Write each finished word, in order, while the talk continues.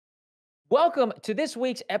Welcome to this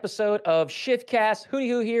week's episode of ShiftCast. Hootie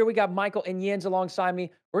Hoo here. We got Michael and Jens alongside me.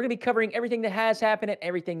 We're going to be covering everything that has happened and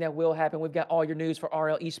everything that will happen. We've got all your news for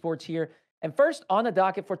RL Esports here. And first on the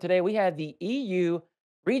docket for today, we have the EU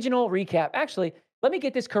regional recap. Actually, let me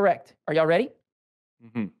get this correct. Are y'all ready?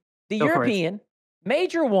 hmm The Go for it. European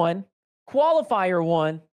Major 1, Qualifier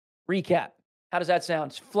 1 recap. How does that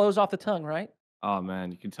sound? Flows off the tongue, right? Oh man,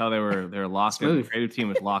 you can tell they were locked in. The Smooth. creative team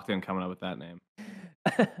was locked in coming up with that name.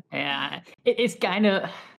 Yeah, it's kind of,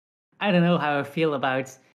 I don't know how I feel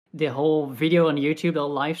about the whole video on YouTube, the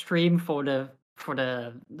live stream for the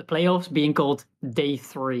playoffs being called Day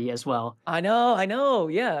 3 as well. I know.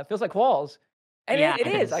 Yeah, it feels like quals. And Yeah, it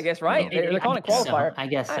it is, I is. guess, right? They're calling it qualifier. I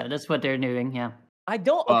guess so. That's what they're doing. Yeah. I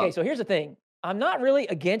don't. Well- Okay, so here's the thing. I'm not really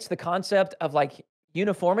against the concept of like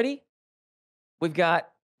uniformity. We've got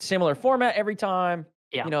similar format every time.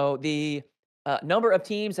 Yeah. You know, the number of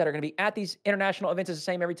teams that are going to be at these international events is the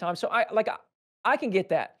same every time. So I can get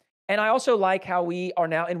that. And I also like how we are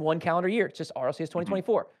now in one calendar year. It's just RLCS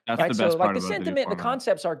 2024. That's right? the So best like part the about the new sentiment, the format.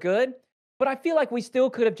 concepts are good, but I feel like we still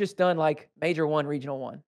could have just done like Major 1, Regional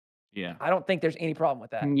 1. Yeah. I don't think there's any problem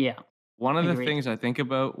with that. Yeah. One of the Agreed. things I think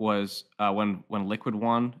about was when Liquid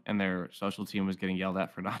won and their social team was getting yelled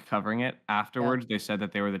at for not covering it. Afterwards, they said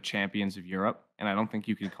that they were the champions of Europe, and I don't think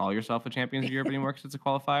you can call yourself a champions of Europe anymore because it's a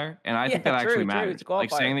qualifier. And I think Yeah, that actually true, matters. it's a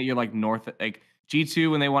Like saying qualifier. that you're like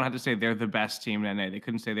G2 when they wanted to say they're the best team in NA, they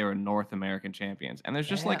couldn't say they were North American champions. And there's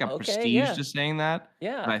just like Yeah, a okay, prestige yeah. to saying that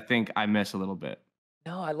Yeah. that I think I miss a little bit.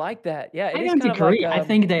 No, I like that. Yeah, it I is don't kind of agree. like I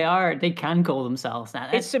think they can call themselves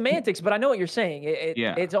that. it's semantics, but I know what you're saying.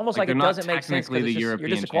 Yeah, It's almost like, like they're it not doesn't make sense technically because the you're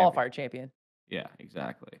just a European qualifier champion. Yeah,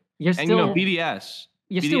 exactly. You're And you know, still BDS.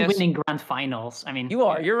 you're still BDS winning grand finals. I mean, You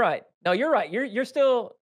are. Yeah. You're right. No, you're right. You're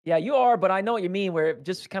still. Yeah, you are. But I know what you mean. Where it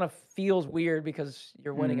just kind of feels weird because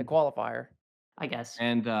you're winning a qualifier. I guess.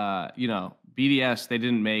 And you know, BDS, they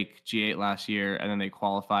didn't make G8 last year, and then they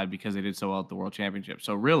qualified because they did so well at the World Championship.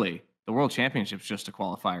 So really, the World Championship's just a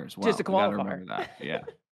qualifier as well. Just a We gotta qualifier. remember that. Yeah.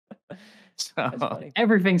 So That's funny.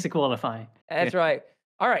 Everything's a qualifying. That's right.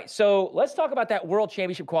 All right. So let's talk about that World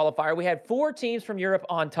Championship qualifier. We had 4 teams from Europe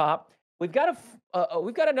on top. We've got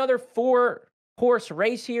another 4-horse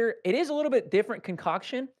race here. It is a little bit different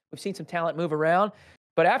concoction. We've seen some talent move around,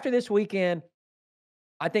 but after this weekend,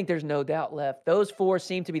 I think there's no doubt left. Those 4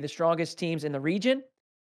 seem to be the strongest teams in the region,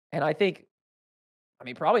 and I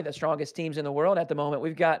mean, probably the strongest teams in the world at the moment.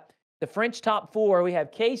 We've got the French top 4. We have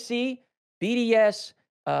KC, BDS,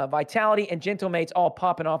 Vitality, and Gentlemates all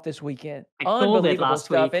popping off this weekend. I called it Unbelievable last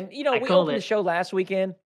stuff. week. And, you know, I we called opened the it. show last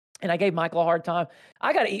weekend, and I gave Michael a hard time.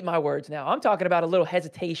 I got to eat my words now. I'm talking about a little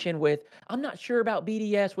hesitation with, I'm not sure about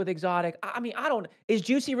BDS with Exotic. I mean, is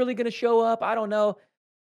Juicy really going to show up? I don't know.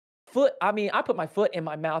 I put my foot in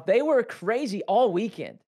my mouth. They were crazy all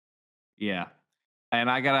weekend. yeah. And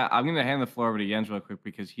I'm gonna hand the floor over to Jens real quick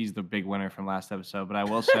because he's the big winner from last episode. But I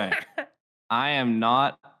will say, I'm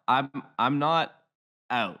not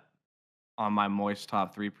out on my moist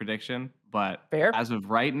top 3 prediction. But Fair. as of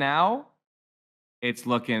right now, it's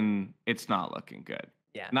not looking good.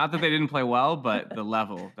 Yeah. Not that they didn't play well, but the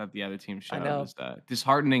level that the other team showed know. was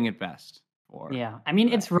disheartening at best. Yeah, I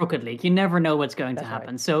mean, it's Rocket League. You never know what's going That's to right.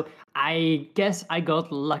 happen. So I guess I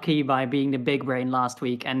got lucky by being the big brain last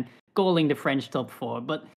week and calling the French top 4.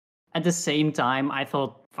 But at the same time, I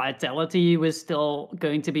thought Vitality was still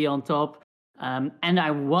going to be on top. And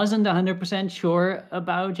I wasn't 100% sure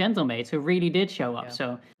about Gentlemates, who really did show up. Yeah.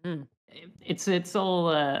 So Mm. it's all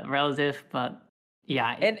relative, but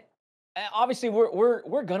yeah. And obviously,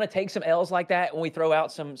 we're gonna take some L's like that when we throw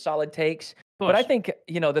out some solid takes. But I think,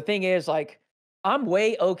 you know, the thing is, like, I'm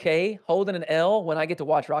way okay holding an L when I get to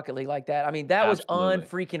watch Rocket League like that. I mean, that was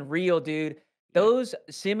Absolutely. unfreaking real, dude. Those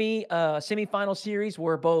semifinal series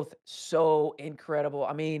were both so incredible.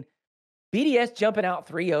 I mean, BDS jumping out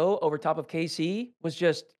 3-0 over top of KC was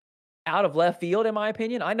just out of left field, in my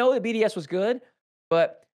opinion. I know that BDS was good,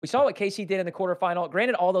 but we saw what KC did in the quarterfinal.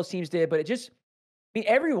 Granted, all those teams did, but I mean,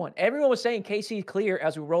 everyone was saying KC clear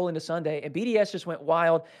as we roll into Sunday, and BDS just went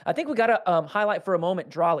wild. I think we got to highlight for a moment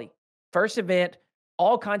Drawley. First event,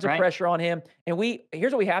 all kinds of Right. pressure on him. And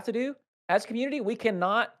here's what we have to do as a community. We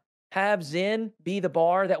cannot have Zen be the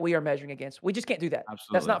bar that we are measuring against. We just can't do that. That's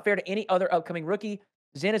Absolutely. not fair to any other upcoming rookie.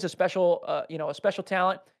 Zen is a special, a special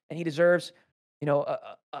talent, and he deserves,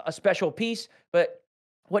 a special piece. But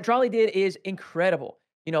what Drawley did is incredible.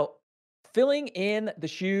 You know, filling in the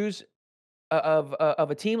shoes of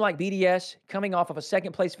a team like BDS, coming off of a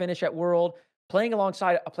second place finish at World, playing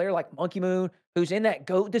alongside a player like Monkey Moon, who's in that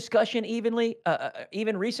GOAT discussion even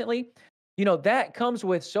recently. that comes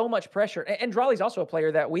with so much pressure. And Drali's also a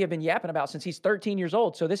player that we have been yapping about since he's 13 years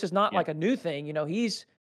old. So this is not Yeah. like a new thing. He's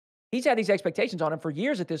had these expectations on him for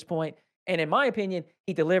years at this point. And in my opinion,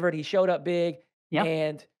 he delivered. He showed up big. Yeah.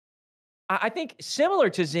 And I think similar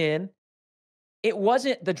to Zen, it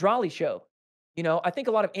wasn't the Drali show. I think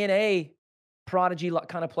a lot of NA prodigy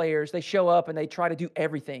kind of players, they show up and they try to do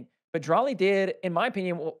everything. But Drali did, in my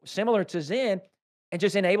opinion, similar to Zen, and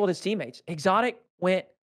just enabled his teammates. Exotic went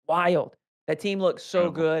wild. That team looked so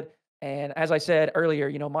Incredible. good. And as I said earlier,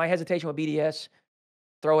 my hesitation with BDS,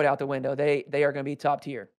 throw it out the window. They are going to be top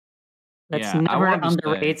tier. Let's Yeah, I never wanted to say-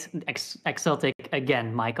 underrate Exotic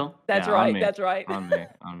again, Michael. That's Yeah, on right. me. That's right. On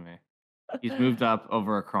me. He's moved up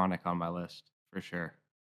over a Chronic on my list for sure.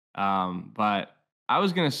 But I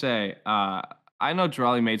was gonna say, I know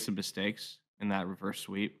Drali made some mistakes in that reverse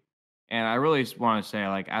sweep, and I really want to say,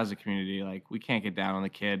 like, as a community, like, we can't get down on the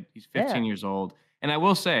kid. He's 15 Yeah. years old, and I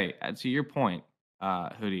will say, to your point,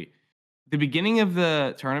 Hoodie, the beginning of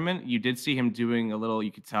the tournament, you did see him doing a little.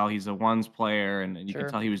 You could tell he's a ones player, and you Sure.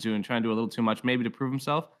 could tell he was trying to do a little too much, maybe to prove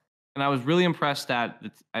himself. And I was really impressed that,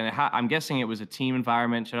 I'm guessing it was a team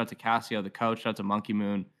environment. Shout out to Cassio, the coach. Shout out to Monkey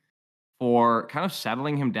Moon for kind of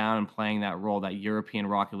settling him down and playing that role, that European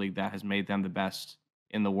Rocket League that has made them the best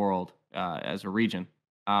in the world as a region.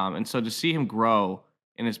 And so to see him grow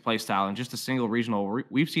in his play style and just a single regional,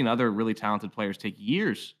 we've seen other really talented players take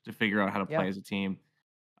years to figure out how to play as a team.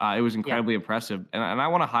 It was incredibly impressive, and I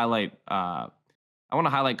want to highlight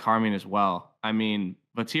Carmine as well. I mean,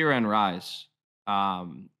 Vatira and Rise.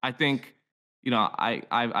 I think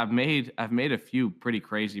I've made a few pretty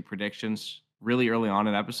crazy predictions really early on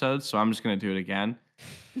in episodes, so I'm just gonna do it again.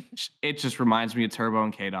 It just reminds me of Turbo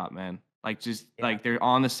and K-Dot, man. Like like they're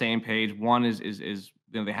on the same page. One is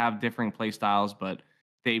they have differing play styles, but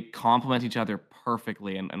they complement each other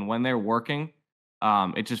perfectly. And when they're working,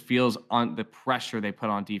 it just feels on the pressure they put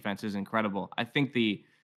on defense is incredible. I think the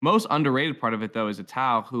most underrated part of it, though, is a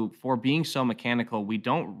Tao who, for being so mechanical, we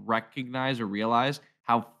don't recognize or realize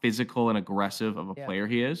how physical and aggressive of a player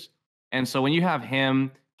he is. And so when you have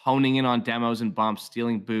him honing in on demos and bumps,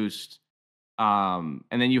 stealing boost, and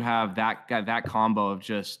then you have that combo of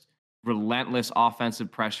just relentless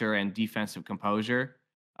offensive pressure and defensive composure.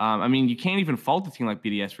 I mean, you can't even fault a team like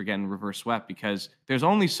BDS for getting reverse swept because there's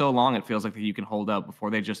only so long it feels like that you can hold up before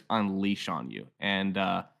they just unleash on you. And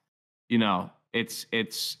it's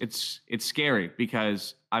scary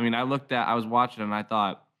because I mean, I was watching and I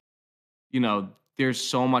thought, there's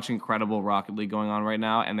so much incredible Rocket League going on right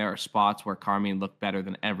now, and there are spots where Carmine looked better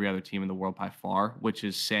than every other team in the world by far, which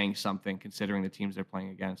is saying something considering the teams they're playing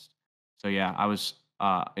against. So yeah, I was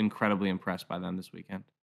incredibly impressed by them this weekend.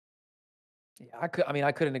 Yeah,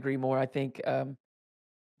 I couldn't agree more. I think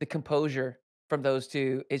the composure from those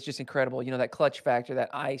two is just incredible. That clutch factor, that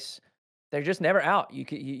ice, they're just never out. You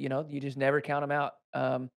just never count them out.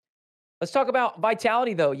 Let's talk about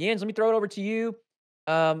Vitality though. Jens, let me throw it over to you.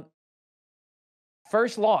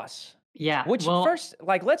 First loss. Yeah.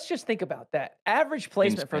 Let's just think about that. Average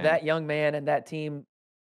placement for Insane. that young man and that team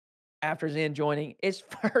after Zen joining is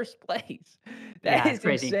first place. That is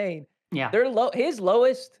crazy. insane. Yeah. His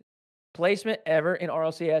lowest placement ever in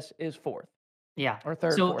RLCS is fourth. Yeah. Or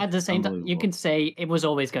third. So fourth. at the same time, you Unbelievable. can say it was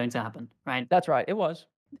always going to happen, right? That's right. It was.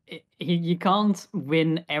 You can't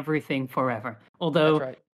win everything forever. Although That's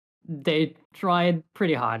right. they tried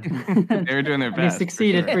pretty hard. They were doing their They best. for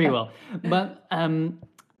succeeded sure. pretty well. But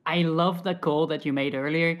I love that call that you made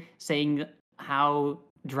earlier, saying how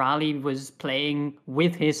Drali was playing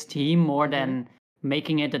with his team more than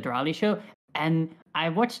making it a Drali show. And I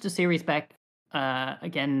watched the series back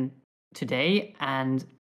again today, and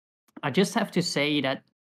I just have to say that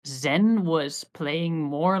Zen was playing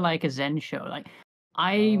more like a Zen show. Like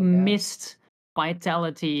I missed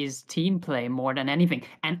Vitality's team play more than anything.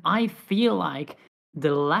 And I feel like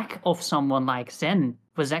the lack of someone like Zen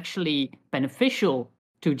was actually beneficial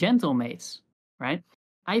to Gentlemates, right?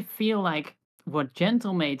 I feel like what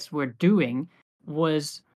Gentlemates were doing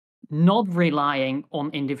was not relying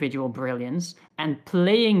on individual brilliance and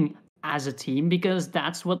playing as a team because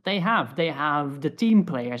that's what they have. They have the team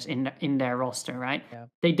players in their roster, right? Yeah.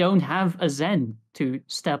 They don't have a Zen to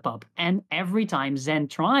step up. And every time Zen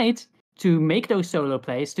tried to make those solo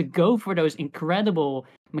plays, to go for those incredible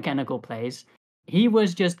mechanical plays, he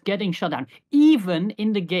was just getting shut down. Even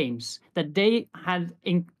in the games that they had,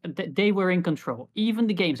 they were in control. Even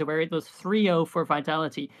the games where it was 3-0 for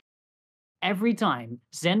Vitality. Every time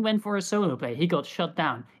Zen went for a solo play, he got shut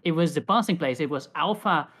down. It was the passing plays. It was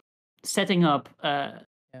Alpha setting up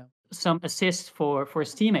some assists for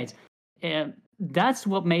his teammates. That's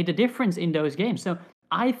what made the difference in those games. So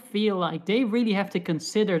I feel like they really have to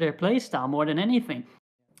consider their playstyle more than anything.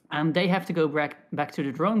 And they have to go back to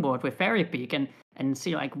the drawing board with Fairy Peak and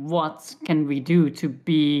see like what can we do to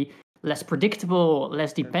be less predictable,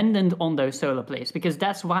 less dependent on those solo plays, because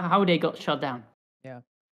that's how they got shut down. Yeah.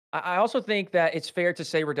 I also think that it's fair to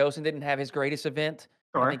say Radosin didn't have his greatest event.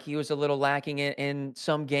 I think he was a little lacking in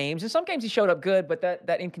some games. In some games he showed up good, but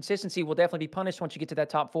that inconsistency will definitely be punished once you get to that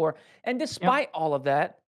top 4. And despite all of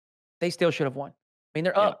that, they still should have won. I mean,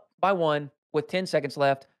 they're up by 1 with 10 seconds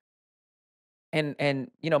left. And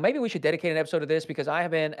you know, maybe we should dedicate an episode to this because I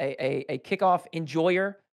have been a kickoff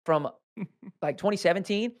enjoyer from like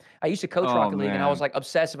 2017. I used to coach Rocket League and I was like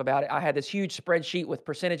obsessive about it. I had this huge spreadsheet with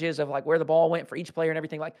percentages of like where the ball went for each player and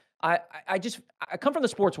everything. Like I come from the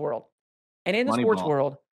sports world. And in the sports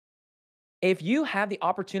world, if you have the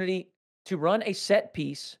opportunity to run a set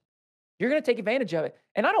piece, you're going to take advantage of it.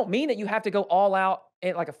 And I don't mean that you have to go all out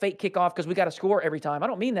in like a fake kickoff because we got to score every time. I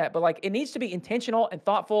don't mean that, but like it needs to be intentional and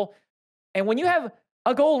thoughtful. And when you have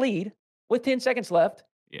a goal lead with 10 seconds left,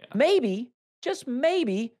 maybe, just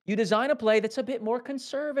maybe, you design a play that's a bit more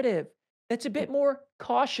conservative, that's a bit more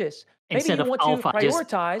cautious. Maybe Instead you want to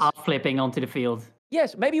prioritize just flipping onto the field.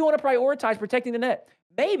 Yes, maybe you want to prioritize protecting the net.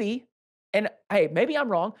 Maybe, and hey, maybe I'm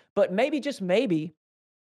wrong, but maybe, just maybe,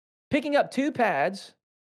 picking up 2 pads,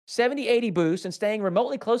 70-80 boost, and staying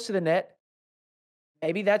remotely close to the net,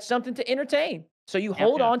 maybe that's something to entertain. So you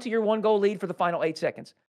hold on to your 1-goal lead for the final 8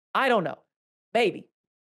 seconds. I don't know. Maybe.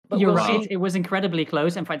 But you're right. It was incredibly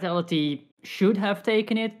close, and Vitality should have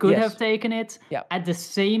taken it, could have taken it. Yeah. At the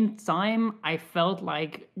same time, I felt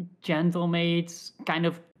like Gentlemates kind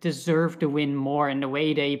of deserved the win more in the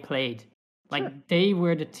way they played. Like they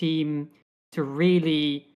were the team to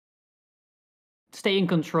really stay in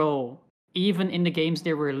control. Even in the games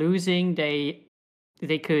they were losing, they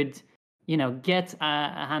could, you know, get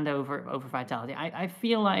a hand over Vitality. I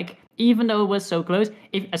feel like even though it was so close,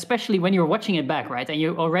 especially when you're watching it back, right, and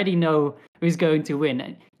you already know who's going to win,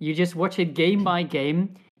 and you just watch it game by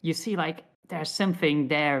game, you see like there's something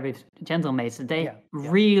there with Gentlemates that they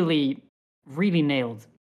really, really nailed.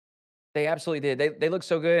 They absolutely did. They look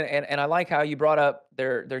so good, and I like how you brought up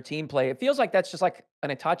their team play. It feels like that's just like an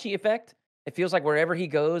Itachi effect. It feels like wherever he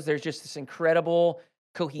goes, there's just this incredible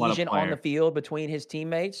cohesion on the field between his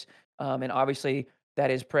teammates. And obviously that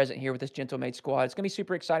is present here with this Gentlemate squad. It's going to be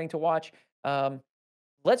super exciting to watch.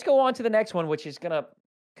 Let's go on to the next one, which is going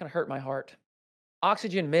to hurt my heart.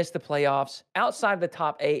 Oxygen missed the playoffs outside of the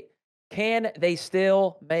top 8. Can they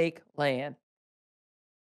still make LAN?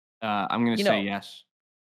 I'm going to say yes.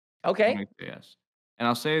 Okay. I'm going to say yes. And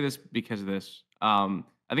I'll say this because of this. I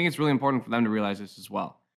think it's really important for them to realize this as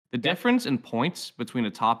well. The difference in points between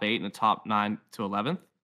a top 8 and a top 9 to 11th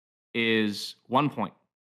is 1 point,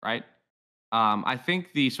 right? I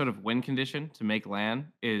think the sort of win condition to make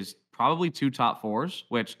LAN is probably 2 top 4s,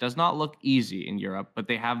 which does not look easy in Europe, but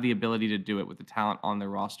they have the ability to do it with the talent on their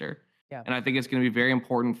roster. Yeah. And I think it's going to be very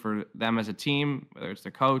important for them as a team, whether it's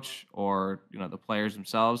their coach or, you know, the players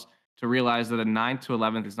themselves, to realize that a 9th to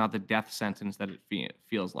 11th is not the death sentence that it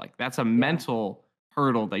feels like. That's a mental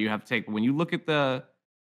hurdle that you have to take. When you look at the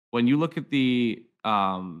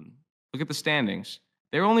standings,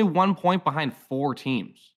 they're only 1 point behind 4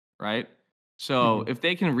 teams, right? So if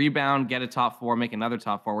they can rebound, get a top 4, make another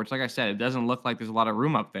top 4, which, like I said, it doesn't look like there's a lot of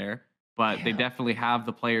room up there, but they definitely have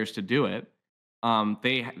the players to do it.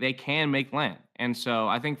 They can make LAN. And so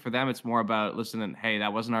I think for them, it's more about, listen, hey,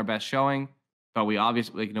 that wasn't our best showing, but we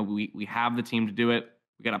obviously, you know, we have the team to do it.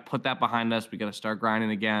 We got to put that behind us. We got to start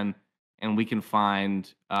grinding again, and we can find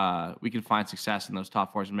success in those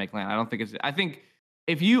top 4s and make LAN. I think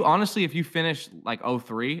if you finish like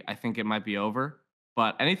 0-3, I think it might be over.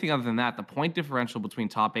 But anything other than that, the point differential between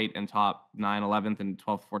top 8 and top 9, 11th, and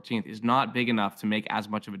 12th, 14th is not big enough to make as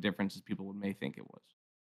much of a difference as people may think it was.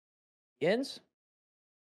 Jens?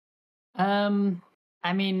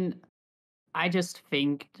 I mean, I just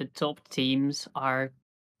think the top teams are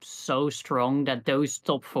so strong that those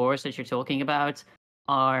top 4s that you're talking about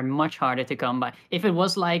are much harder to come by. If it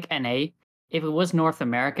was like NA, if it was North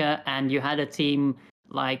America, and you had a team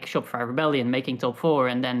like Shopify Rebellion making top 4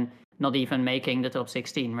 and then not even making the top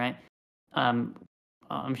 16, right? I'm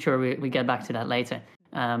sure we get back to that later.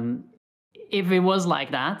 If it was like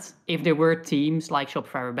that, if there were teams like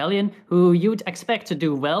Shopify Rebellion who you'd expect to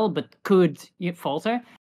do well but could falter,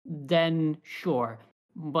 then sure.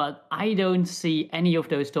 But I don't see any of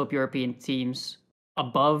those top European teams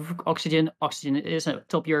above Oxygen. Oxygen is a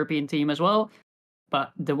top European team as well,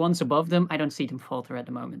 but the ones above them, I don't see them falter at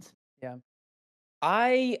the moment. Yeah.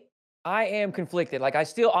 I am conflicted. Like I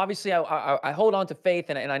still, obviously, I hold on to faith,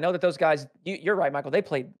 and I know that those guys. You're right, Michael. They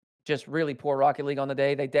played just really poor Rocket League on the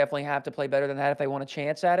day. They definitely have to play better than that if they want a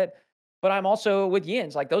chance at it. But I'm also with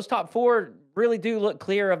Yins. Like those top 4 really do look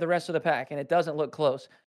clear of the rest of the pack, and it doesn't look close.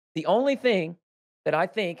 The only thing that I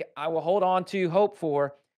think I will hold on to hope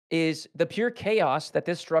for is the pure chaos that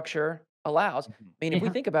this structure allows. I mean, if we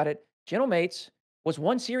Yeah. think about it, Gentlemates was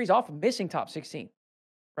 1 series off of missing top 16,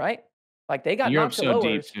 right? Like they got knocked Europe's to so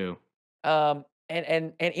deep lowers. too.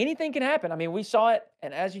 And anything can happen. I mean, we saw it,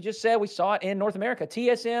 and as you just said, we saw it in North America.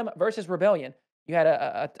 TSM versus Rebellion. You had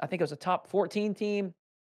I think it was a top 14 team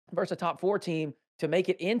versus a top 4 team to make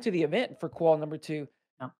it into the event for qual number 2.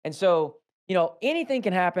 Yeah. And so, anything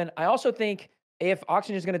can happen. I also think if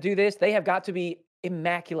Oxygen is going to do this, they have got to be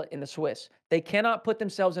immaculate in the Swiss. They cannot put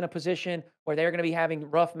themselves in a position where they're going to be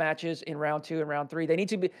having rough matches in round 2 and round 3. They need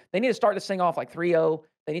to start this thing off like 3-0.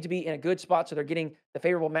 They need to be in a good spot so they're getting the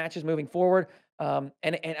favorable matches moving forward. And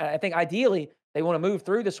I think ideally they want to move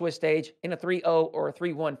through the Swiss stage in a 3-0 or a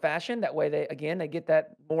 3-1 fashion. That way they get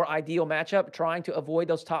that more ideal matchup, trying to avoid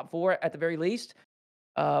those top 4 at the very least.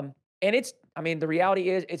 And the reality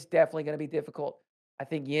is it's definitely going to be difficult. I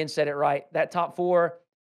think Yin said it right. That top 4,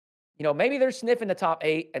 maybe they're sniffing the top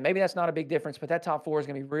 8, and maybe that's not a big difference, but that top 4 is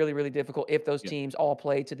going to be really, really difficult if those teams all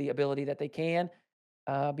play to the ability that they can.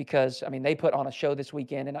 Because, they put on a show this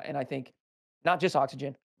weekend, and I think not just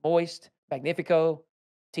Oxygen, Moist, Magnifico,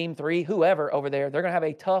 Team 3, whoever over there, they're going to have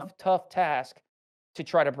a tough task to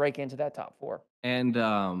try to break into that top 4. And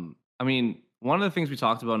one of the things we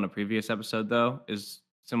talked about in a previous episode, though, is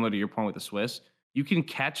similar to your point with the Swiss. You can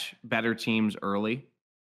catch better teams early,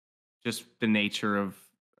 just the nature of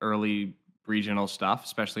early regional stuff,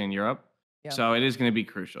 especially in Europe. Yeah. So it is going to be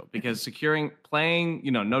crucial because playing,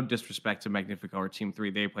 no disrespect to Magnifico or Team 3,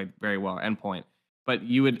 they played very well, Endpoint. But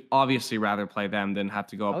you would obviously rather play them than have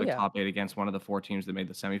to go up top 8 against one of the 4 teams that made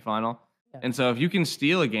the semifinal. Yeah. And so if you can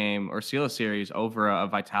steal a game or steal a series over a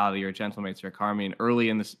Vitality or a Gentlemates or a Carmine early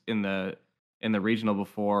in the regional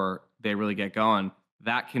before they really get going,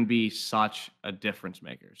 that can be such a difference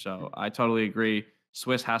maker. So I totally agree.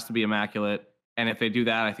 Swiss has to be immaculate. And if they do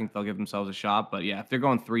that, I think they'll give themselves a shot. But yeah, if they're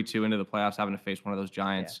going 3-2 into the playoffs, having to face one of those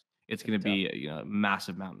giants, it's going to be a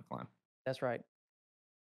massive mountain to climb. That's right.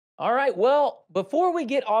 All right. Well, before we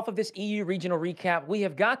get off of this EU regional recap, we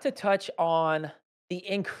have got to touch on the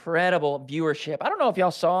incredible viewership. I don't know if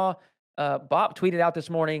y'all saw, Bob tweeted out this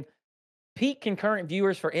morning, peak concurrent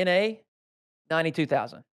viewers for NA,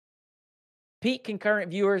 92,000. Peak concurrent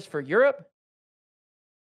viewers for Europe,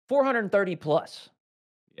 430 plus.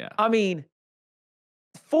 Yeah.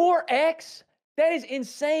 4x? That is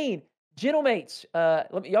insane. Gentlemates,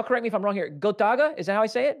 y'all correct me if I'm wrong here. Gotaga, is that how I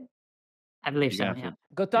say it? I believe so, yeah.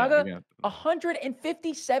 Gotaga,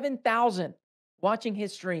 157,000 watching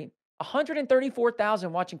his stream.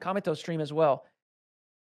 134,000 watching Kamito's stream as well.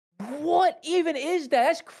 What even is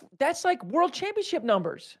that? That's like world championship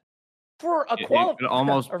numbers for a qualifier. It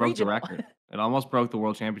almost broke the record. It almost broke the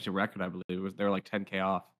world championship record, I believe. They were like 10K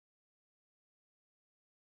off.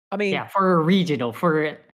 For a regional,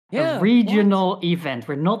 event.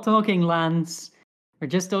 We're not talking lands. We're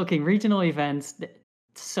just talking regional events.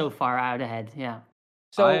 So far out ahead, yeah.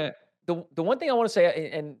 So the one thing I want to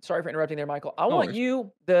say, and sorry for interrupting there, Michael. I want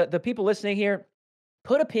you, the people listening here,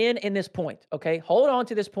 put a pin in this point, okay? Hold on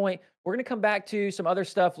to this point. We're going to come back to some other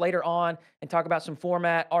stuff later on and talk about some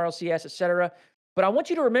format, RLCS, etc. But I want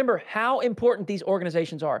you to remember how important these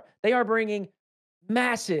organizations are. They are bringing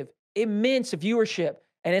massive, immense viewership.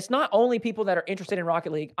 And it's not only people that are interested in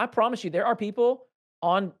Rocket League. I promise you, there are people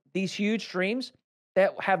on these huge streams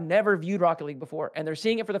that have never viewed Rocket League before, and they're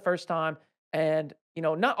seeing it for the first time. And,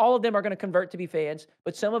 not all of them are going to convert to be fans,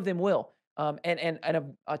 but some of them will. And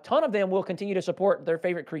a ton of them will continue to support their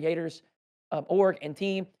favorite creators, org and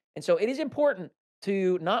team. And so it is important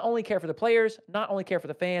to not only care for the players, not only care for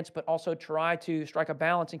the fans, but also try to strike a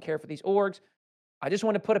balance and care for these orgs. I just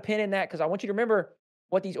want to put a pin in that because I want you to remember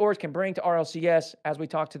what these orgs can bring to RLCS as we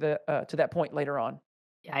talk to that point later on.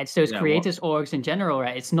 Yeah, it's those creators orgs in general,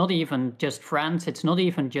 right? It's not even just France. It's not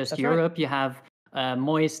even just Europe. Right. You have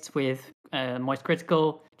Moist with Moist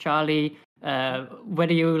Critical, Charlie.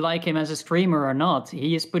 Whether you like him as a streamer or not,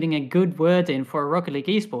 he is putting a good word in for Rocket League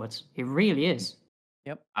Esports. He really is.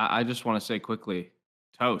 Yep. I just want to say quickly,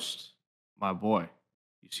 Toast, my boy.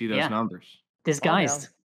 You see those numbers? Disguised.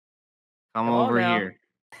 Come over here.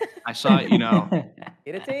 I saw it,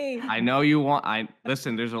 Get a team. I know you want.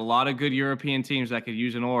 Listen. There's a lot of good European teams that could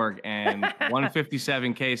use an org, and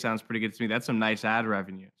 157K sounds pretty good to me. That's some nice ad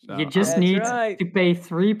revenue. So. You just need to pay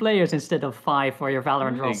 3 players instead of 5 for your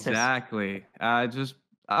Valorant rosters. Exactly. I'm just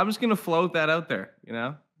gonna float that out there.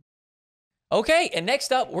 Okay, and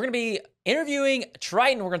next up, we're going to be interviewing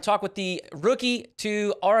Triton. We're going to talk with the rookie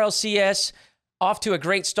to RLCS, off to a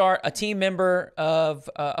great start, a team member of,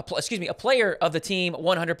 a player of the team,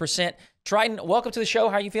 100%. Triton, welcome to the show.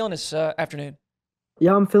 How are you feeling this afternoon?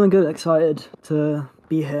 Yeah, I'm feeling good, excited to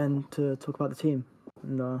be here and to talk about the team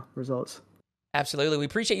and the results. Absolutely. We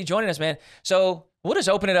appreciate you joining us, man. So we'll just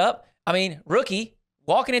open it up. I mean, rookie,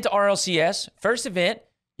 walking into RLCS, first event,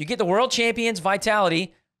 you get the world champions,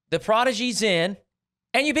 Vitality, the Prodigy's in,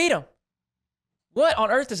 and you beat them. What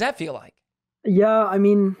on earth does that feel like? Yeah, I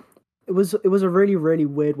mean, it was a really, really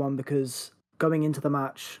weird one because going into the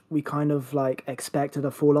match, we kind of like expected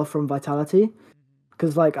a fall off from Vitality.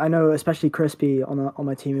 Because like I know, especially Crispy on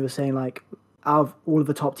my team, he was saying like out of all of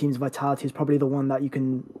the top teams, Vitality is probably the one that you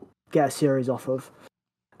can get a series off of.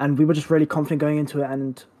 And we were just really confident going into it.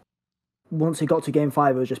 And once it got to game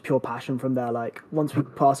 5, it was just pure passion from there. Like once we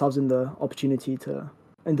put ourselves in the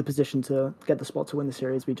position to get the spot to win the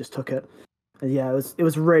series, we just took it. And yeah, it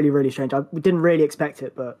was really, really strange. We didn't really expect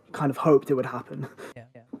it, but kind of hoped it would happen. Yeah.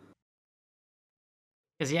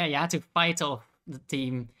 Because you had to fight off the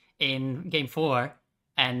team in game 4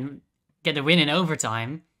 and get a win in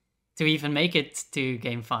overtime to even make it to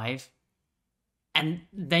game 5. And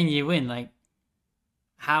then you win. Like,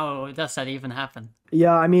 how does that even happen?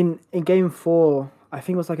 Yeah, I mean, in game 4, I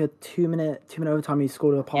think it was like a 2-minute overtime. He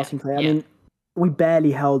scored a passing play. I mean, we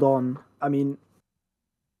barely held on. I mean,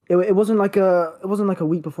 it wasn't like a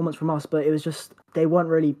weak performance from us, but it was just they weren't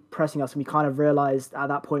really pressing us, and we kind of realized at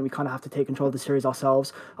that point we kind of have to take control of the series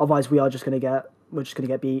ourselves. Otherwise, we're just gonna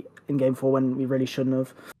get beat in game 4 when we really shouldn't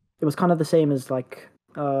have. It was kind of the same as in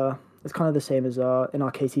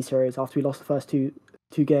our KT series. After we lost the first two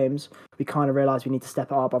games, we kind of realized we need to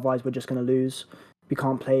step it up. Otherwise, we're just gonna lose. We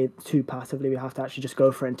can't play too passively. We have to actually just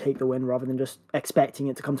go for it and take the win rather than just expecting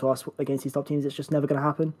it to come to us against these top teams. It's just never gonna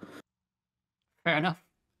happen. Fair enough.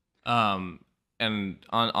 And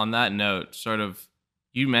on that note, sort of,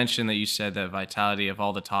 you mentioned that you said that Vitality of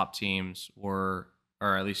all the top teams were,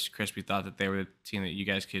 or at least Crispy thought that they were the team that you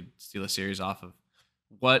guys could steal a series off of.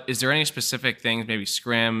 What is there any specific things, maybe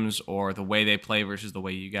scrims or the way they play versus the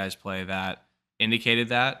way you guys play, that indicated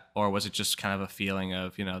that? Or was it just kind of a feeling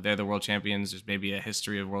of, they're the world champions, there's maybe a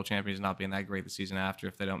history of world champions not being that great the season after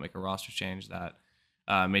if they don't make a roster change, that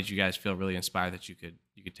made you guys feel really inspired that you could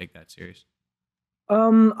take that series? I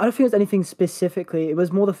don't think it was anything specifically. It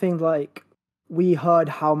was more the thing like we heard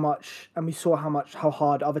how much and we saw how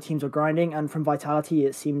hard other teams were grinding, and from Vitality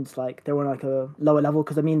it seemed like they were on like a lower level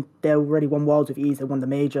because I mean they already won Worlds with ease, they won the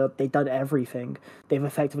major, they've done everything, they've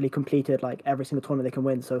effectively completed like every single tournament they can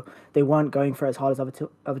win, so they weren't going for it as hard as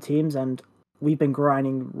other teams, and we've been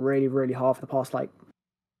grinding really, really hard for the past like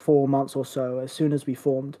 4 months or so. As soon as we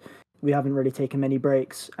formed, we haven't really taken many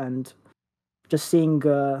breaks, and just seeing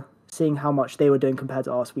how much they were doing compared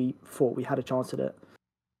to us, we thought we had a chance at it.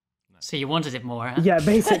 So you wanted it more, huh? Yeah,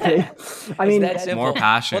 basically. I mean, more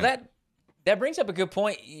passion. Well, that brings up a good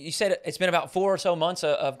point. You said it's been about 4 or so months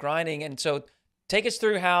of grinding, and so take us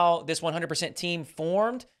through how this 100% team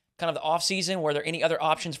formed, kind of the off season. Were there any other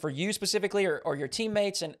options for you specifically, or your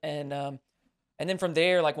teammates, and then from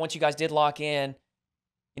there, like once you guys did lock in,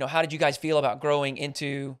 how did you guys feel about growing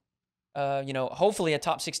into, hopefully a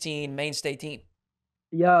top 16 mainstay team?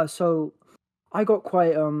 Yeah, so I got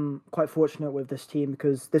quite fortunate with this team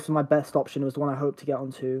because this was my best option. It was the one I hoped to get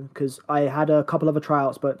onto because I had a couple other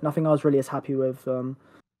tryouts, but nothing I was really as happy with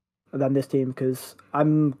than this team because I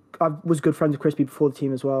was good friends with Crispy before the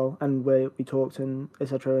team as well, and we talked and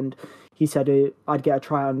etc. And he said I'd get a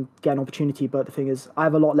tryout and get an opportunity, but the thing is, I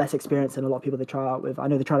have a lot less experience than a lot of people they try out with. I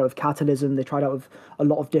know they tried out with Catalysm, they tried out with a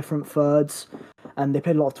lot of different thirds, and they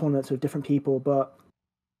played a lot of tournaments with different people, but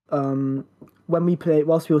when we played,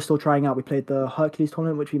 whilst we were still trying out, we played the Hercules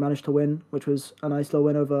tournament, which we managed to win, which was a nice little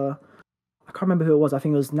win over, I can't remember who it was. I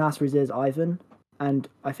think it was Nasriz's Ivan, and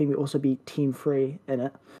I think we also beat Team 3 in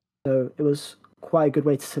it. So it was quite a good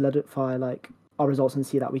way to solidify like our results and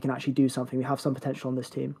see that we can actually do something. We have some potential on this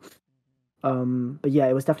team. But yeah,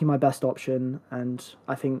 it was definitely my best option, and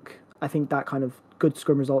I think that kind of good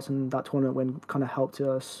scrum results in that tournament win kind of helped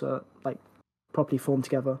us like properly form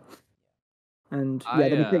together. And yeah,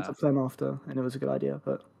 then we picked up Flem after, and it was a good idea.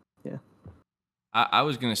 But yeah, I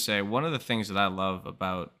was gonna say one of the things that I love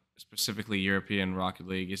about specifically European Rocket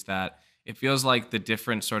League is that it feels like the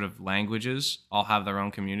different sort of languages all have their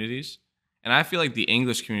own communities, and I feel like the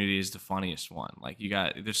English community is the funniest one. Like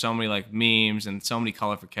there's so many like memes and so many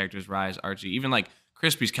colorful characters. Rise, Archie, even like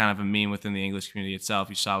Crispy's kind of a meme within the English community itself.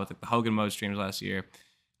 You saw with like the Hogan mode streams last year.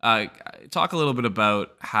 Talk a little bit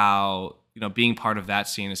about how being part of that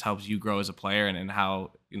scene has helped you grow as a player, and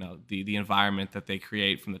how the environment that they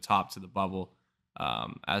create from the top to the bubble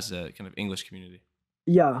as a kind of English community.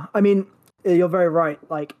 Yeah, I mean, you're very right.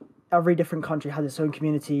 Like every different country has its own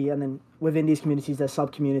community, and then within these communities, there's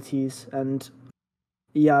sub communities, and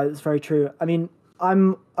yeah, it's very true. I mean,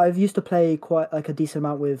 I've used to play quite like a decent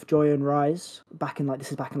amount with Joy and Rise back in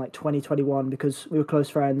 2021 because we were close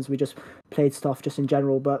friends. We just played stuff just in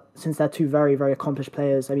general. But since they're two very, very accomplished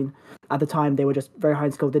players, I mean, at the time they were just very high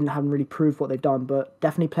in skill, haven't really proved what they've done. But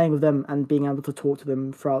definitely playing with them and being able to talk to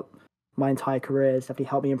them throughout my entire career has definitely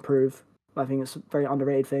helped me improve. I think it's a very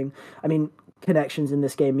underrated thing. I mean, connections in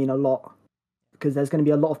this game mean a lot because there's going to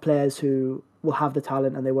be a lot of players who will have the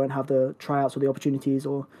talent and they won't have the tryouts or the opportunities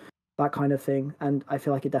or that kind of thing. And I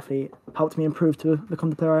feel like it definitely helped me improve to become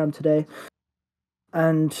the player I am today.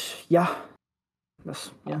 And yeah. I'm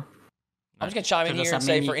just going to chime in here and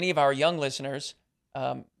say for any of our young listeners,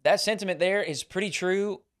 that sentiment there is pretty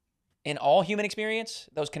true in all human experience.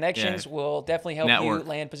 Those connections will definitely help you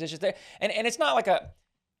land positions there. And it's not like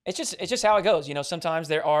it's just how it goes. Sometimes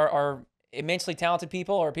there are immensely talented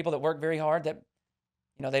people or people that work very hard that,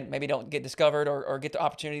 they maybe don't get discovered or get the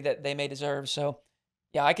opportunity that they may deserve. So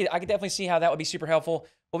yeah, I could definitely see how that would be super helpful.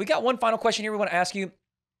 Well, we got one final question here we want to ask you.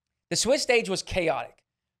 The Swiss stage was chaotic.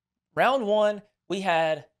 Round 1, we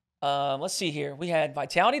had, let's see here. We had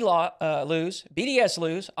Vitality lose, BDS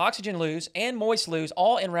lose, Oxygen lose, and Moist lose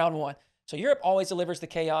all in round 1. So Europe always delivers the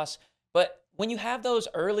chaos. But when you have those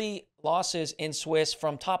early losses in Swiss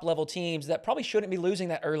from top-level teams that probably shouldn't be losing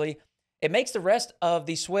that early, it makes the rest of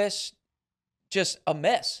the Swiss just a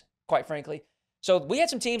mess, quite frankly. So we had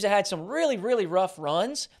some teams that had some really, really rough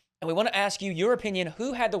runs, and we want to ask you your opinion.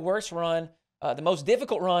 Who had the worst run, the most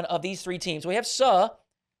difficult run of these 3 teams? We have SUH.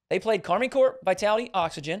 They played Karmine Corp, Vitality,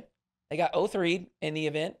 Oxygen. They got 0-3 in the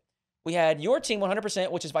event. We had your team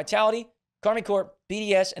 100%, which is Vitality, Karmine Corp,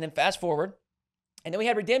 BDS, and then Fast Forward. And then we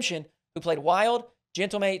had Redemption, who played Wild,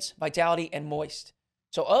 Gentlemates, Vitality, and Moist.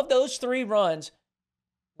 So of those 3 runs,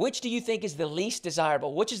 which do you think is the least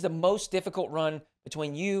desirable? Which is the most difficult run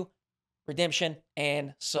between you, Redemption,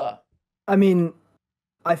 and SUH? I mean,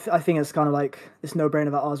 I think it's kind of like it's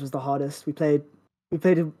no-brainer that ours was the hardest. We played.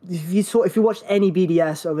 If you watched any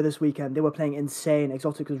BDS over this weekend, they were playing insane.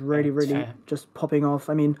 Exotic was really just popping off.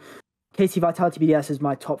 I mean, KC Vitality BDS is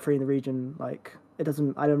my top 3 in the region. Like it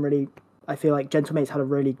doesn't. I feel like Gentlemates had a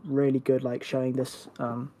really, really good showing this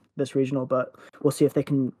regional, but we'll see if they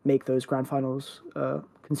can make those grand finals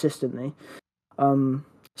consistently.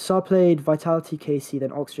 SUH played Vitality, KC,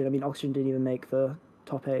 then Oxygen. I mean, Oxygen didn't even make the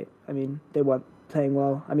top 8. I mean, they weren't playing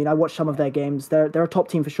well. I mean, I watched some of their games. They're a top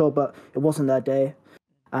team for sure, but it wasn't their day.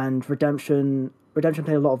 And Redemption played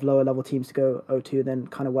a lot of lower level teams to go 0-2 and then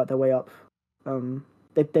kind of work their way up.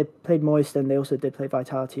 They played Moist and they also did play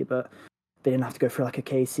Vitality, but they didn't have to go for a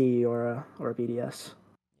KC or a BDS.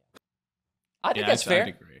 I think that's fair. I'd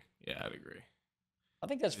agree. Yeah, I'd agree. I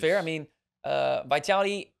think that's fair. I mean,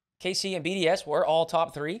 Vitality, KC, and BDS were all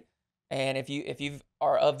top 3. And if you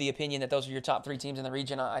are of the opinion that those are your top 3 teams in the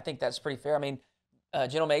region, I think that's pretty fair. I mean,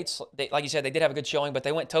 Gentlemates, like you said, they did have a good showing, but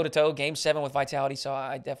they went toe-to-toe, Game 7 with Vitality, so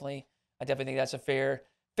I definitely think that's a fair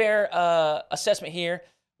assessment here.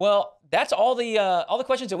 Well, that's all the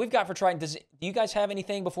questions that we've got for Triton. Do you guys have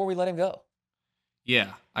anything before we let him go?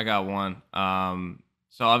 Yeah, I got one.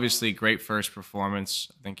 So obviously, great first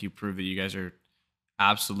performance. I think you proved that you guys are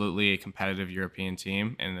absolutely a competitive European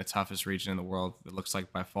team and the toughest region in the world, it looks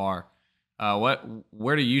like by far.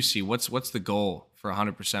 Where do you see what's the goal for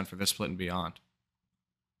 100% for this split and beyond?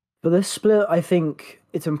 For this split, I think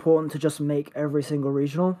it's important to just make every single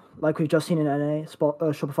regional. Like we've just seen in NA,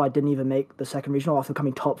 Shopify didn't even make the second regional after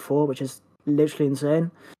coming top 4, which is literally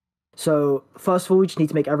insane. So first of all, we just need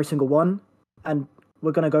to make every single one, and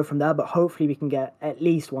we're going to go from there, but hopefully we can get at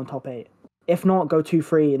least one top 8. If not, go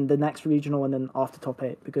 2-3 in the next regional and then after top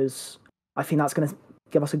 8, because I think that's going to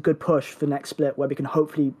give us a good push for next split where we can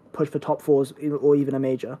hopefully push for top 4s or even a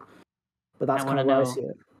major. But that's kind of where I see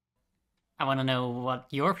it. I want to know what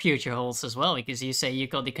your future holds as well, because you say you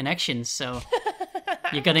got the connections, so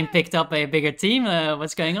you're getting picked up by a bigger team.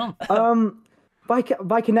 What's going on?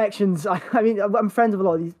 By connections, I mean, I'm friends with a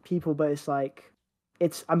lot of these people, but it's like,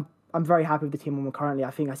 I'm very happy with the team I'm currently. I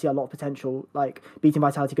think I see a lot of potential, like beating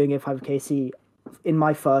Vitality, going Game 5 of KC in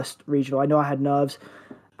my first regional. I know I had nerves.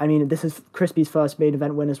 I mean, this is Crispy's first main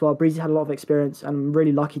event win as well. Breezy had a lot of experience, and I'm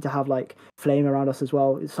really lucky to have Flame around us as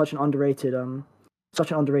well. It's such an underrated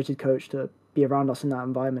coach to be around us in that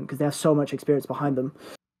environment because they have so much experience behind them.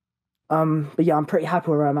 But yeah, I'm pretty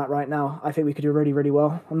happy where I'm at right now. I think we could do really, really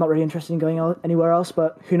well. I'm not really interested in going anywhere else,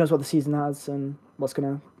 but who knows what the season has and what's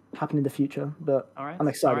going to happen in the future. But I'm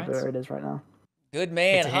excited where it is right now. Good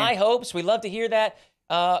man. High hopes. We love to hear that.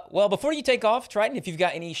 Well, before you take off, Triton, if you've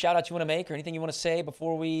got any shout outs you want to make or anything you want to say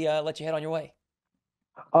before we let you head on your way.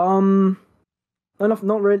 No,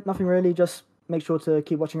 not really, nothing really. Just make sure to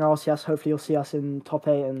keep watching RLCS. Hopefully, you'll see us in top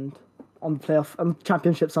 8 and on the playoff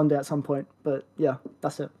championship Sunday at some point. But yeah,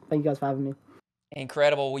 that's it. Thank you guys for having me.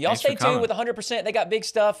 Incredible. Well, y'all Thanks stay for coming. tuned with 100%. They got big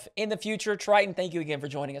stuff in the future. Triton, thank you again for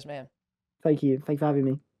joining us, man. Thank you. Thank you for having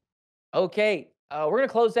me. Okay, we're going to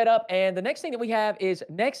close that up. And the next thing that we have is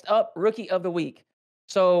next up Rookie of the Week.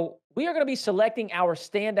 So we are going to be selecting our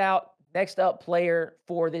standout next up player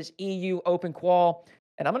for this EU Open Qual.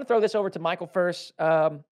 And I'm going to throw this over to Michael first.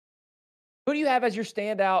 Who do you have as your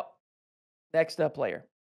standout next up player?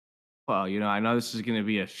 Well, I know this is going to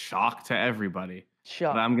be a shock to everybody,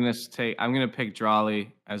 Shock. but I'm going to pick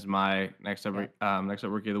Drawley as my next up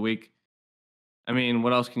Rookie of the Week. I mean,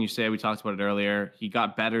 what else can you say? We talked about it earlier. He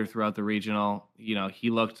got better throughout the regional. He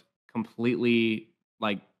looked completely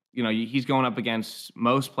like, he's going up against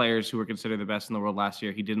most players who were considered the best in the world last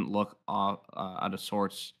year. He didn't look out of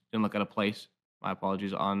sorts, didn't look out of place. My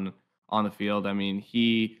apologies, on the field. I mean,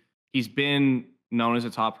 he's been known as a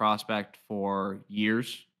top prospect for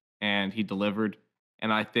years, and he delivered.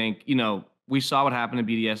 And I think, we saw what happened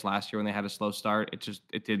to BDS last year when they had a slow start.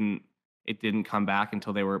 It didn't come back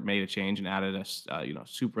until they were made a change and added a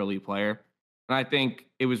super elite player. And I think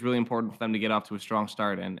it was really important for them to get off to a strong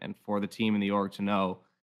start and for the team and the org to know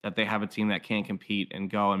that they have a team that can compete and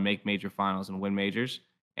go and make major finals and win majors.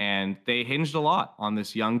 And they hinged a lot on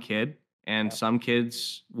this young kid. And some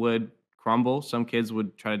kids would crumble. Some kids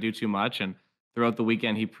would try to do too much. And throughout the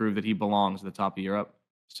weekend, he proved that he belongs at the top of Europe.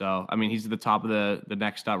 So, I mean, he's at the top of the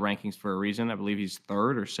next up rankings for a reason. I believe he's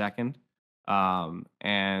third or second.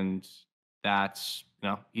 And that's,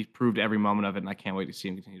 he's proved every moment of it. And I can't wait to see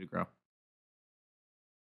him continue to grow.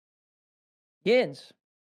 Jens.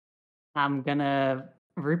 I'm going to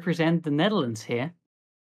represent the Netherlands here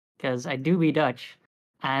because I do be Dutch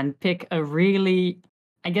and pick a really,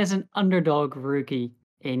 I guess, an underdog rookie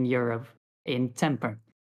in Europe in Temper,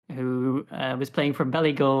 who was playing for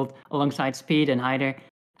Belly Gold alongside Speed and Hyder.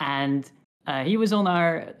 And he was on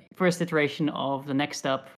our first iteration of the Next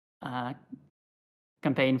Up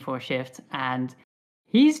campaign for Shift. And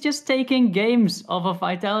he's just taking games off of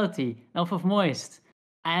Vitality, off of Moist.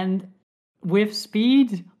 And with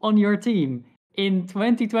Speed on your team in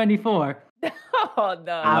 2024... Oh,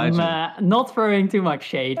 no. I'm not throwing too much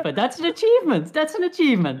shade, but that's an achievement. That's an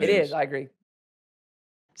achievement. It is. I agree.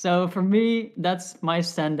 So for me, that's my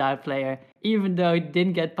standout player. Even though he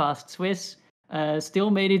didn't get past Swiss, still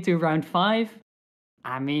made it to round 5.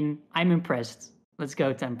 I mean, I'm impressed. Let's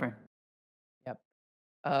go, Temper. Yep.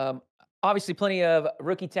 Obviously, plenty of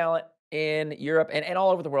rookie talent in Europe and all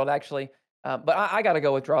over the world, actually. But I got to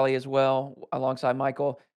go with Drawley as well, alongside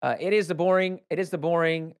Michael. It is the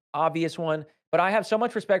boring, obvious one. But I have so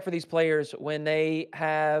much respect for these players when they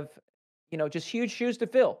have, just huge shoes to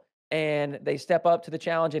fill and they step up to the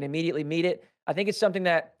challenge and immediately meet it. I think it's something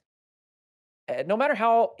that no matter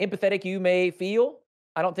how empathetic you may feel,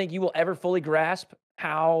 I don't think you will ever fully grasp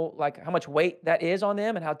how much weight that is on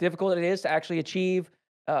them and how difficult it is to actually achieve,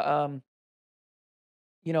 an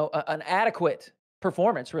adequate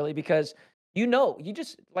performance, really, because you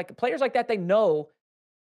just like players like that, they know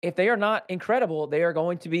if they are not incredible, they are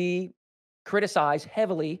going to be criticized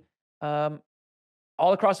heavily all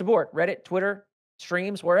across the board, Reddit, Twitter,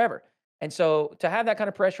 streams, wherever. And so to have that kind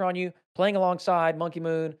of pressure on you, playing alongside Monkey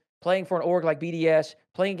Moon, playing for an org like BDS,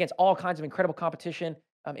 playing against all kinds of incredible competition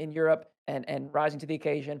in Europe and rising to the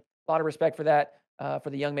occasion, a lot of respect for that, for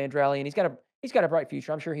the young man Drawley. And he's got a bright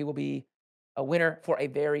future. I'm sure he will be a winner for a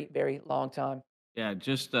very, very long time. Yeah,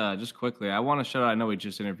 just quickly, I want to shout out, I know we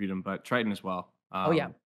just interviewed him, but Triton as well. Oh, yeah.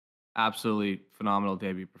 Absolutely phenomenal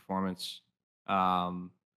debut performance. And,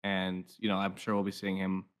 I'm sure we'll be seeing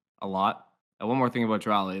him a lot. And one more thing about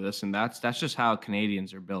Drawley, listen, that's just how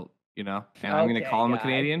Canadians are built, And I'm going to call him a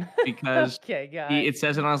Canadian because it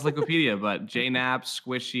says it on his Wikipedia, but JNAP,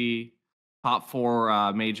 Squishy, top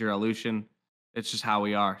 4 major Aleutian. It's just how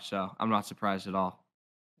we are. So I'm not surprised at all.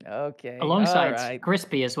 Okay. Alongside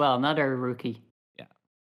Crispy as well, another rookie. Yeah.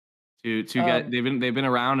 To get they've been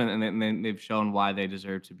around and they've shown why they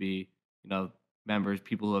deserve to be, members,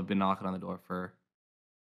 people who have been knocking on the door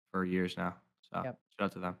for years now. So shout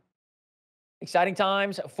out to them. Exciting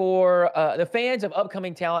times for the fans of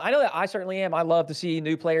upcoming talent. I know that I certainly am. I love to see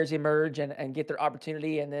new players emerge and get their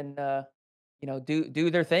opportunity and then do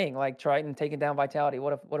their thing, like Triton taking down Vitality.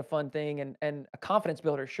 What a fun thing and a confidence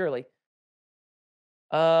builder, surely.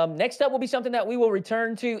 Next up will be something that we will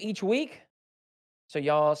return to each week. So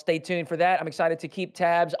y'all stay tuned for that. I'm excited to keep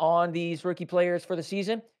tabs on these rookie players for the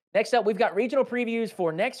season. Next up, we've got regional previews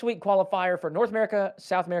for next week qualifier for North America,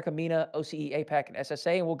 South America, MENA, OCE, APAC, and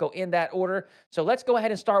SSA, and we'll go in that order. So let's go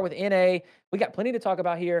ahead and start with NA. We got plenty to talk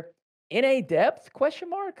about here. NA depth, question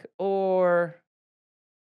mark, or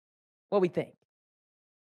what we think?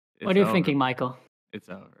 What are you thinking, Michael? It's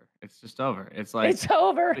over. It's just over. It's like It's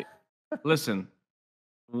over. Listen,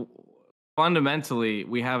 fundamentally,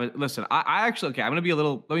 we have it. Listen, I actually, okay, I'm going to be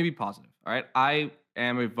let me be positive. All right. I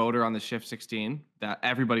am a voter on the Shift 16 that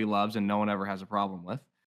everybody loves and no one ever has a problem with.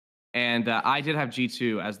 And I did have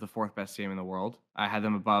G2 as the 4th best team in the world. I had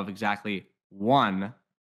them above exactly one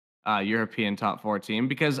European top 4 team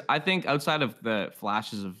because I think outside of the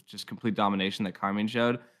flashes of just complete domination that Carmine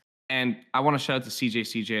showed, and I want to shout out to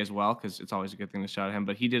CJ as well because it's always a good thing to shout at him,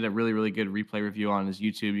 but he did a really, really good replay review on his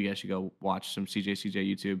YouTube. You guys should go watch some CJ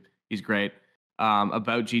YouTube. He's great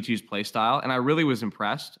about G2's play style. And I really was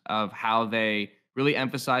impressed of how they really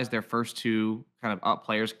emphasized their first 2 kind of up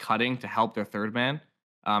players cutting to help their third man.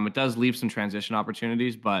 It does leave some transition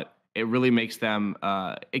opportunities, but it really makes them,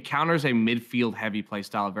 it counters a midfield heavy play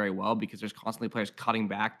style very well because there's constantly players cutting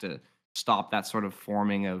back to stop that sort of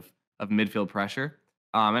forming of midfield pressure.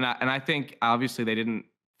 And I think obviously they didn't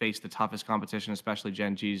face the toughest competition, especially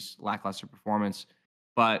Gen G's lackluster performance,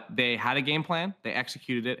 but they had a game plan, they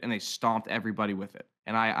executed it, and they stomped everybody with it.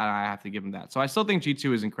 And I have to give them that. So I still think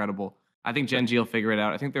G2 is incredible. I think Gen G will figure it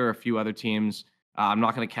out. I think there are a few other teams. I'm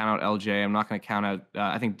not going to count out LJ. I'm not going to count out.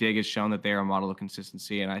 I think Dig has shown that they are a model of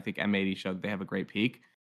consistency, and I think M80 showed that they have a great peak.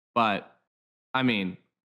 But I mean,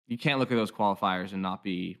 you can't look at those qualifiers and not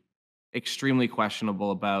be extremely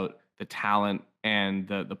questionable about the talent and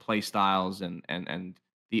the play styles and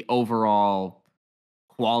the overall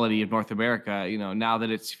quality of North America. You know, now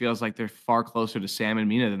that it feels like they're far closer to Sam and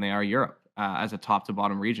MENA than they are Europe as a top to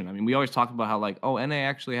bottom region. I mean, we always talk about how like, oh, NA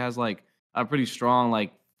actually has like a pretty strong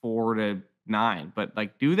like 4 to 9, but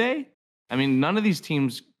like, do they? I mean, none of these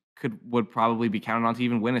teams would probably be counted on to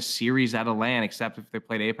even win a series at a LAN except if they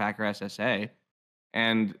played APAC or SSA.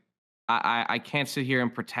 And I can't sit here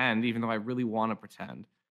and pretend, even though I really want to pretend,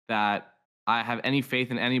 that I have any faith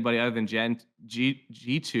in anybody other than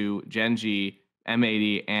G2, Gen G,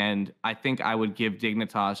 M80, and I think I would give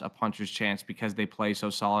Dignitas a puncher's chance because they play so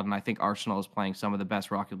solid, and I think Arsenal is playing some of the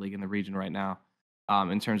best Rocket League in the region right now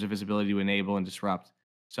in terms of his ability to enable and disrupt.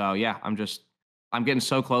 So yeah, I'm getting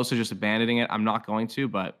so close to just abandoning it. I'm not going to,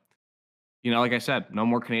 but you know, like I said, no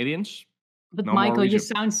more Canadians. But no Michael, you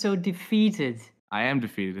sound so defeated. I am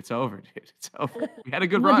defeated. It's over, dude. It's over. We had a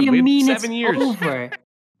good What run. do you mean 7 years. Over?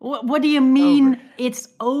 What do you mean it's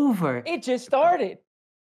over? It just started.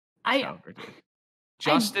 It's over, dude.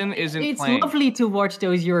 Justin isn't it's playing. It's lovely to watch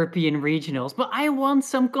those European regionals, but I want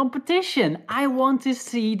some competition. I want to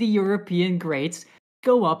see the European greats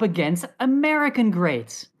go up against American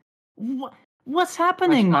greats. What's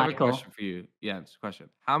happening, Michael? I have a question for you. Yeah, it's a question.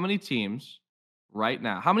 How many teams right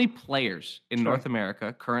now, how many players in North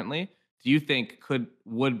America currently do you think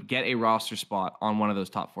would get a roster spot on one of those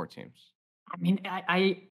top 4 teams? I mean,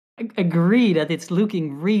 I agree that it's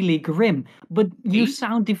looking really grim, but you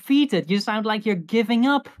sound defeated. You sound like you're giving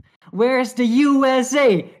up. Where's the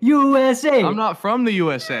USA? USA! I'm not from the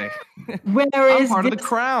USA. I'm part of the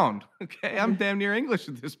crown. Okay, I'm damn near English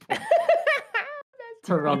at this point.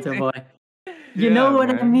 Toronto boy. You know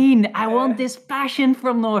what I mean? I want this passion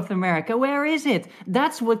from North America. Where is it?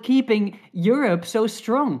 That's what keeping Europe so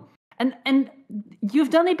strong. And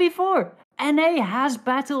you've done it before. NA has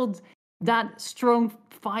battled that strong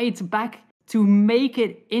fight back to make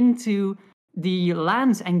it into the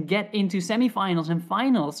lands and get into semifinals and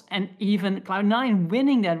finals, and even Cloud9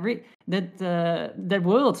 winning that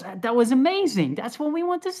Worlds. That was amazing. That's what we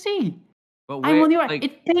want to see. But I'm on your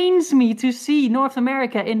it pains me to see North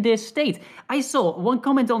America in this state. I saw one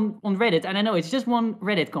comment on Reddit, and I know it's just one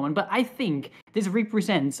Reddit comment, but I think this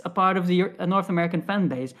represents a part of the North American fan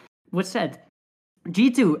base. What said,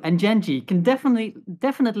 G2 and Gen G can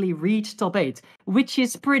definitely reach top 8, which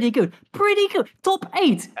is pretty good. Pretty good. Top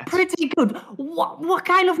 8, pretty good. What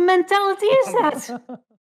kind of mentality is that?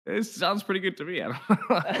 It sounds pretty good to me. I don't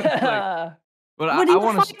know. But what are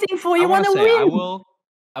you fighting for? You want to win.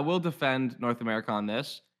 I will defend North America on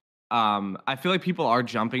this. I feel like people are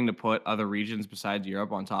jumping to put other regions besides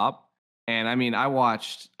Europe on top. And I mean, I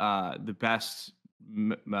watched the best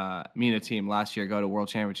MENA team last year go to World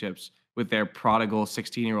Championships with their prodigal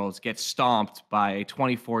 16-year-olds get stomped by a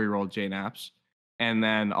 24-year-old JNaps, and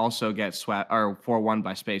then also get swept or 4-1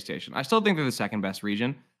 by Space Station. I still think they're the second best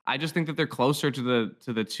region. I just think that they're closer to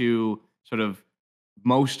the 2 sort of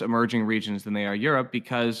most emerging regions than they are Europe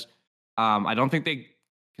because I don't think they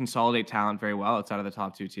consolidate talent very well outside of the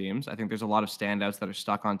top 2 teams. I think there's a lot of standouts that are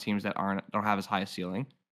stuck on teams that don't have as high a ceiling.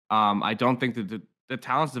 I don't think that the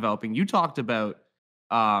talent's developing. You talked about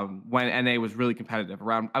when NA was really competitive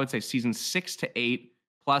around, I would say season 6 to 8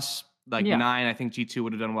 plus like Yeah. 9. I think G2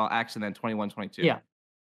 would have done well. X and then 21, 22. Yeah.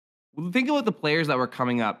 Well, think about the players that were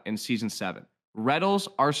coming up in season 7. Reddles,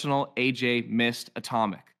 Arsenal, AJ, Mist,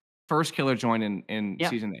 Atomic. First killer join in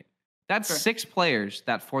season 8. That's 6 players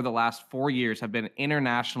that for the last 4 years have been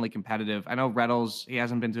internationally competitive. I know Reddles, he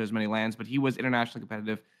hasn't been to as many lands, but he was internationally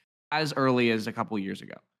competitive as early as a couple of years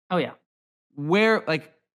ago. Oh, yeah. Where,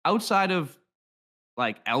 like, outside of,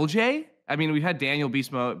 like, LJ, I mean, we had Daniel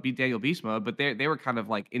Beast Mode, beat Daniel Beast Mode, but they were kind of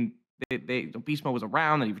like Beast Mode was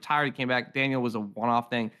around and he retired, he came back. Daniel was a one-off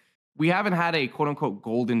thing. We haven't had a quote-unquote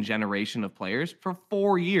golden generation of players for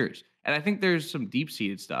 4 years. And I think there's some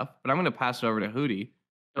deep-seated stuff, but I'm going to pass it over to Hootie.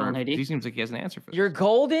 He seems like he has an answer for this. Your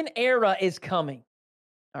golden era is coming.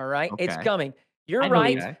 All right? Okay. It's coming. You're I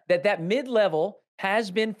right believe. that mid-level has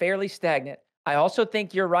been fairly stagnant. I also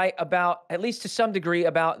think you're right about, at least to some degree,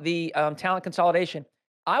 about the talent consolidation.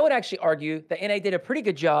 I would actually argue that NA did a pretty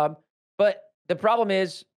good job, but the problem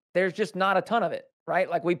is there's just not a ton of it, right?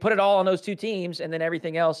 Like we put it all on those 2 teams and then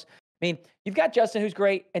everything else. I mean, you've got Justin, who's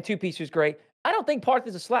great, and 2Piece, who's great. I don't think Parth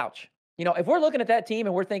is a slouch. You know, if we're looking at that team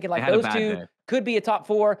and we're thinking like those 2 could be a top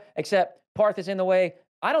 4, except Parth is in the way,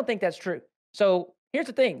 I don't think that's true. So here's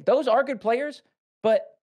the thing. Those are good players,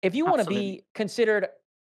 but if you want to be considered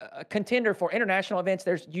a contender for international events,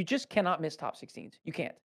 you just cannot miss top 16s. You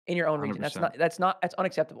can't in your own region. 100%. That's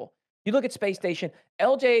unacceptable. You look at Space Station,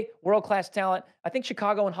 LJ, world-class talent. I think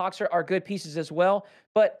Chicago and Hawks are good pieces as well.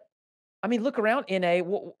 But I mean, look around NA.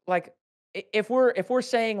 Like, if we're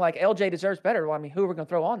saying like LJ deserves better, well, I mean, who are we going to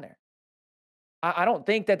throw on there? I don't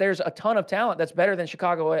think that there's a ton of talent that's better than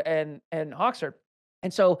Chicago and Hawks.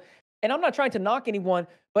 And so, and I'm not trying to knock anyone,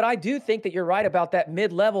 but I do think that you're right about that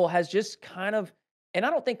mid-level has just kind of, and I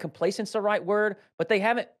don't think complacent's the right word, but they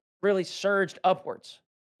haven't really surged upwards.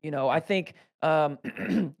 You know, I think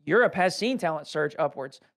Europe has seen talent surge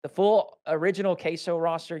upwards. The full original Queso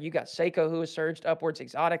roster, you got Seiko who has surged upwards.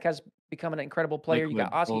 Exotic has become an incredible player. You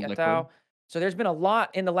got Aussie Atao. So there's been a lot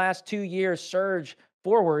in the last 2 years surge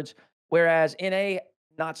forwards, whereas NA,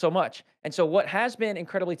 not so much. And so what has been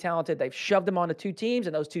incredibly talented, they've shoved them onto 2 teams,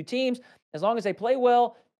 and those 2 teams, as long as they play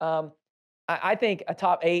well, I think a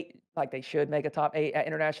top 8, like they should make a top 8 at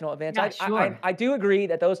international events. Yeah, sure. I do agree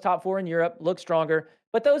that those top 4 in Europe look stronger,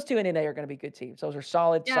 but those 2 in NA are going to be good teams. Those are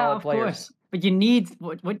solid players. Of course. But you need,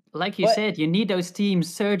 like you said, you need those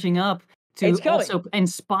teams surging up to also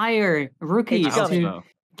inspire rookies to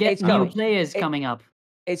get new players coming up.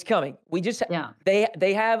 It's coming. We just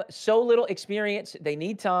they have so little experience. They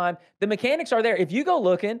need time. The mechanics are there. If you go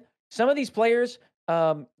looking, some of these players,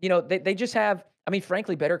 you know, they just have, I mean,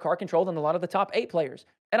 frankly, better car control than a lot of the top 8 players.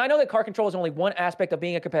 And I know that car control is only one aspect of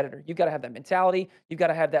being a competitor. You've got to have that mentality. You've got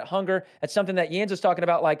to have that hunger. That's something that Jens is talking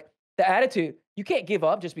about, like the attitude. You can't give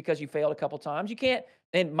up just because you failed a couple times. You can't.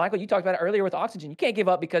 And Michael, you talked about it earlier with Oxygen. You can't give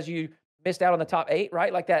up because you missed out on the top 8,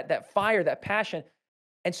 right? Like that fire, that passion.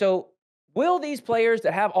 And so will these players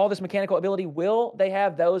that have all this mechanical ability, will they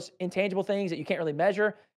have those intangible things that you can't really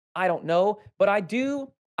measure? I don't know. But I do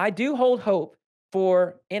hold hope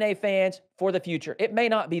for NA fans for the future. It may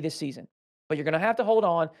not be this season, but you're going to have to hold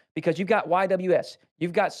on because you've got YWS,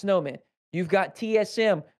 you've got Snowman, you've got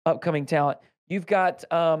TSM upcoming talent. You've got,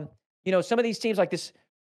 you know, some of these teams like this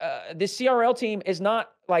CRL team is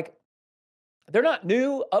not like, they're not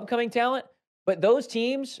new upcoming talent, but those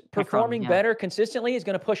teams performing better consistently is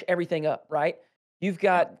going to push everything up, right? You've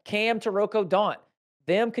got Cam, Taroko, Daunt.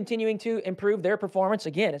 Them continuing to improve their performance,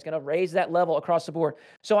 again, is going to raise that level across the board.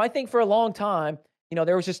 So I think for a long time, you know,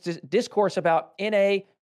 there was just this discourse about NA,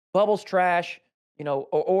 Bubble's trash, you know,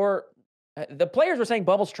 or the players were saying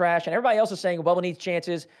Bubble's trash, and everybody else is saying Bubble needs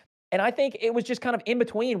chances. And I think it was just kind of in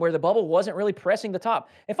between where the Bubble wasn't really pressing the top.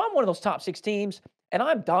 If I'm one of those top 6 teams and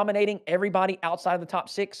I'm dominating everybody outside of the top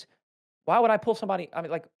 6, why would I pull somebody? I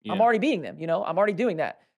mean, like, I'm already beating them, you know, I'm already doing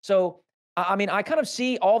that. So, I mean, I kind of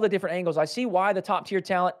see all the different angles. I see why the top tier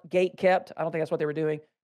talent gate kept. I don't think that's what they were doing,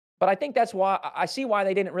 but I think that's why I see why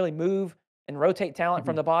they didn't really move and rotate talent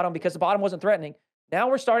from the bottom, because the bottom wasn't threatening. Now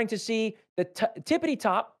we're starting to see the tippity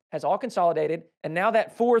top has all consolidated, and now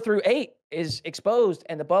that 4 through 8 is exposed,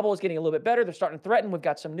 and the bubble is getting a little bit better. They're starting to threaten. We've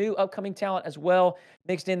got some new upcoming talent as well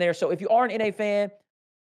mixed in there. So if you are an NA fan,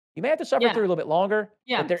 you may have to suffer through a little bit longer.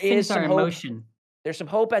 Yeah, but there is some hope. Emotion. There's some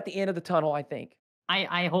hope at the end of the tunnel, I think.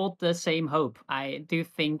 I hold the same hope. I do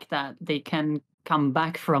think that they can come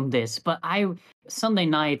back from this. But Sunday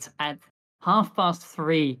night at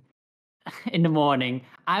 3:30 in the morning,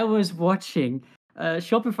 I was watching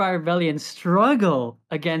Shopify Rebellion struggle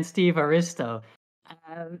against Steve Aristo.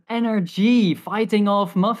 NRG fighting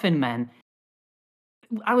off Muffin Man.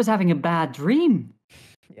 I was having a bad dream.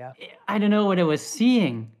 Yeah. I don't know what I was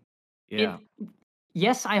seeing. Yeah.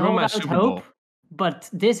 Yes, I Threw 'em hold at out Super hope, Bowl. but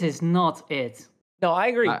this is not it. No, I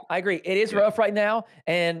agree. I- I agree. It is yeah. rough right now,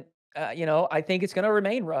 and I think it's going to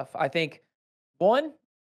remain rough. I think one,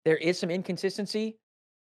 there is some inconsistency,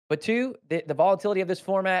 but two, the volatility of this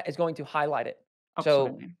format is going to highlight it.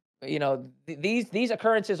 So, Absolutely. these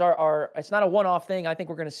occurrences are it's not a one-off thing. I think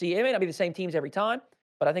we're going to see. It may not be the same teams every time,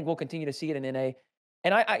 but I think we'll continue to see it in NA.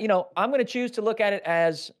 And I'm going to choose to look at it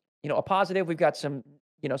as a positive. We've got some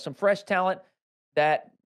fresh talent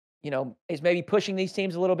that is maybe pushing these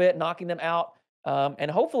teams a little bit, knocking them out,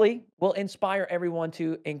 and hopefully will inspire everyone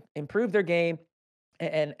to improve their game,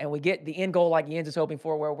 and we get the end goal like Jens is hoping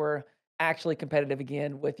for, where we're actually competitive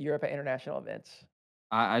again with Europe at international events.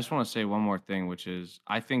 I just want to say one more thing, which is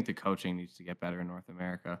I think the coaching needs to get better in North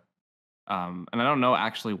America. And I don't know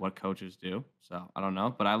actually what coaches do, so I don't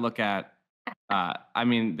know. But I look at, I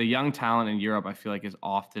mean, the young talent in Europe, I feel like is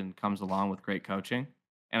often comes along with great coaching.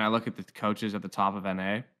 And I look at the coaches at the top of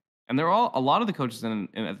NA, and they're all a lot of the coaches at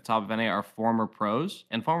the top of NA are former pros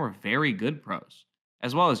and former very good pros,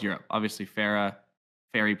 as well as Europe. Obviously, Farah,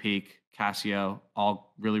 Fairy Peak, Casio,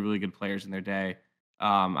 all really really good players in their day.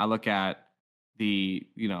 I look at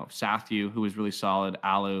Sathu, who was really solid.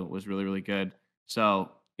 Alu was really really good. So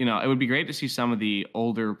it would be great to see some of the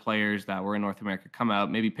older players that were in North America come out,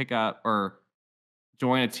 maybe pick up or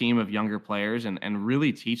join a team of younger players and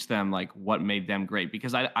really teach them like what made them great.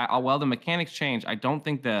 Because while the mechanics change, I don't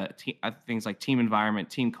think things like team environment,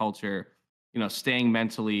 team culture, staying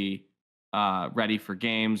mentally ready for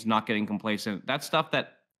games, not getting complacent, that stuff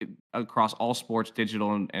that across all sports,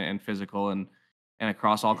 digital and physical and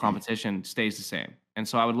across all competition stays the same. And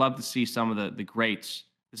so I would love to see some of the greats,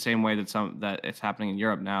 the same way that it's happening in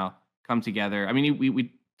Europe now, come together. I mean,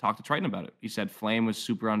 we talked to Triton about it. He said Flame was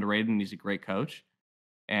super underrated and he's a great coach.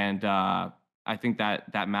 And I think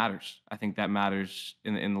that matters. I think that matters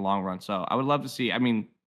in the long run. So I would love to see. I mean,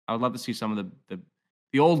 I would love to see some of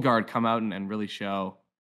the old guard come out and really show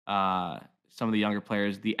some of the younger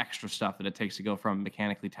players the extra stuff that it takes to go from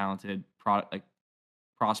mechanically talented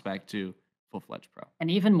prospect to full-fledged pro. And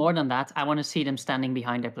even more than that, I want to see them standing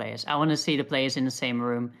behind their players. I want to see the players in the same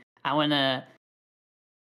room. I want to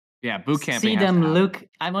boot camping.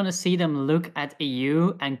 I want to see them look at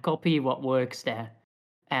EU and copy what works there.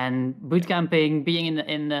 And boot camping, being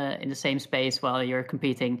in the same space while you're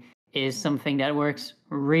competing, is something that works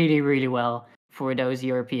really really well for those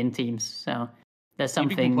European teams. So there's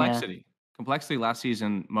something complexity last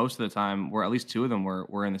season, most of the time, where at least two of them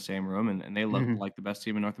were in the same room, and they looked like the best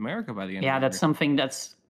team in North America by the end. Yeah, of the that's year. Something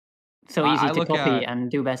that's so easy to copy and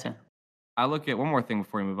do better. I look at one more thing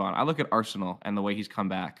before we move on. I look at Arsenal and the way he's come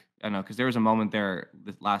back. I know because there was a moment there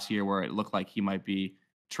this last year where it looked like he might be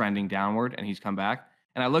trending downward, and he's come back.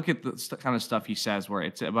 And I look at the kind of stuff he says, where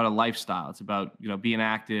it's about a lifestyle. It's about being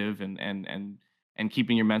active and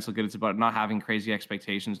keeping your mental good. It's about not having crazy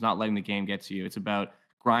expectations, not letting the game get to you. It's about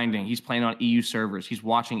grinding. He's playing on EU servers. He's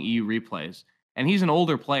watching EU replays, and he's an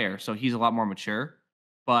older player, so he's a lot more mature.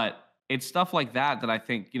 But it's stuff like that I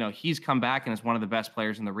think he's come back and is one of the best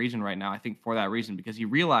players in the region right now. I think for that reason, because he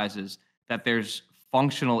realizes that there's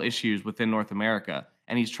functional issues within North America,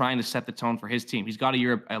 and he's trying to set the tone for his team. He's got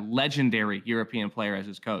a legendary European player as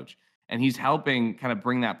his coach, and he's helping kind of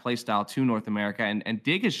bring that play style to North America. And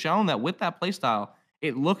Dig has shown that with that play style,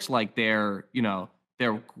 it looks like they're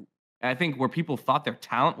I think where people thought their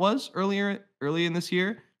talent was early in this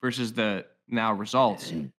year versus the now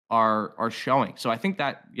results are showing. So I think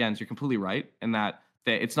that, Jens, you're completely right in that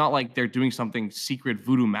it's not like they're doing something secret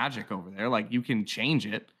voodoo magic over there. Like, you can change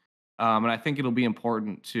it. And I think it'll be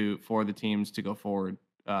important for the teams to go forward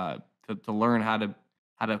to learn how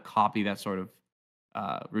to copy that sort of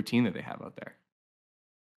routine that they have out there.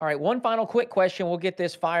 All right, one final quick question. We'll get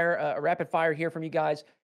this rapid fire here from you guys.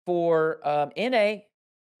 For NA,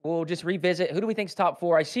 we'll just revisit. Who do we think is top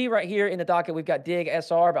four? I see right here in the docket we've got Dig,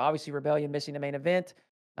 SR, but obviously Rebellion missing the main event.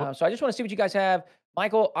 So I just want to see what you guys have.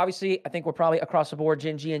 Michael, obviously, I think we're probably across the board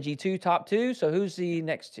Gen G and G2 top two. So who's the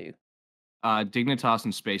next two? Dignitas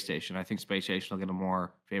and Space Station. I think Space Station will get a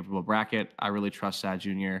more favorable bracket. I really trust Sad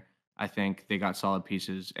Junior. I think they got solid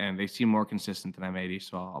pieces, and they seem more consistent than M80,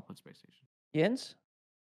 so I'll put Space Station. Jens?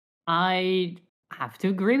 I have to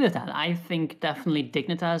agree with that. I think definitely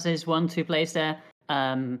Dignitas is one to place there.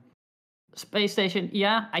 Space Station,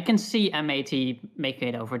 yeah, I can see M80 making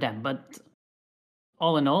it over them, but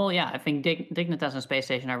all in all, yeah, I think Dignitas and Space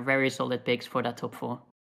Station are very solid picks for that top four.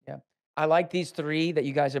 Yeah, I like these three that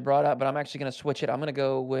you guys have brought up, but I'm actually going to switch it. I'm going to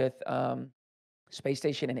go with Space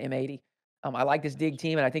Station and M80. I like this Dig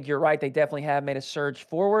team, and I think you're right. They definitely have made a surge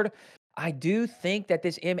forward. I do think that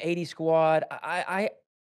this M80 squad, I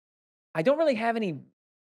don't really have any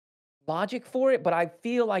logic for it, but I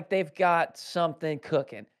feel like they've got something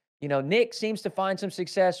cooking. Nick seems to find some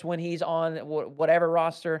success when he's on whatever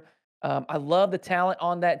roster. I love the talent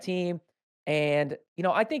on that team. And,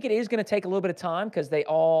 I think it is going to take a little bit of time because they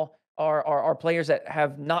all are players that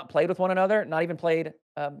have not played with one another, not even played,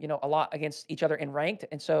 a lot against each other in ranked.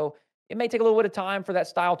 And so it may take a little bit of time for that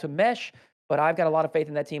style to mesh, but I've got a lot of faith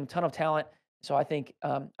in that team, ton of talent. So I think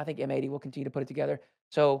M80 will continue to put it together.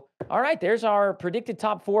 So, all right, there's our predicted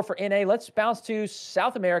top 4 for NA. Let's bounce to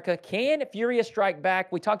South America. Can Furia strike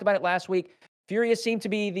back? We talked about it last week. Furia seemed to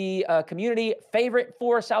be the community favorite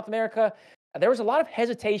for South America. There was a lot of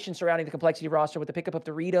hesitation surrounding the complexity roster with the pickup of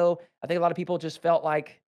Dorito. I think a lot of people just felt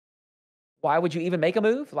like, why would you even make a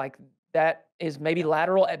move? Like, that is maybe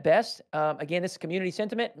lateral at best. Again, this is community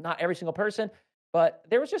sentiment, not every single person. But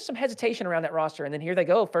there was just some hesitation around that roster. And then here they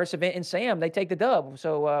go. First event in Sam. They take the dub.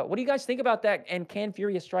 So what do you guys think about that? And can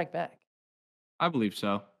Furia strike back? I believe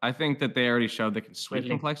so. I think that they already showed they can sweep Really?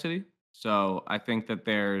 complexity. So I think that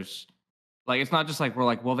there's like it's not just like we're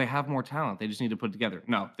like, well, they have more talent. They just need to put it together.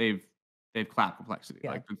 No, they've clapped complexity.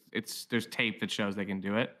 Yeah. Like there's tape that shows they can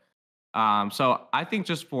do it. So I think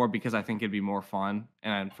because I think it'd be more fun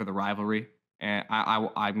and for the rivalry. And I'm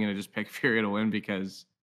gonna just pick Furia to win because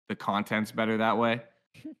the content's better that way.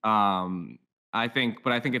 I think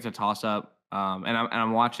it's a toss up. And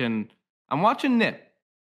I'm watching Nip.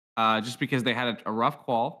 Just because they had a rough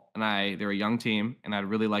qual and they're a young team, and I'd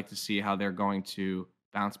really like to see how they're going to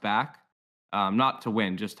bounce back. Not to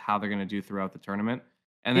win, just how they're going to do throughout the tournament.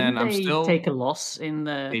 And Didn't then they take a loss in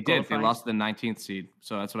the they did. They qualifiers? lost the 19th seed,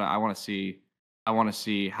 so that's what I want to see. I want to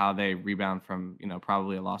see how they rebound from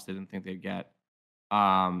probably a loss they didn't think they'd get.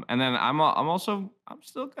 And then I'm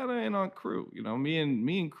still kind of in on Crew. Me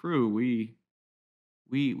and Crew, we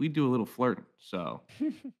do a little flirting. So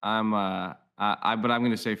I'm but I'm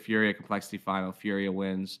going to say Furia complexity final. Furia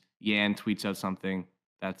wins. Yan tweets out something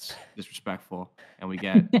that's disrespectful, and we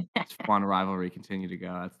get this fun rivalry continue to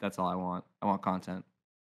go. That's all I want. I want content.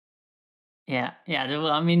 Yeah.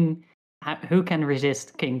 Well, I mean, who can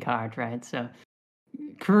resist King Card, right? So,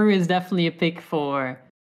 Crew is definitely a pick for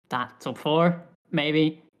that top 4,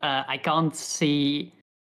 maybe. I can't see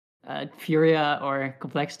Furia or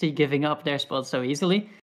Complexity giving up their spot so easily.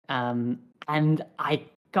 And I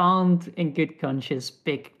can't, in good conscience,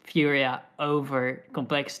 pick Furia over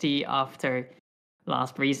Complexity after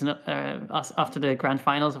after the grand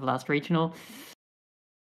finals of last regional.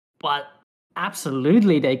 But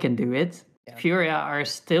absolutely, they can do it. Yeah. Furia are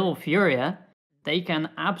still Furia. They can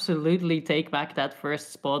absolutely take back that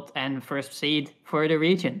first spot and first seed for the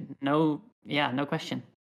region. No question.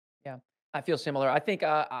 Yeah, I feel similar. I think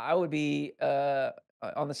I would be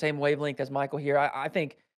on the same wavelength as Michael here. I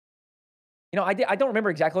think, I don't remember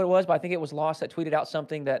exactly what it was, but I think it was Lost that tweeted out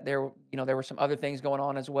something that there were some other things going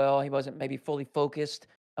on as well. He wasn't maybe fully focused.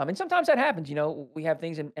 And sometimes that happens. We have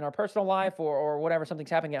things in our personal life or whatever, something's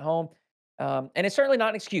happening at home. And it's certainly not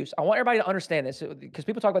an excuse. I want everybody to understand this because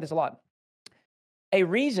people talk about this a lot. A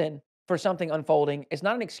reason for something unfolding is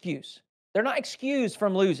not an excuse. They're not excused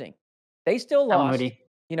from losing. They still lost.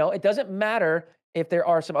 It doesn't matter if there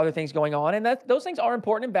are some other things going on, and those things are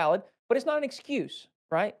important and valid, but it's not an excuse,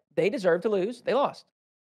 right? They deserve to lose. They lost.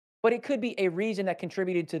 But it could be a reason that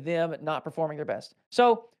contributed to them not performing their best.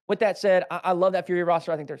 So with that said, I love that Fury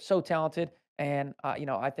roster. I think they're so talented, and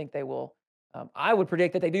I think they will. I would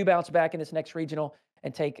predict that they do bounce back in this next regional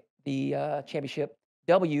and take the championship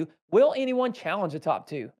W. Will anyone challenge the top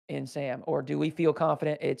 2 in Sam, or do we feel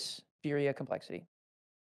confident it's Furia Complexity?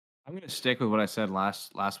 I'm going to stick with what I said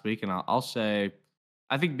last week, and I'll say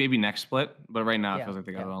I think maybe next split, but right now it feels like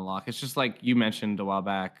they got to unlock. It's just like you mentioned a while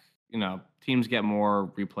back, teams get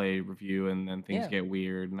more replay review and then things get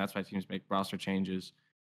weird, and that's why teams make roster changes.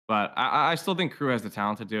 But I still think Crew has the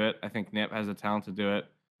talent to do it. I think Nip has the talent to do it.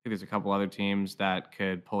 I think there's a couple other teams that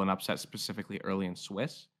could pull an upset specifically early in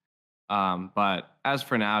Swiss. But as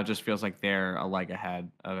for now, it just feels like they're a leg ahead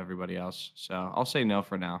of everybody else. So I'll say no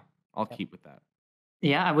for now. I'll keep with that.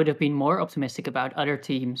 Yeah, I would have been more optimistic about other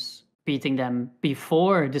teams beating them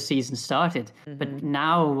before the season started. Mm-hmm. But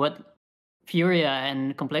now what Furia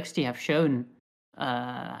and Complexity have shown,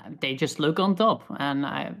 they just look on top. And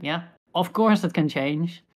of course it can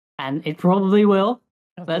change. And it probably will.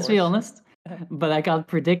 Let's be honest. But I can't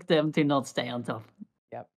predict them to not stay on top.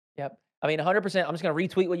 Yep. I mean, 100%. I'm just going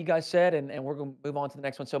to retweet what you guys said, and we're going to move on to the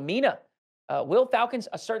next one. So, MENA. Will Falcons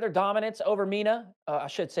assert their dominance over MENA? I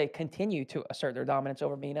should say continue to assert their dominance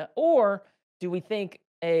over MENA. Or do we think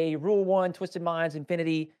a Rule 1, Twisted Minds,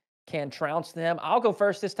 Infinity can trounce them. I'll go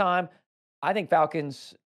first this time. I think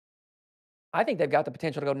Falcons. I think they've got the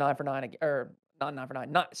potential to go 9 for 9 or not 9 for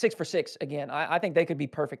 9, not 6 for 6 again. I think they could be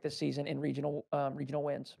perfect this season in regional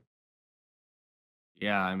wins.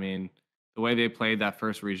 Yeah, I mean, the way they played that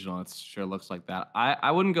first regional, it sure looks like that.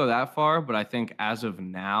 I wouldn't go that far, but I think as of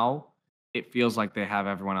now, it feels like they have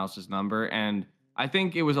everyone else's number. And I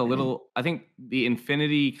think it was a little, I think the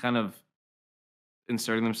Infinity kind of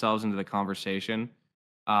inserting themselves into the conversation.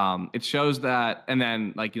 It shows that, and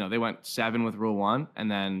then like, they went 7 with Rule 1, and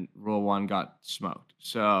then Rule 1 got smoked.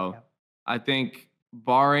 So Yep. I think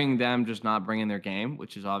barring them just not bringing their game,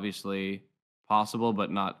 which is obviously possible,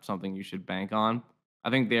 but not something you should bank on, I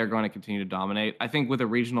think they are going to continue to dominate. I think with a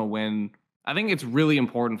regional win, I think it's really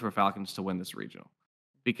important for Falcons to win this regional,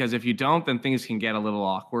 because if you don't, then things can get a little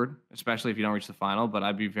awkward, especially if you don't reach the final. But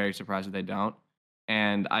I'd be very surprised if they don't.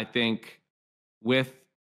 And I think with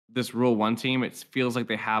this Rule 1 team, it feels like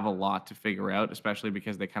they have a lot to figure out, especially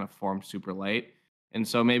because they kind of formed super late. And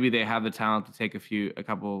so maybe they have the talent to take a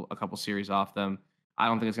couple series off them. I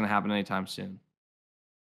don't think it's going to happen anytime soon.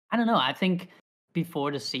 I don't know. I think before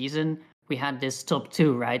the season, we had this top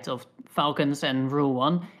 2, right, of Falcons and Rule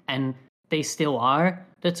 1, and they still are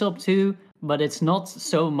the top 2, but it's not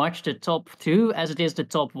so much the top 2 as it is the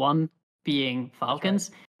top 1 being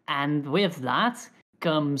Falcons. Right. And with that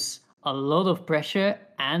comes a lot of pressure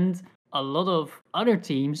and a lot of other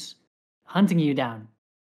teams hunting you down.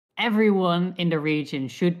 Everyone in the region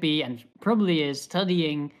should be and probably is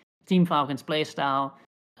studying Team Falcon's playstyle,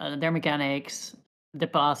 their mechanics, the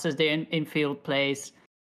passes, their infield plays.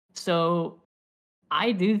 So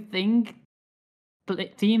I do think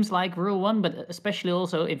teams like Rule 1, but especially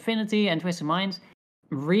also Infinity and Twisted Minds,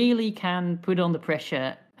 really can put on the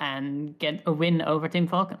pressure and get a win over Team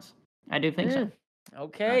Falcons. I do think so.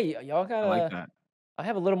 Okay, y'all got. I like that. I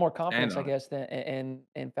have a little more confidence, I guess, than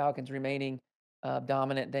in Falcons remaining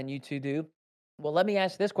dominant than you two do. Well, let me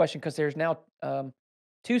ask this question, because there's now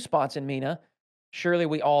 2 spots in MENA. Surely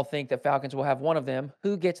we all think that Falcons will have one of them.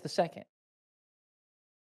 Who gets the second?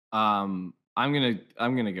 I'm gonna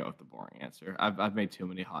go with the boring answer. I've made too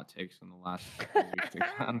many hot takes in the last few weeks.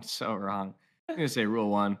 I'm so wrong. I'm gonna say Rule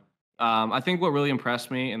 1. I think what really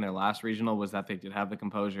impressed me in their last regional was that they did have the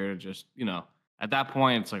composure to just, at that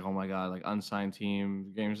point, it's like, oh my god, like unsigned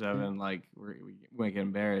team, Game 7, like we might get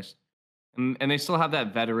embarrassed. And they still have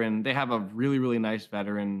that veteran. They have a really, really nice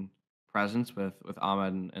veteran presence with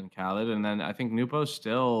Ahmed and Khaled. And then I think Nupo's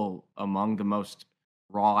still among the most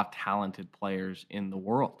raw, talented players in the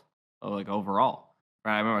world, like overall.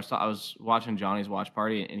 Right? I remember I was watching Johnny's watch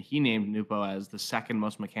party, and he named Nupo as the second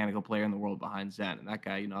most mechanical player in the world behind Zen. And that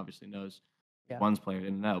guy, obviously knows one's player in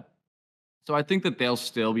and out. So I think that they'll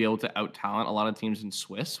still be able to out-talent a lot of teams in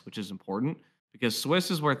Swiss, which is important, because Swiss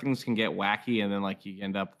is where things can get wacky, and then like you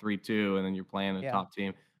end up 3-2, and then you're playing a top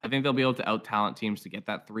team. I think they'll be able to out-talent teams to get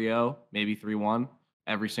that 3-0, maybe 3-1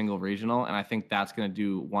 every single regional, and I think that's going to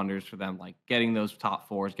do wonders for them, like getting those top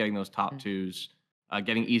 4s, getting those top 2s,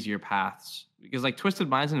 getting easier paths. Because like Twisted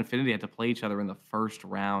Minds and Infinity had to play each other in the first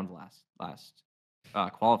round last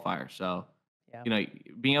qualifier. So,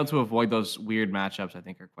 being able to avoid those weird matchups, I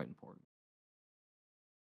think, are quite important.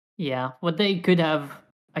 Yeah, what they could have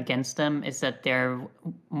against them is that they're a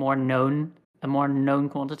more known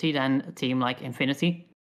quantity than a team like Infinity.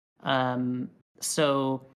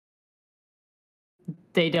 So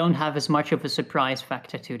they don't have as much of a surprise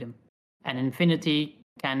factor to them. And Infinity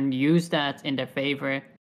can use that in their favor,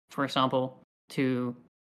 for example, to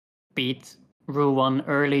beat Rule 1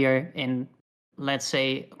 earlier in, let's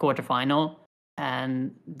say, a quarterfinal,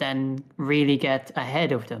 and then really get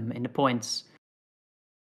ahead of them in the points.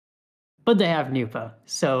 But they have Nupo,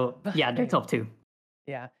 so yeah, they're top 2.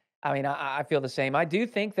 Yeah, I mean, I feel the same. I do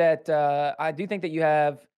think that you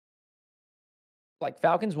have like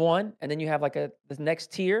Falcons 1, and then you have like the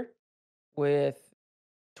next tier with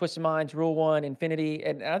Twisted Minds, Rule 1, Infinity,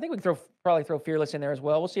 and I think we can probably throw Fearless in there as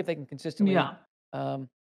well. We'll see if they can consistently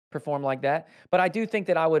perform like that. But I do think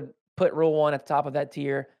that I would put Rule 1 at the top of that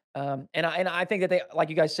tier. And I think that they,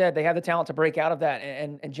 like you guys said, they have the talent to break out of that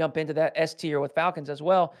and jump into that S tier with Falcons as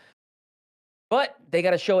well. But they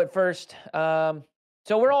got to show it first. So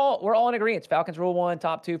we're all in agreement. Falcons Rule 1,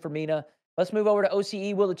 top 2 for MENA. Let's move over to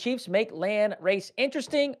OCE. Will the Chiefs make LAN race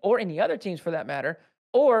interesting, or any other teams for that matter?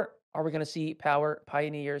 Or are we going to see Power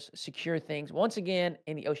Pioneers secure things once again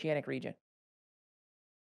in the Oceanic region?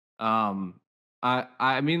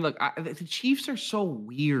 I mean, look, the Chiefs are so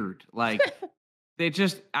weird. Like,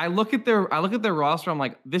 I look at their roster. I'm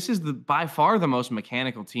like, this is by far the most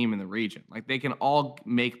mechanical team in the region. Like, they can all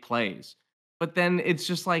make plays. But then it's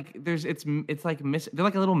just like it's like they're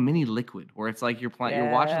like a little mini Liquid where it's like you're watching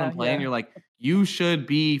them play and Yeah. you're like, you should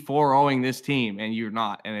be 4-0ing this team and you're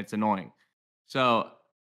not, and it's annoying. So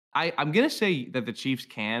I'm gonna say that the Chiefs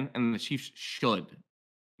can and the Chiefs should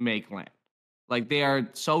make land. Like they are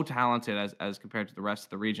so talented as compared to the rest of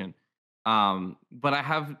the region. But I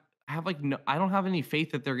have like no, I don't have any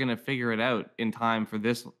faith that they're gonna figure it out in time for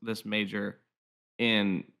this major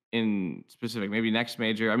in specific. Maybe next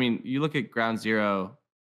major. I mean, you look at Ground Zero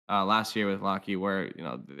last year with Lockheed, where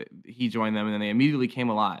he joined them and then they immediately came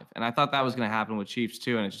alive. And I thought that was gonna happen with Chiefs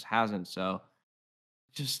too, and it just hasn't. So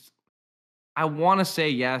just I want to say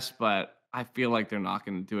yes, but I feel like they're not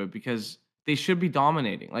going to do it because they should be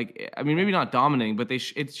dominating. Like, I mean, maybe not dominating, but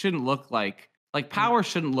it shouldn't look like Power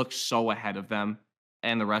shouldn't look so ahead of them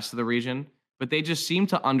and the rest of the region. But they just seem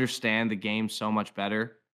to understand the game so much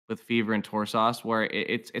better with Fever and Torsauce, where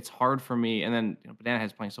it's hard for me. And then Banana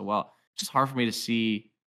Head's playing so well. It's just hard for me to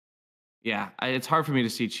see. Yeah, it's hard for me to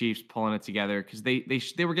see Chiefs pulling it together because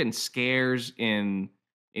they were getting scares in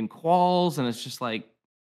quals, and it's just like.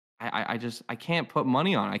 I can't put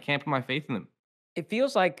money on it. I can't put my faith in them. It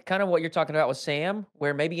feels like kind of what you're talking about with Sam,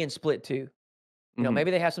 where maybe in split 2,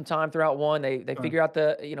 maybe they have some time throughout 1. They figure out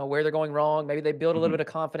where they're going wrong. Maybe they build a little bit of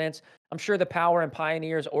confidence. I'm sure the Power and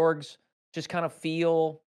Pioneers orgs just kind of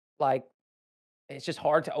feel like it's just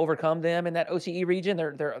hard to overcome them in that OCE region.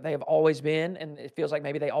 They have always been, and it feels like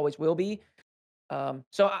maybe they always will be.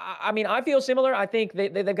 So I mean, I feel similar. I think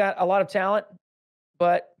they've got a lot of talent,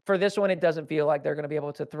 but for this one, it doesn't feel like they're going to be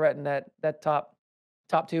able to threaten that top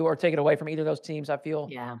 2 or take it away from either of those teams. I feel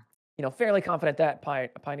fairly confident that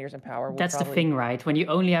Pioneers and Power will That's probably. the thing, right? When you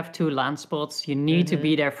only have 2 land spots, you need to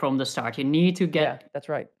be there from the start. You need to get that's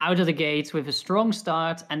right. out of the gates with a strong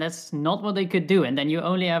start, and that's not what they could do. And then you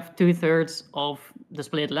only have 2/3 of the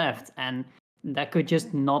split left, and that could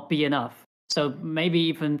just not be enough. So maybe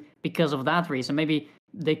even because of that reason, maybe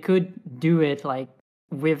they could do it like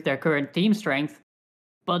with their current team strength,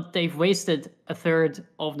 but they've wasted 1/3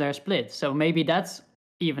 of their split. So maybe that's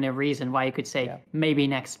even a reason why you could say maybe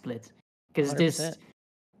next split. Because this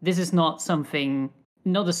is not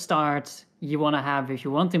a start you want to have if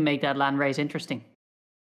you want to make that LAN race interesting.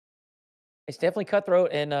 It's definitely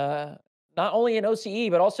cutthroat, and not only in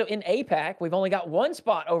OCE, but also in APAC. We've only got 1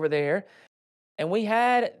 spot over there. And we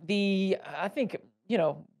had I think,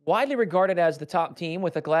 widely regarded as the top team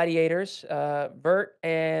with the Gladiators, Vert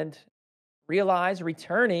and Realize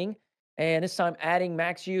returning, and this time adding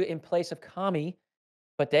Maxu in place of Kami.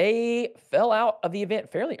 But they fell out of the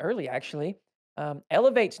event fairly early, actually.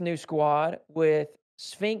 Elevate's new squad with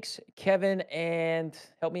Sphinx, Kevin, and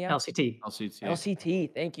help me out.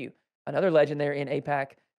 LCT, thank you. Another legend there in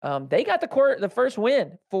APAC. They got the first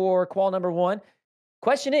win for qual number 1.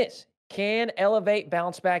 Question is, can Elevate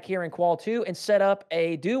bounce back here in qual 2 and set up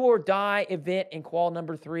a do or die event in qual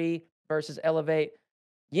number 3 versus Elevate?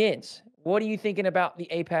 Jens, what are you thinking about the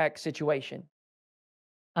APAC situation?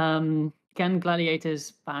 Can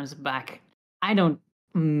Gladiators bounce back? I don't.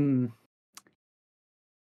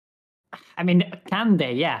 I mean, can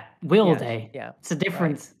they? Yeah. Will they? Yeah. It's a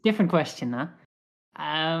different question, huh?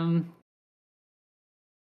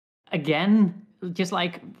 Again, just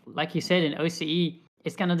like you said in OCE,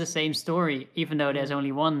 it's kind of the same story, even though there's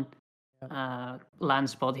only 1 land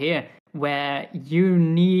spot here, where you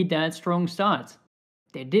need that strong start.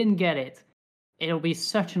 They didn't get it. It'll be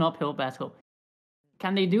such an uphill battle.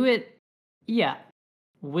 Can they do it? Yeah.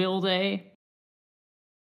 Will they?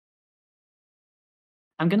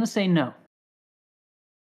 I'm going to say no.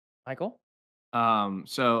 Michael?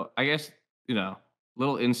 So I guess,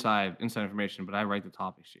 little inside information, but I write the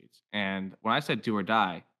topic sheets. And when I said do or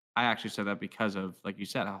die, I actually said that because of, like you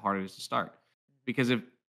said, how hard it is to start. Because if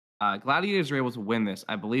Gladiators are able to win this,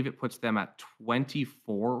 I believe it puts them at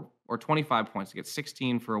 24 or 25 points. They get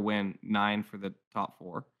 16 for a win, 9 for the top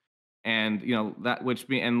 4. And,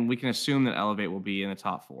 and we can assume that Elevate will be in the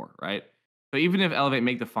top 4, right? So even if Elevate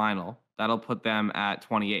make the final, that'll put them at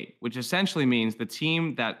 28, which essentially means the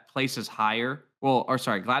team that places higher,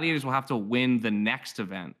 Gladiators will have to win the next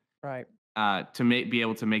event, right? To be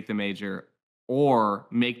able to make the major or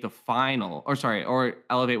make the final, or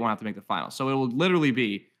Elevate won't have to make the final. So it will literally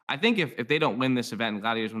be, I think if they don't win this event and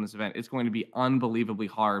Gladiators win this event, it's going to be unbelievably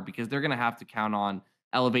hard because they're going to have to count on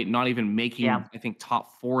Elevate not even making, I think,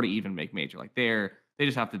 top 4 to even make major. Like they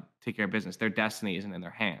just have to take care of business. Their destiny isn't in their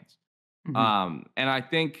hands. And I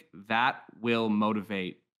think that will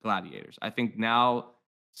motivate Gladiators. I think now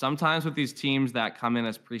sometimes with these teams that come in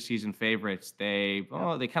as preseason favorites, they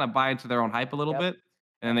kind of buy into their own hype a little bit,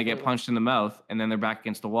 and then they get punched in the mouth, and then they're back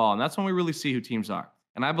against the wall. And that's when we really see who teams are.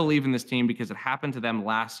 And I believe in this team because it happened to them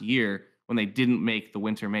last year when they didn't make the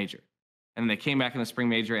winter major. And they came back in the spring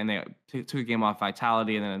major and they took a game off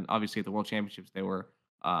Vitality. And then obviously at the World Championships, they were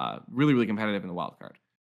really, really competitive in the wild card.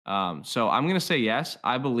 So I'm going to say yes.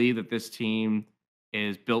 I believe that this team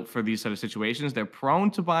is built for these sort of situations. They're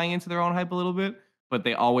prone to buying into their own hype a little bit, but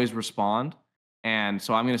they always respond. And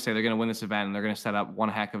so I'm going to say they're going to win this event and they're going to set up one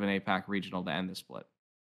heck of an APAC regional to end the split.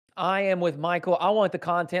 I am with Michael. I want the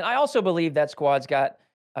content. I also believe that squad's got,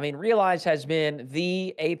 Realize has been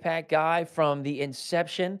the APAC guy from the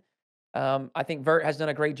inception. I think Vert has done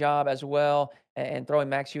a great job as well, and throwing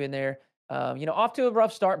Maxu in there. Off to a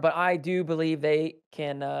rough start, but I do believe they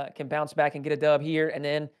can bounce back and get a dub here. And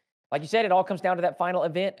then, like you said, it all comes down to that final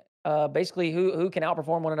event. Basically, who can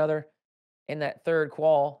outperform one another in that third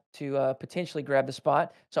qual to potentially grab the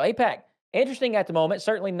spot. So APAC, interesting at the moment.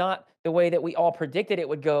 Certainly not the way that we all predicted it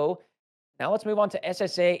would go. Now let's move on to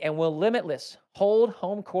SSA, and will Limitless hold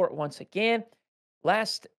home court once again?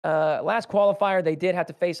 Last qualifier, they did have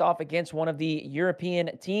to face off against one of the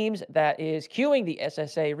European teams that is queuing the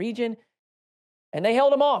SSA region, and they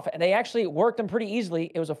held them off, and they actually worked them pretty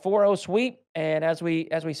easily. It was a 4-0 sweep, and as we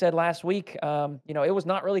said last week, it was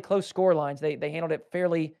not really close score lines. They handled it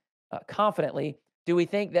fairly confidently. Do we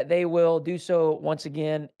think that they will do so once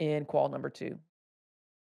again in qual number 2?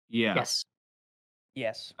 Yeah. Yes.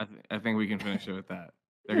 Yes. I think we can finish it with that.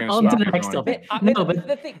 They're going On to the to next topic. No, but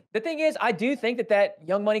the thing is, I do think that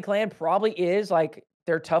Young Money Clan probably is like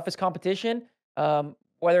their toughest competition,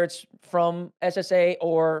 whether it's from SSA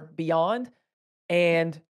or beyond.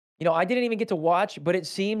 And, I didn't even get to watch, but it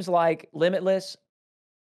seems like Limitless,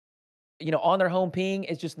 on their home ping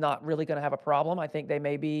is just not really going to have a problem. I think they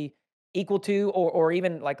may be equal to or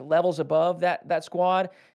even like levels above that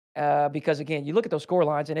squad. Because again, you look at those score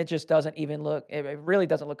lines and it just doesn't even look, it really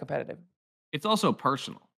doesn't look competitive. It's also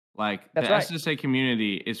personal. Like That's the right. SSA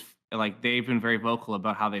community is like, they've been very vocal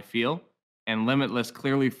about how they feel, and Limitless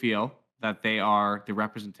clearly feel that they are the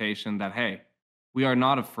representation that, hey, we are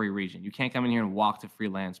not a free region. You can't come in here and walk to free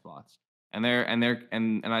land spots.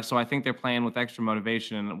 So I think they're playing with extra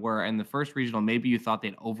motivation, where in the first regional, maybe you thought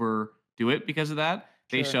they'd overdo it because of that.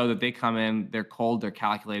 They Sure. show that they come in, they're cold, they're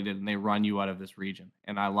calculated, and they run you out of this region.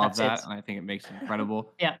 And I love That's that, it. and I think it makes it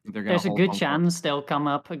incredible. yeah, that they're gonna there's a hold good home court. chance they'll come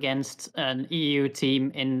up against an EU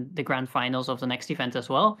team in the grand finals of the next event as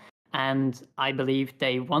well. And I believe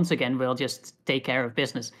they once again will just take care of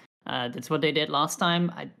business. That's what they did last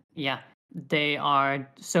time. They are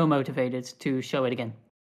so motivated to show it again.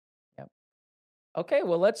 Okay,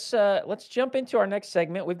 well let's jump into our next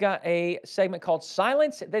segment. We've got a segment called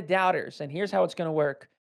Silence the Doubters, and here's how it's going to work.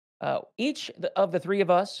 Each of the three of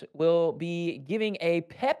us will be giving a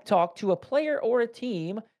pep talk to a player or a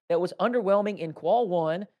team that was underwhelming in Qual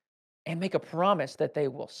 1 and make a promise that they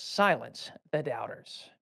will silence the doubters.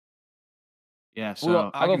 Yeah, so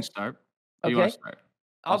Well, I can start. You want Okay, to start?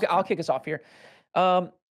 I'll start. kick us off here.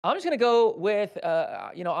 I'm just going to go with,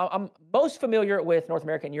 I'm most familiar with North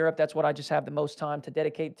America and Europe. That's what I just have the most time to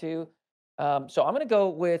dedicate to. So I'm going to go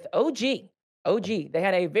with OG. OG. They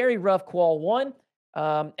had a very rough Qual 1.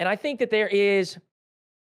 And I think that there is,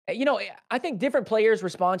 I think different players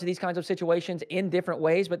respond to these kinds of situations in different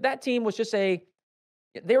ways. But that team was just a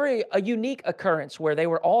unique occurrence where they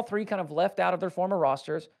were all three kind of left out of their former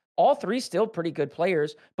rosters. All three still pretty good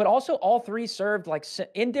players, but also all three served like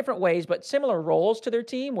in different ways, but similar roles to their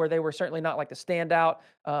team, where they were certainly not like the standout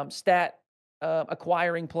stat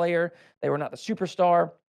acquiring player. They were not the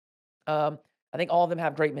superstar. I think all of them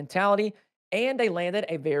have great mentality, and they landed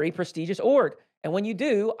a very prestigious org. And when you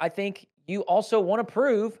do, I think you also want to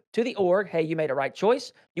prove to the org, hey, you made a right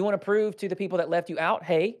choice. You want to prove to the people that left you out,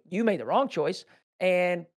 hey, you made the wrong choice.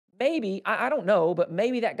 And maybe, I don't know, but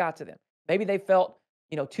maybe that got to them. Maybe they felt,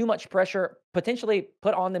 too much pressure potentially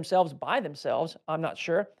put on themselves by themselves. I'm not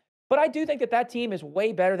sure. But I do think that team is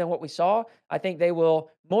way better than what we saw. I think they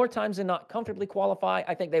will more times than not comfortably qualify.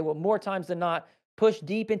 I think they will more times than not push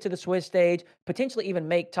deep into the Swiss stage, potentially even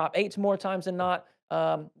make top 8s more times than not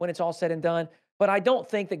when it's all said and done. But I don't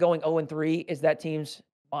think that going 0-3 is that team's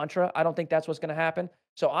mantra. I don't think that's what's going to happen.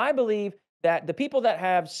 So I believe that the people that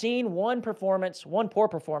have seen one poor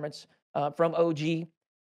performance from OG,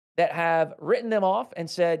 that have written them off and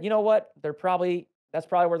said, you know what, that's probably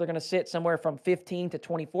where they're going to sit, somewhere from 15 to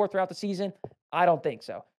 24 throughout the season. I don't think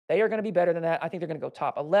so. They are going to be better than that. I think they're going to go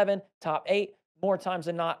top 11, top 8 more times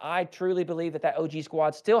than not. I truly believe that OG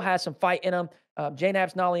squad still has some fight in them.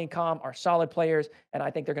 JNAPS, Nolly, and Com are solid players, and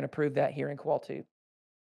I think they're going to prove that here in Qual 2.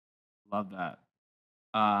 Love that.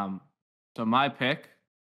 So my pick,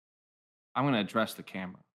 I'm going to address the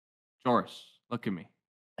camera. Joris, look at me.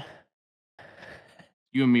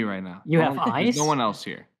 You and me right now. You have There's eyes? no one else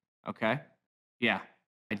here. Okay? Yeah,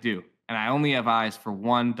 I do. and I only have eyes for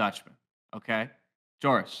one Dutchman. Okay,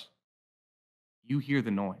 Joris, you hear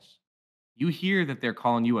the noise. You hear that they're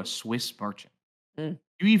calling you a Swiss merchant. Mm,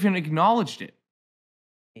 You even acknowledged it,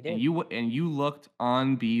 he and did. you looked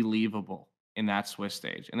unbelievable in that Swiss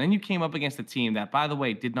stage. And then you came up against a team that, by the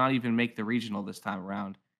way, did not even make the regional this time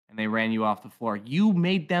around, and they ran you off the floor. You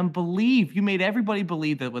made them believe. You made everybody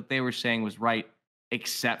believe that what they were saying was right,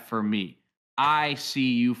 except for me. I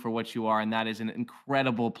see you for what you are, and that is an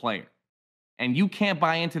incredible player. And you can't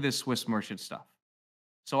buy into this Swiss merchant stuff.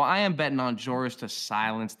 So I am betting on Joris to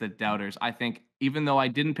silence the doubters. I think even though I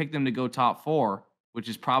didn't pick them to go top 4, which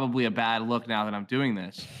is probably a bad look now that I'm doing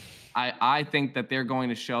this, I think that they're going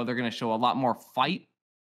to show a lot more fight.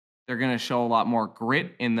 They're going to show a lot more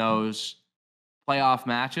grit in those playoff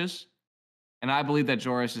matches. And I believe that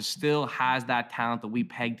Joris still has that talent that we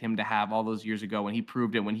pegged him to have all those years ago when he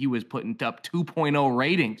proved it when he was putting up 2.0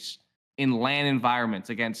 ratings in LAN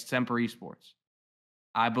environments against Semper Esports.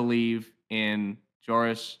 I believe in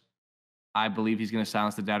Joris. I believe he's going to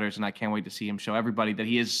silence the doubters, and I can't wait to see him show everybody that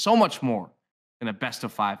he is so much more than a best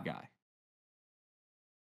of 5 guy.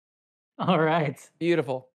 All right.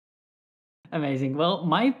 Beautiful. Amazing. Well,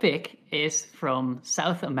 my pick is from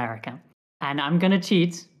South America, and I'm going to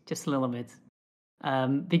cheat just a little bit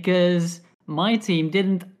because my team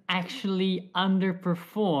didn't actually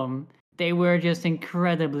underperform. They were just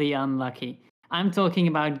incredibly unlucky. I'm talking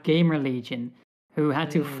about Gamer Legion, who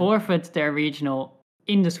had to forfeit their regional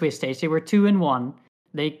in the Swiss stage. They were 2-1.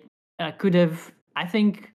 They could have, I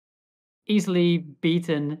think, easily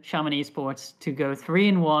beaten Shaman Esports to go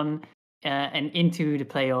 3-1 and into the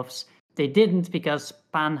playoffs. They didn't because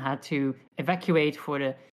Pan had to evacuate for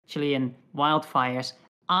the Chilean wildfires.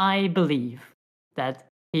 I believe that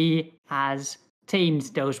he has tamed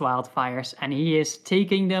those wildfires and he is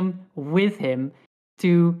taking them with him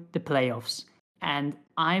to the playoffs. And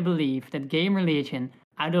I believe that Gamer Legion,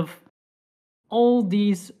 out of all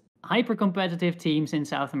these hyper competitive teams in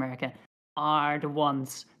South America, are the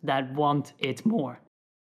ones that want it more.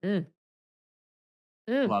 Mm.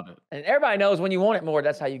 Love it. And everybody knows when you want it more,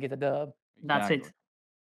 that's how you get the dub. That's Exactly.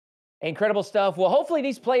 it. Incredible stuff. Well, hopefully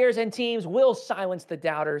these players and teams will silence the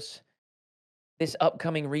doubters this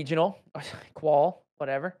upcoming regional, qual,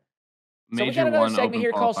 whatever. So we Major got another one segment open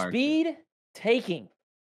here called qualifier. speed taking.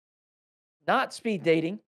 Not speed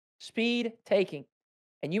dating, speed taking.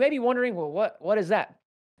 And you may be wondering, well, what is that?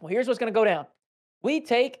 Well, here's what's going to go down. We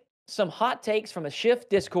take some hot takes from the Shift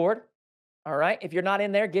Discord. All right. If you're not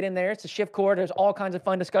in there, get in there. It's a Shift Cord. There's all kinds of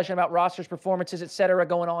fun discussion about rosters, performances, etc.,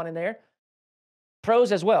 going on in there.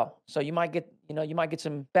 Pros as well. So you might get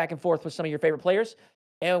some back and forth with some of your favorite players.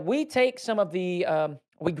 And we take some of the,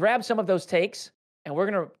 we grab some of those takes and we're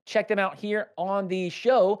going to check them out here on the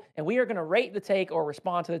show. And we are going to rate the take or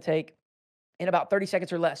respond to the take in about 30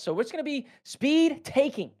 seconds or less. So it's going to be speed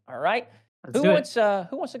taking. All right. Who wants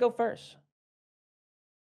to go first?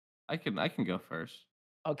 I can go first.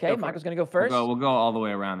 Okay, Michael's going to go first. We'll go all the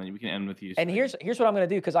way around, and we can end with you. And here's what I'm going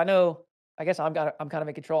to do because I know. I guess I'm kind of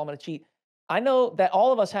in control. I'm going to cheat. I know that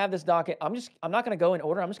all of us have this docket. I'm not going to go in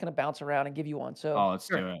order. I'm just going to bounce around and give you one. So let's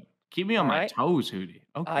do it. Keep me on my toes, Hootie.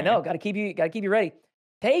 Okay. I know. Got to keep you ready.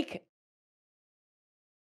 Take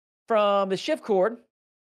from the Shift Cord.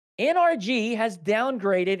 NRG has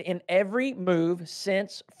downgraded in every move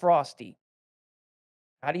since Frosty.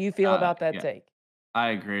 How do you feel about that take? I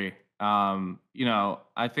agree.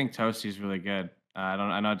 I think Toasty's really good.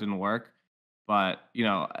 I know it didn't work, but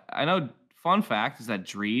I know. Fun fact is that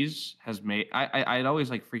Drees has made. It always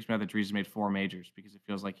freaks me out that Drees has made 4 majors because it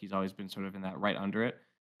feels like he's always been sort of in that right under it.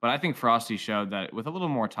 But I think Frosty showed that with a little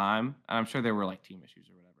more time, and I'm sure there were team issues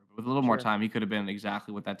or whatever, but with a little more time, he could have been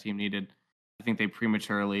exactly what that team needed. I think they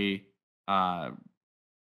prematurely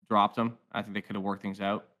dropped him. I think they could have worked things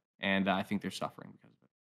out, and I think they're suffering because of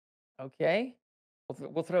it. Okay.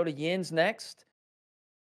 We'll throw to Yins next.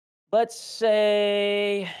 Let's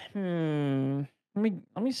say, let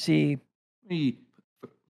me see. Let me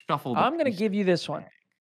shuffle. I'm going to give you this one.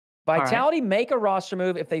 Vitality make a roster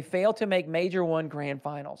move if they fail to make Major 1 grand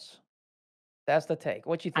finals. That's the take.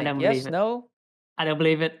 What you think? Yes, no? I don't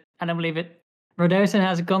believe it. Rodosen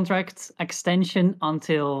has a contract extension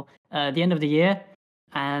until the end of the year.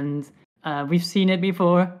 And we've seen it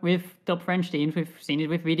before with top French teams. We've seen it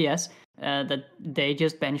with VDS. That they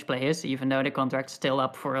just bench players, even though the contract's still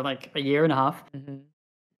up for a year and a half. Mm-hmm.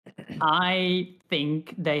 I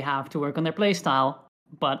think they have to work on their play style,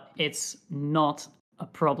 but it's not a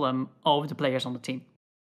problem of the players on the team.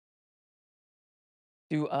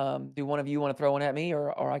 Do one of you want to throw one at me,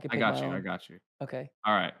 or I can pick I got you. Okay.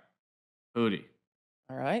 All right. Hootie.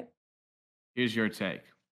 All right. Here's your take.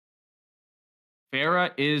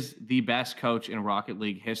 Farah is the best coach in Rocket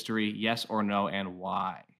League history, yes or no, and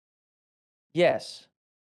why? Yes.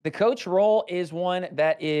 The coach role is one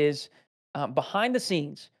that is behind the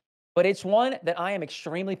scenes, but it's one that I am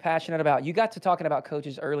extremely passionate about. You got to talking about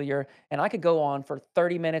coaches earlier, and I could go on for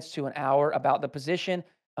 30 minutes to an hour about the position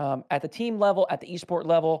at the team level, at the esport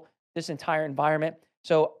level, this entire environment.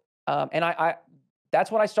 So, and I that's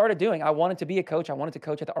what I started doing. I wanted to be a coach. I wanted to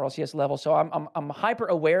coach at the RLCS level. So I'm hyper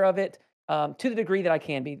aware of it to the degree that I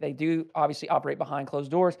can be. They do obviously operate behind closed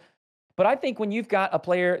doors. But I think when you've got a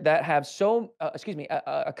player that have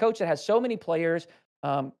a coach that has so many players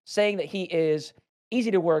saying that he is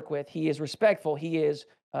easy to work with, he is respectful, he is,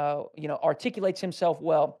 articulates himself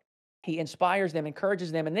well, he inspires them,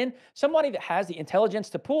 encourages them, and then somebody that has the intelligence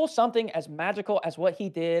to pull something as magical as what he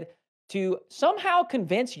did to somehow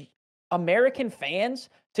convince American fans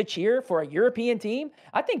to cheer for a European team.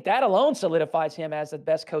 I think that alone solidifies him as the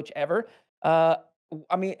best coach ever.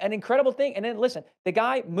 I mean, an incredible thing. And then listen, the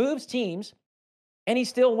guy moves teams and he's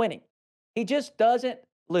still winning. He just doesn't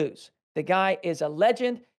lose. The guy is a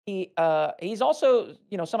legend. He's also,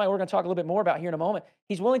 somebody we're going to talk a little bit more about here in a moment.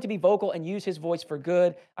 He's willing to be vocal and use his voice for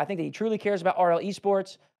good. I think that he truly cares about RL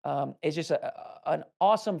Esports. Is just an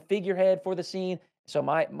awesome figurehead for the scene. So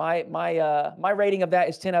my rating of that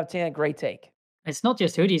is 10 out of 10. Great take. It's not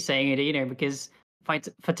just Hoodie saying it either, because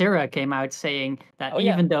Fatira came out saying that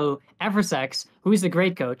yeah. even though Eversax, who is a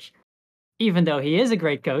great coach, even though he is a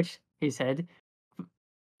great coach, he said,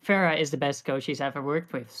 Farah is the best coach he's ever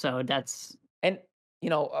worked with. So that's... And,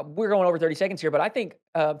 we're going over 30 seconds here, but I think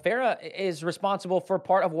Farah is responsible for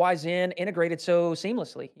part of why Zen integrated so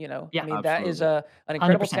seamlessly. Yeah, I mean, absolutely. that is an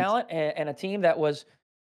incredible 100%. talent and a team that was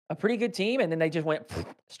a pretty good team, and then they just went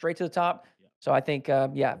straight to the top. Yeah. So I think,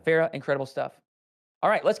 Farah, incredible stuff. All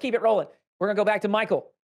right, let's keep it rolling. We're going to go back to Michael.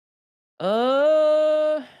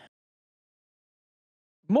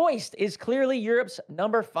 Moist is clearly Europe's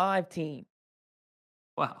number 5 team.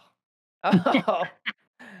 Wow. Oh,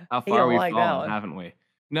 How he far don't we've like that fallen, one. haven't we?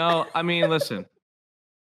 No, I mean, listen.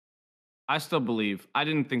 I still believe. I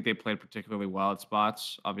didn't think they played particularly well at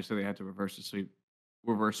spots. Obviously, they had to reverse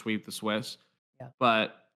sweep the Swiss. Yeah.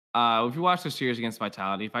 But if you watch the series against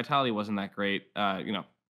Vitality, Vitality wasn't that great.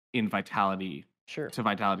 In Vitality Sure. to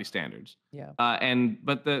Vitality standards. Yeah.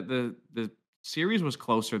 But the series was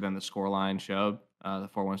closer than the scoreline showed. The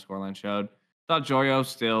 4-1 scoreline showed. Thought Joyo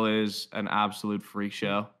still is an absolute freak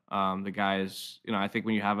show. The guy is, I think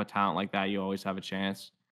when you have a talent like that, you always have a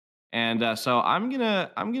chance. And so I'm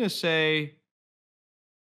gonna say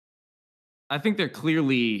I think they're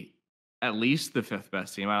clearly at least the 5th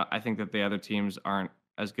best team. I think that the other teams aren't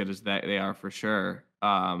as good as they are for sure.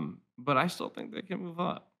 But I still think they can move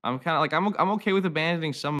up. I'm kind of like I'm okay with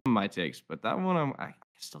abandoning some of my takes, but that one I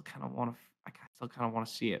still kind of want to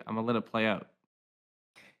see it. I'm gonna let it play out.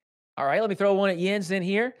 All right, let me throw one at Jens in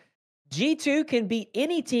here. G2 can beat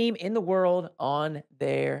any team in the world on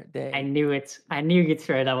their day. I knew it. I knew you'd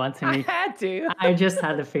throw that one to I me. had to. I just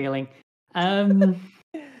had a feeling.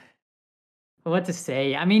 What to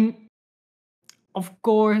say? I mean, of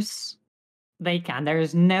course they can. There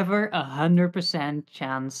is never 100%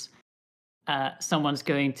 chance someone's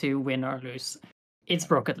going to win or lose. It's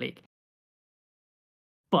Rocket League.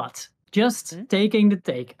 But just taking the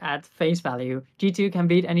take at face value, G2 can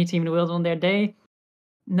beat any team in the world on their day?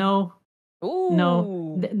 No.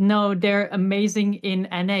 Ooh. No, they're amazing in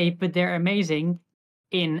NA, but they're amazing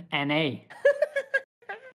in NA.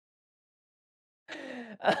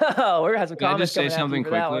 Oh, we're gonna have some Can I comments just say coming after you something for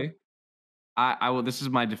that one. quickly? I will. This is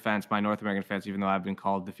my defense, my North American defense, even though I've been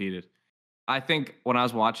called defeated. I think when I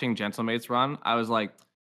was watching Gentlemates run, I was like,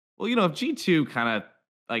 well, if G2 kind of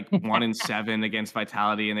like 1-7 against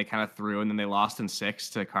Vitality and they kind of threw and then they lost in 6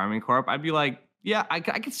 to Carmine Corp, I'd be like, yeah, I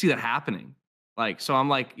could see that happening. Like, so I'm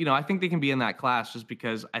like, I think they can be in that class just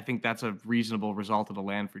because I think that's a reasonable result of the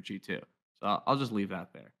land for G2. So I'll just leave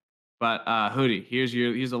that there. But Hoodie, here's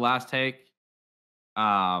the last take.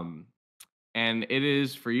 And it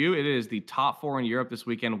is for you. It is the top 4 in Europe this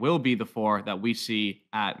weekend will be the 4 that we see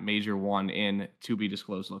at Major 1 in to be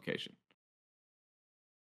disclosed location.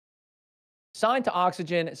 Signed to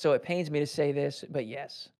Oxygen, so it pains me to say this, but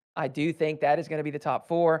yes, I do think that is going to be the top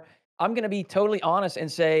 4. I'm going to be totally honest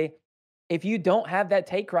and say, if you don't have that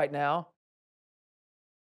take right now,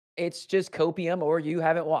 it's just copium or you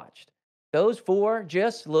haven't watched. Those 4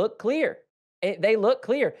 just look clear. They look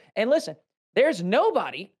clear. And listen, there's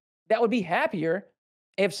nobody that would be happier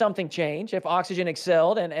if something changed, if Oxygen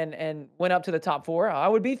excelled and went up to the top 4. I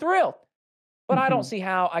would be thrilled. But I don't see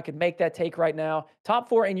how I could make that take right now. Top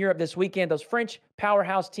 4 in Europe this weekend. Those French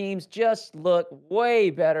powerhouse teams just look way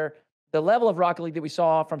better the level of Rocket League that we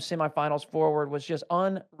saw from semifinals forward was just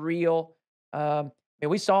unreal. And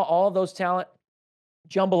we saw all of those talent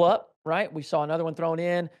jumble up, right? We saw another one thrown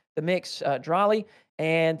in the mix, Drolly,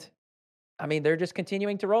 and I mean, they're just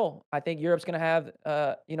continuing to roll. I think Europe's going to have,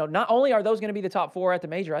 not only are those going to be the top 4 at the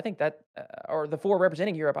major, I think that, or the 4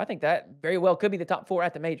 representing Europe, I think that very well could be the top 4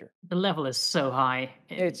 at the major. The level is so high.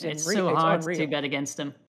 It's so hard to bet against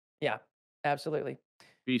them. Yeah, absolutely.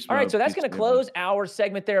 Beast All right, mode, so that's beast going to mode. close our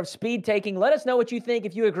segment there of speed taking. Let us know what you think.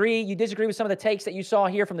 If you agree, you disagree with some of the takes that you saw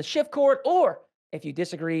here from the Shift Court, or if you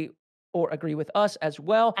disagree or agree with us as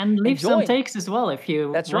well. And leave some takes as well if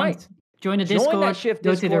you That's want. right. Join the Join Discord, that Shift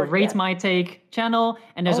go to the Discord, Rate yeah. My Take channel,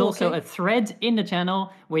 and there's also okay. a thread in the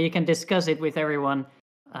channel where you can discuss it with everyone,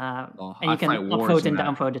 and you can upvote and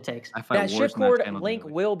downvote the takes. That Shift Court link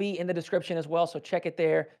will be in the description as well, so check it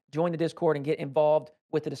there. Join the Discord and get involved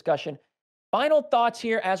with the discussion. Final thoughts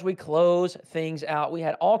here as we close things out. We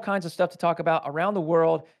had all kinds of stuff to talk about around the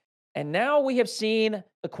world, and now we have seen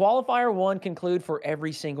the Qualifier 1 conclude for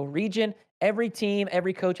every single region. Every team,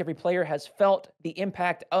 every coach, every player has felt the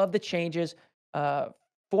impact of the changes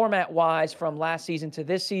format-wise from last season to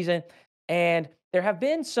this season. And there have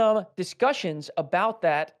been some discussions about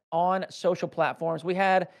that on social platforms. We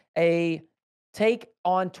had a take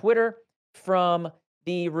on Twitter from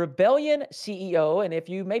the Rebellion CEO. And if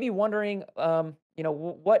you may be wondering, why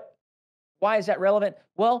is that relevant?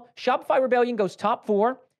 Well, Shopify Rebellion goes top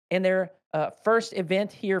 4 in their first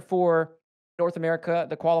event here for North America,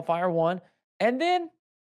 the Qualifier 1. And then,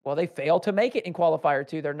 well, they failed to make it in Qualifier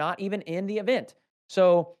 2. They're not even in the event.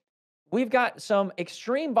 So we've got some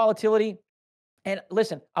extreme volatility. And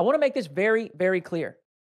listen, I want to make this very, very clear.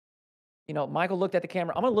 Michael looked at the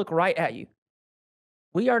camera. I'm going to look right at you.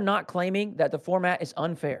 We are not claiming that the format is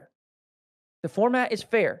unfair. The format is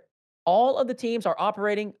fair. All of the teams are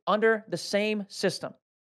operating under the same system.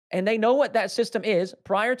 And they know what that system is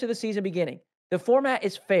prior to the season beginning. The format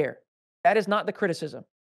is fair. That is not the criticism.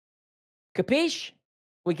 Capiche?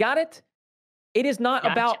 We got it? It is not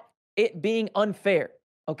about it being unfair,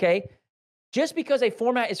 okay? Just because a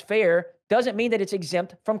format is fair doesn't mean that it's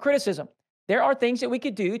exempt from criticism. There are things that we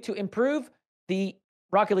could do to improve the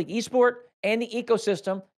Rocket League esport and the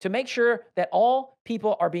ecosystem to make sure that all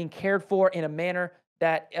people are being cared for in a manner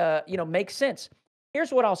that, makes sense.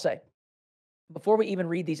 Here's what I'll say before we even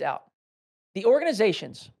read these out. The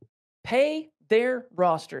organizations pay their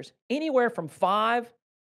rosters anywhere from $5,000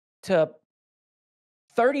 to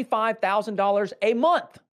 $35,000 a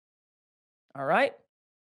month. All right?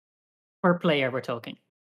 Per player, we're talking.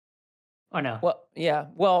 Or no? Well, yeah.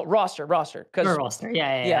 Well, roster. Per roster,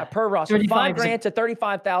 yeah. Per roster. $5,000 to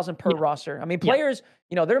 $35,000 per roster. I mean, players,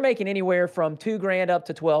 they're making anywhere from $2,000 up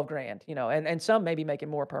to $12,000. And some may be making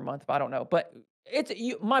more per month. I don't know. But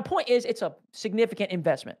my point is, it's a significant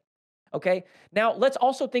investment. Okay. Now let's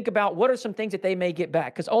also think about what are some things that they may get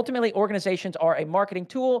back, because ultimately organizations are a marketing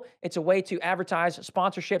tool. It's a way to advertise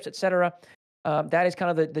sponsorships, etc. That is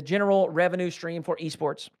kind of the general revenue stream for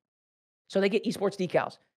esports. So they get esports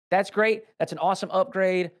decals. That's great. That's an awesome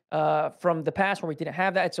upgrade from the past where we didn't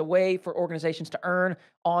have that. It's a way for organizations to earn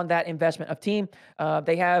on that investment of team.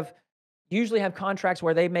 They usually have contracts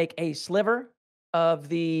where they make a sliver of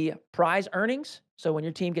the prize earnings. So when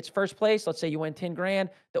your team gets first place, let's say you win $10,000,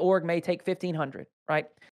 the org may take $1,500, right?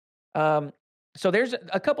 So there's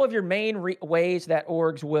a couple of your main ways that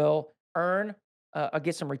orgs will earn,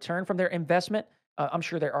 get some return from their investment. I'm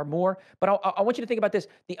sure there are more, but I want you to think about this.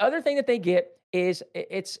 The other thing that they get is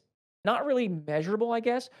it's not really measurable, I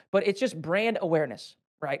guess, but it's just brand awareness,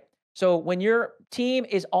 right? So when your team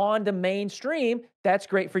is on the mainstream, that's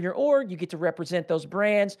great for your org. You get to represent those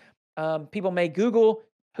brands. People may Google,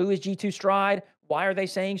 who is G2 Stride? Why are they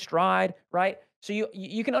saying Stride, right? So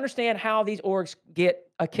you can understand how these orgs get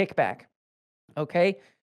a kickback, okay?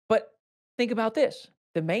 But think about this.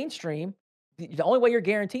 The mainstream, the only way you're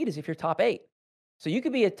guaranteed is if you're top 8. So you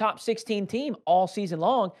could be a top 16 team all season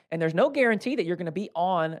long, and there's no guarantee that you're going to be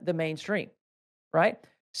on the mainstream, right?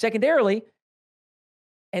 Secondarily,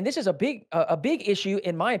 and this is a big issue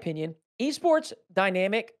in my opinion, esports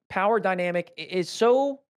power dynamic is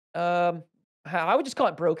so, I would just call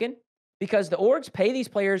it broken, because the orgs pay these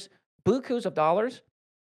players bukus of dollars,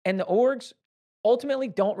 and the orgs ultimately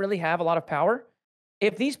don't really have a lot of power.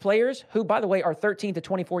 If these players, who by the way are 13 to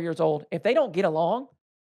 24 years old, if they don't get along,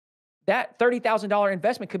 that $30,000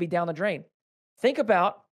 investment could be down the drain. Think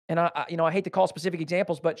about, and I hate to call specific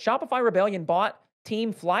examples, but Shopify Rebellion bought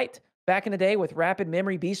Team Flight back in the day with Rapid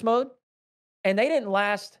Memory Beast Mode, and they didn't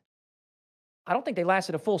last. I don't think they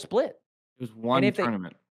lasted a full split. It was one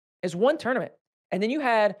tournament. It's one tournament, and then you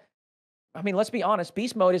had. I mean, let's be honest.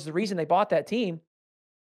 Beast Mode is the reason they bought that team.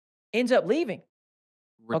 ends up leaving.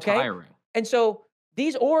 Okay. Retiring. And so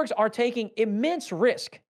these orgs are taking immense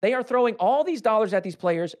risk. They are throwing all these dollars at these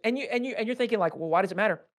players, and you're thinking like, well, why does it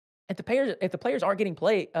matter? If the players aren't getting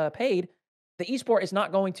paid, the esport is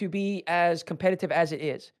not going to be as competitive as it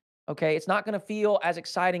is. Okay, it's not going to feel as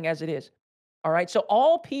exciting as it is. All right, so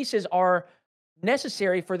all pieces are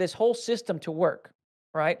necessary for this whole system to work.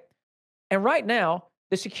 Right, and right now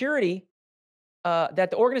the security that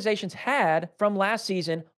the organizations had from last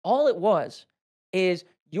season, all it was is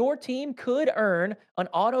your team could earn an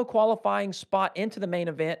auto qualifying spot into the main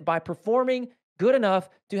event by performing good enough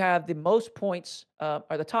to have the most points or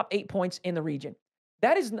the top 8 points in the region.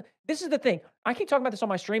 This is the thing. I keep talking about this on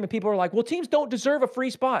my stream, and people are like, well, teams don't deserve a free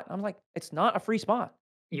spot. I'm like, it's not a free spot.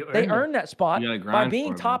 They earn that spot by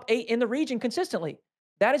being top 8 in the region consistently.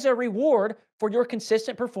 That is a reward for your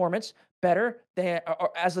consistent performance better than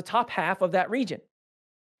or as the top half of that region.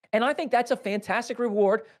 And I think that's a fantastic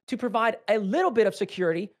reward to provide a little bit of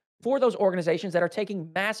security for those organizations that are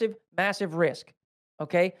taking massive, massive risk.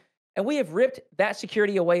 Okay. And we have ripped that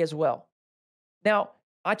security away as well. Now,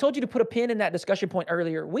 I told you to put a pin in that discussion point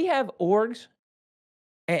earlier. We have orgs,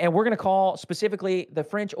 and we're going to call specifically the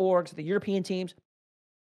French orgs, the European teams.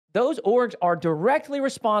 Those orgs are directly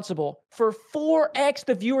responsible for 4x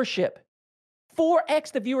the viewership.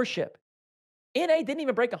 4x the viewership. NA didn't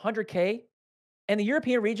even break 100K, and the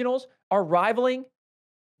European regionals are rivaling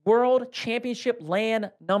World Championship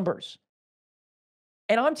LAN numbers.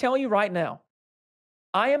 And I'm telling you right now,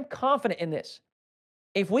 I am confident in this.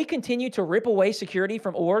 If we continue to rip away security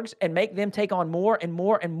from orgs and make them take on more and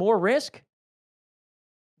more and more risk,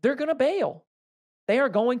 they're going to bail. They are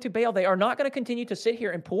going to bail. They are not going to continue to sit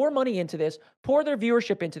here and pour money into this, pour their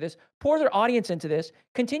viewership into this, pour their audience into this,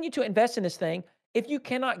 continue to invest in this thing if you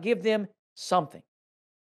cannot give them something.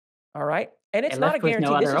 All right? And it's not a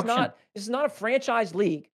guarantee. This is not a franchise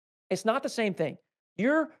league. It's not the same thing.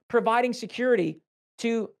 You're providing security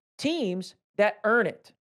to teams that earn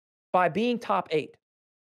it by being top 8.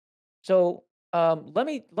 So let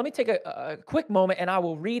me take a quick moment, and I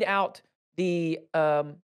will read out the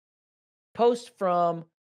post from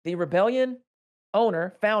the Rebellion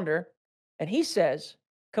founder, and he says,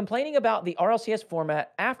 complaining about the RLCS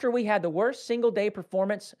format after we had the worst single-day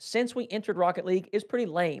performance since we entered Rocket League is pretty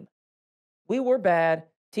lame. We were bad.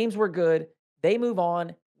 Teams were good. They move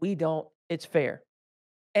on. We don't. It's fair.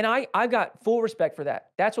 And I got full respect for that.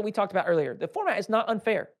 That's what we talked about earlier. The format is not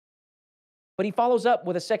unfair. But he follows up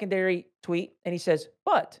with a secondary tweet, and he says,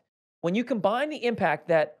 but when you combine the impact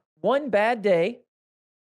that one bad day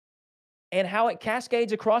and how it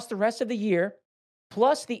cascades across the rest of the year,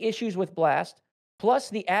 plus the issues with Blast, plus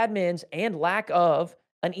the admins and lack of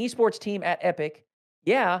an esports team at Epic,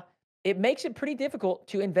 yeah, it makes it pretty difficult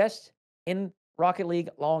to invest in Rocket League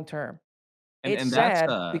long term. It's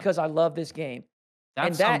sad because I love this game.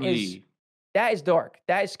 And that is dark.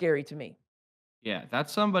 That is scary to me. Yeah,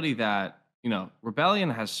 that's somebody that, Rebellion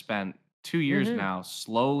has spent 2 years now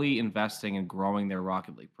slowly investing and growing their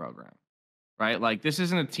Rocket League program, right? Like, this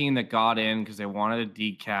isn't a team that got in because they wanted a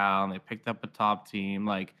decal and they picked up a top team.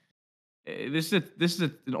 Like, this is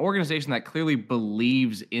an organization that clearly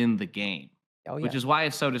believes in the game, which is why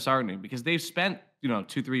it's so disheartening, because they've spent,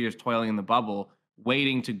 2-3 years toiling in the bubble,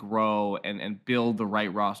 waiting to grow and build the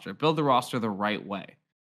right roster, build the roster the right way.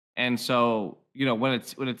 And so, when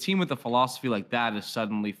a team with a philosophy like that is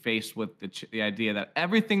suddenly faced with the idea that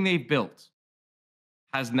everything they've built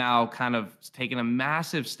has now kind of taken a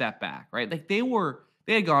massive step back, right? Like they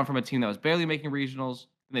had gone from a team that was barely making regionals,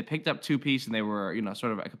 and they picked up 2-piece, and they were,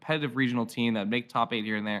 sort of a competitive regional team that would make top 8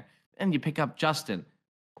 here and there. And you pick up Justin,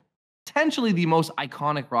 potentially the most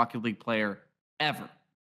iconic Rocket League player ever,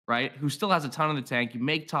 right? Who still has a ton in the tank. You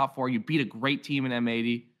make top 4, you beat a great team in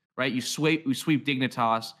M80, right? You sweep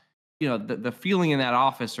Dignitas. The feeling in that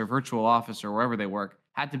office or virtual office or wherever they work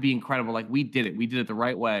had to be incredible. Like, we did it. We did it the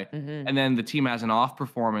right way. And then the team has an off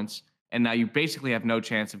performance, and now you basically have no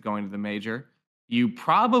chance of going to the major. You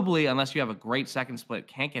probably, unless you have a great second split,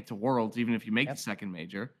 can't get to Worlds, even if you make the second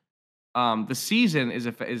major. The season is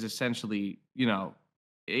essentially,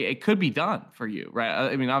 it could be done for you,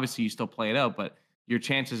 right? I mean, obviously you still play it out, but your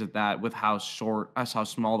chances at that, with how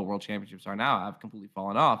small the World Championships are now, have completely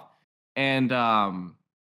fallen off. And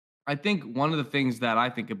I think one of the things that I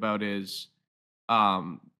think about is,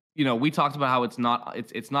 we talked about how it's not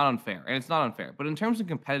unfair, and it's not unfair. But in terms of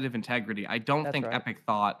competitive integrity, I don't think Epic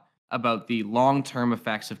thought about the long-term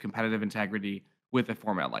effects of competitive integrity with a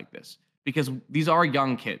format like this, because these are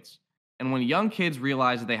young kids. And when young kids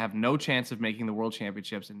realize that they have no chance of making the World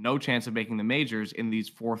Championships and no chance of making the majors in these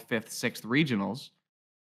 4th, 5th, 6th regionals,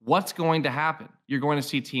 what's going to happen? You're going to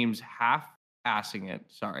see teams half assing it.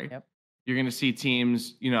 Sorry. Yep. You're going to see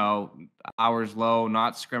teams, hours low,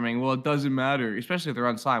 not scrimming. Well, it doesn't matter, especially if they're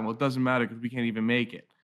unsigned. Well, it doesn't matter because we can't even make it.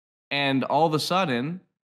 And all of a sudden,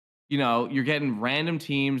 you're getting random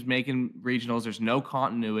teams making regionals. There's no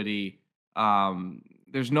continuity.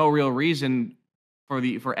 There's no real reason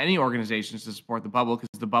for any organizations to support the bubble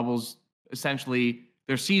because the bubble's essentially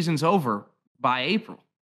their season's over by April,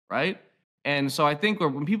 right? And so I think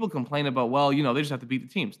when people complain about, well, they just have to beat the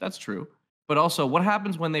teams. That's true. But also, what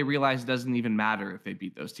happens when they realize it doesn't even matter if they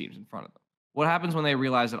beat those teams in front of them? What happens when they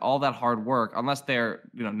realize that all that hard work, unless they're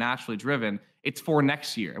naturally driven, it's for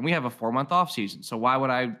next year, and we have a 4-month off season. So why would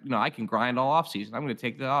I can grind all off season. I'm going to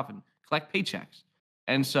take that off and collect paychecks.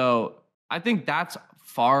 And so I think that's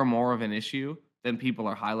far more of an issue than people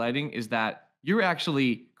are highlighting. Is that you're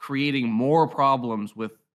actually creating more problems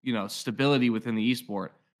with stability within the esport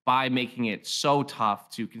by making it so tough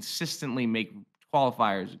to consistently make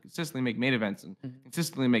qualifiers, consistently make main events, and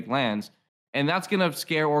consistently make lands. And that's going to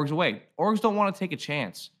scare orgs away. Orgs don't want to take a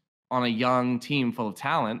chance on a young team full of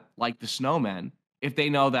talent like the Snowmen if they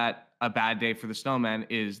know that a bad day for the Snowmen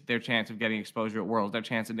is their chance of getting exposure at Worlds, their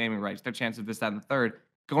chance of naming rights, their chance of this, that, and the third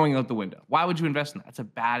going out the window. Why would you invest in that? That's a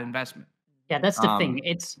bad investment. Yeah, that's the thing.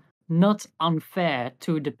 It's not unfair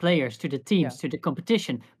to the players, to the teams, to the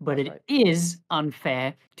competition, but it is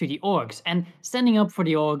unfair to the orgs. And standing up for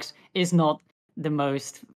the orgs is not the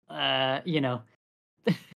most,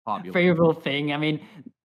 favorable thing. I mean,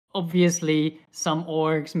 obviously, some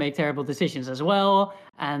orgs make terrible decisions as well,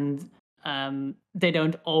 and they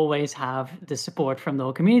don't always have the support from the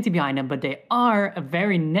whole community behind them, but they are a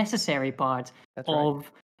very necessary part of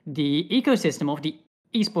the ecosystem of the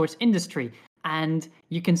esports industry. And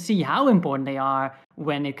you can see how important they are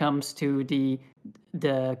when it comes to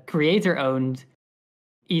the creator-owned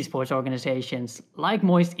esports organizations like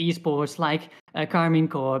Moist Esports, like Carmine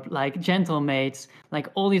Corp, like Gentlemates, like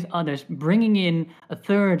all these others, bringing in a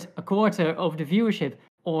quarter of the viewership,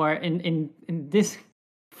 or in this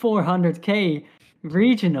 400K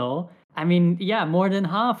regional, I mean, yeah, more than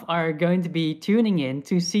half are going to be tuning in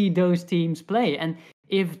to see those teams play. And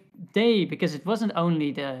if because it wasn't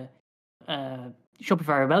only the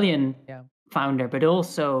Shopify Rebellion founder, but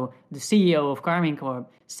also the CEO of Carmine Corp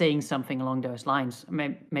saying something along those lines.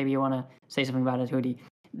 Maybe you want to say something about it, Hoodie.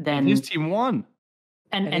 Then his team won.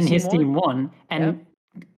 And his team won. And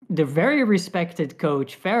the very respected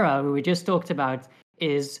coach, Farah, who we just talked about,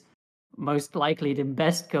 is most likely the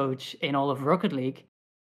best coach in all of Rocket League,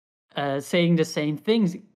 saying the same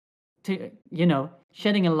things, to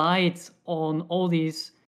shedding a light on all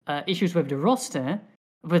these issues with the roster,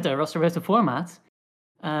 with the format.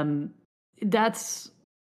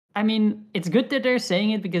 It's good that they're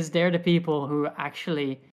saying it because they're the people who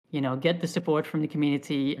actually, get the support from the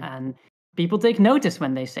community, and people take notice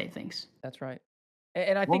when they say things. That's right.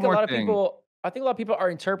 And I think a lot of people are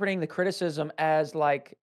interpreting the criticism as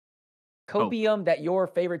like copium that your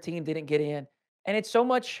favorite team didn't get in. And it's so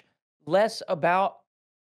much less about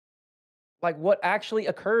like what actually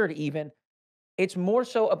occurred even. It's more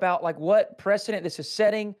so about like what precedent this is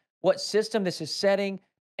setting, what system this is setting,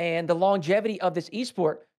 and the longevity of this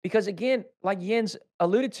esport. Because again, like Jens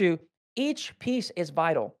alluded to, each piece is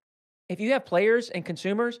vital. If you have players and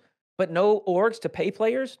consumers, but no orgs to pay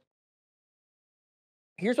players,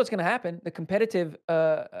 here's what's going to happen: the competitive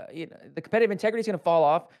integrity is going to fall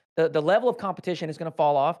off. The level of competition is going to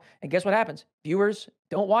fall off, and guess what happens? Viewers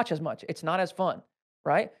don't watch as much. It's not as fun,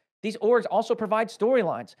 right? These orgs also provide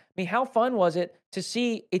storylines. I mean, how fun was it to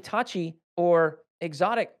see Itachi or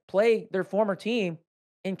Exotic play their former team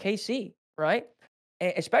in KC, right?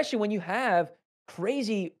 And especially when you have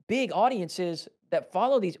crazy big audiences that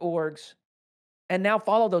follow these orgs and now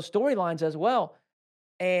follow those storylines as well.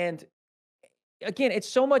 And again, it's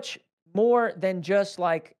so much more than just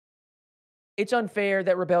like, it's unfair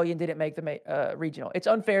that Rebellion didn't make the regional. It's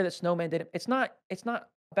unfair that Snowman didn't. It's not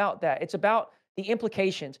about that. It's about the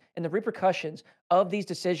implications and the repercussions of these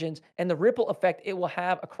decisions and the ripple effect it will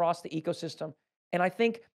have across the ecosystem. And I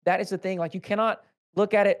think that is the thing. Like, you cannot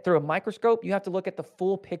look at it through a microscope. You have to look at the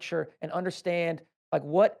full picture and understand, like,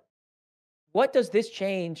 what does this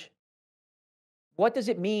change? What does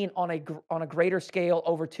it mean on a greater scale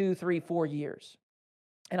over 2, 3, 4 years?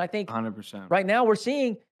 And I think 100%. Right now we're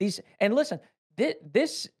seeing these. And listen,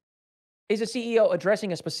 this is a CEO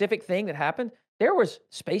addressing a specific thing that happened. There was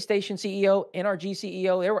Space Station CEO, NRG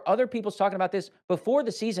CEO. There were other people talking about this before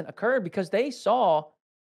the season occurred because they saw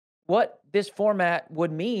what this format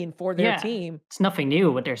would mean for their team. It's nothing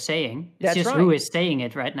new what they're saying. It's just who is saying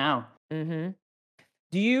it right now. Mm-hmm.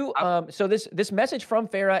 Do you so this message from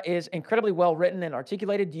Farah is incredibly well written and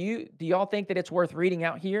articulated. Do y'all think that it's worth reading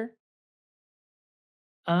out here?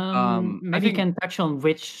 I Maybe you think can touch on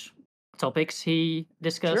which topics he Sure.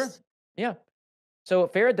 discussed. Yeah. So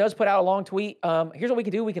Farrah does put out a long tweet. Here's what we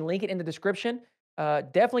can do. We can link it in the description.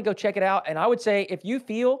 Definitely go check it out. And I would say if you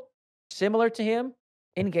feel similar to him,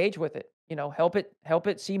 engage with it. Help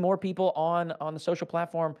it see more people on the social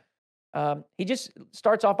platform. He just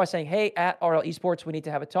starts off by saying, "Hey, at RL Esports, we need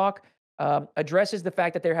to have a talk." Addresses the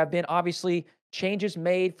fact that there have been obviously changes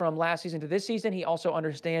made from last season to this season. He also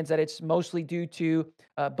understands that it's mostly due to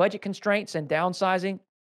budget constraints and downsizing.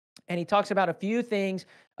 And he talks about a few things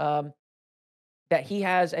that he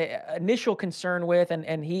has a initial concern with,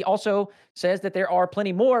 and he also says that there are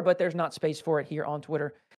plenty more, but there's not space for it here on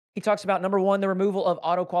Twitter. He talks about number one, the removal of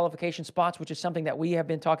auto qualification spots, which is something that we have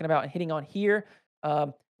been talking about and hitting on here.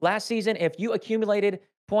 Last season, if you accumulated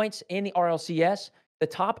points in the RLCS, the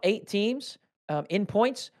top 8 teams in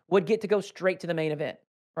points would get to go straight to the main event,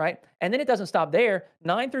 right? And then it doesn't stop there.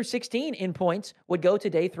 9 through 16 in points would go to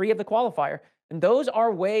day 3 of the qualifier. And those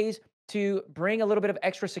are ways to bring a little bit of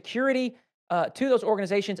extra security to those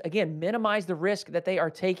organizations. Again, minimize the risk that they are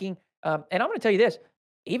taking. And I'm going to tell you this,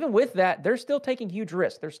 even with that, they're still taking huge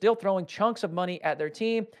risks. They're still throwing chunks of money at their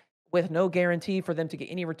team with no guarantee for them to get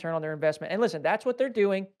any return on their investment. And listen, that's what they're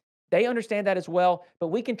doing. They understand that as well, but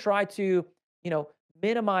we can try to,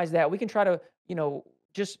 minimize that. We can try to,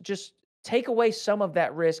 just take away some of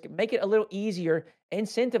that risk, make it a little easier,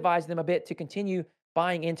 incentivize them a bit to continue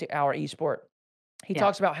buying into our esport. He Yeah.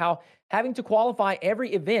 talks about how having to qualify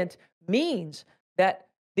every event means that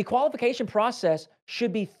the qualification process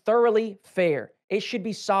should be thoroughly fair. It should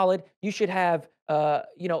be solid. You should have,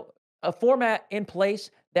 a format in place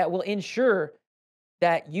that will ensure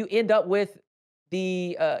that you end up with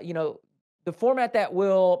the format that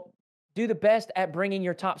will do the best at bringing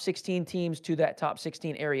your top 16 teams to that top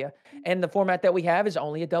 16 area. And the format that we have is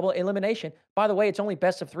only a double elimination. By the way, it's only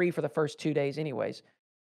best of 3 for the first 2 days anyways. He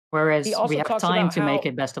Whereas we also have talks time about to make how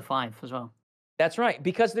it best of 5 as well. that's right,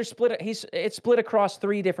 because they're split. It's split across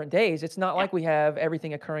 3 different days. It's not Yeah. like we have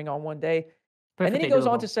everything occurring on one day. And then he Perfectly goes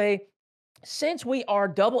on to doable. say, since we are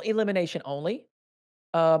double elimination only,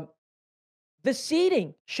 um, the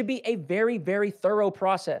seeding should be a very, very thorough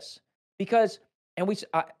process because, and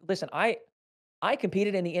listen, I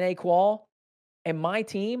competed in the NA qual, and my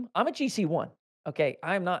team, I'm a GC1. Okay,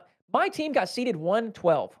 I'm not. My team got seeded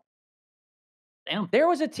 112. Damn. There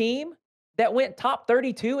was a team that went top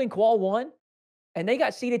 32 in qual 1, and they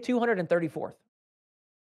got seeded 234th.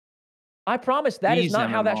 I promise that is Breeze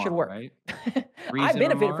not how that should MMR, work. right? I Breeze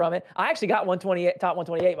benefited MMR? from it. I actually got 128, top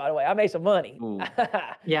 128, by the way. I made some money. Ooh.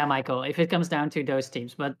 Yeah, Michael, if it comes down to those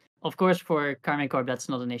teams. But of course, for Karmine Corp, that's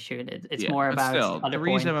not an issue. It's Yeah, more but about still, other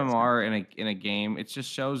Breeze points. MMR in a game, it just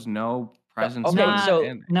shows no presence. okay, Nah, so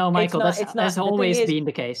no, it's Michael, not. It's not. that's The thing always is, been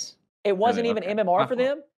the case. it wasn't Really? even Okay. MMR My for fault.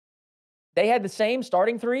 them. They had the same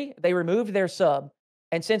starting 3. They removed their sub,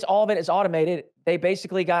 and since all of it is automated, they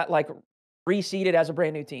basically got like reseeded as a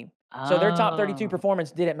brand new team. So their top 32 Oh.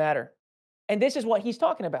 performance didn't matter. And this is what he's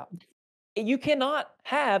talking about. You cannot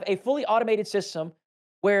have a fully automated system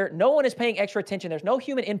where no one is paying extra attention. There's no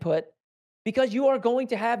human input because you are going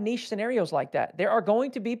to have niche scenarios like that. There are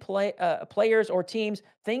going to be players or teams,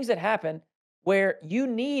 things that happen where you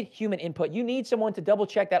need human input. You need someone to double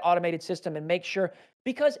check that automated system and make sure,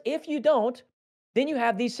 because if you don't, then you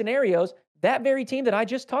have these scenarios. That very team that I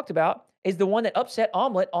just talked about is the one that upset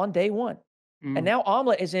Omelet on day 1. And Mm. now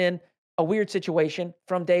Omelet is in a weird situation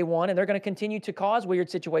from day 1, and they're going to continue to cause weird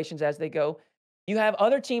situations as they go. You have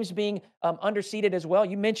other teams being underseeded as well.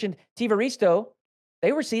 You mentioned Tivaristo.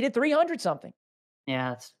 They were seeded 300 something.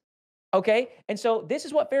 Yeah, it's Okay. And so this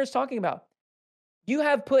is what Fair is talking about. You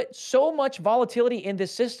have put so much volatility in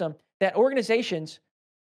this system that organizations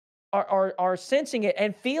are sensing it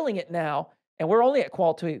and feeling it now. And we're only at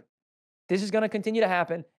qual 2. This is going to continue to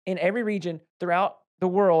happen in every region throughout the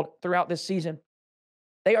world throughout this season.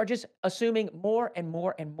 They are just assuming more and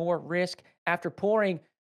more and more risk after pouring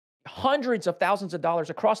hundreds of thousands of dollars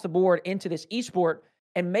across the board into this esport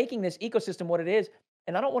and making this ecosystem what it is.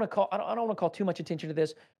 And I don't want to call too much attention to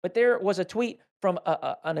this, but there was a tweet from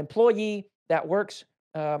an employee that works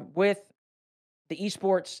with the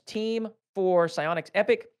esports team for Psyonix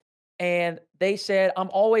Epic, and they said, "I'm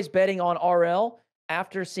always betting on RL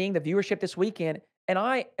after seeing the viewership this weekend." And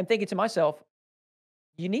I am thinking to myself,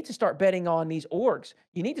 you need to start betting on these orgs.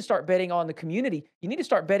 You need to start betting on the community. You need to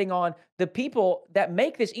start betting on the people that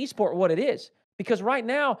make this esport what it is. Because right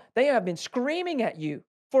now, they have been screaming at you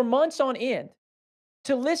for months on end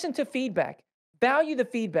to listen to feedback, value the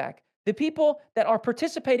feedback. The people that are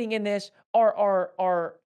participating in this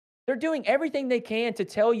they're doing everything they can to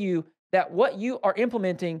tell you that what you are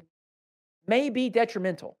implementing may be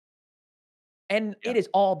detrimental. and Yeah. it is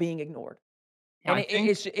all being ignored. And I think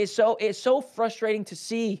it's so frustrating to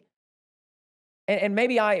see. And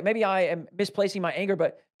maybe I am misplacing my anger,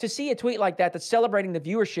 but to see a tweet like that that's celebrating the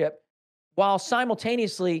viewership while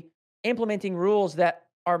simultaneously implementing rules that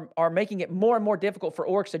are making it more and more difficult for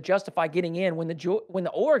orgs to justify getting in when the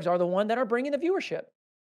orgs are the one that are bringing the viewership.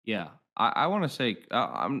 yeah. I want to say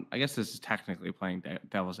I guess this is technically playing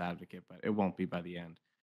devil's advocate, but it won't be by the end.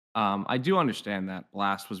 I do understand that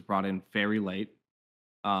Blast was brought in very late,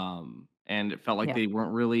 and it felt like Yeah. they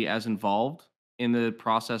weren't really as involved in the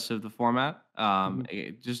process of the format,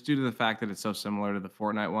 just due to the fact that it's so similar to the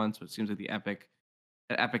Fortnite one. So it seems like Epic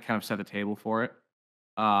kind of set the table for it.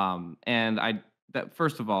 And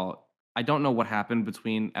first of all, I don't know what happened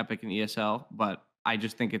between Epic and ESL, but I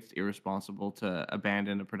just think it's irresponsible to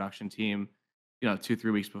abandon a production team,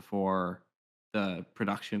 2-3 weeks before the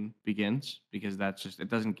production begins, because that's just, it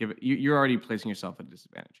doesn't give it, you're already placing yourself at a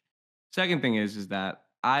disadvantage. Second thing is that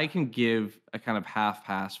I can give a kind of half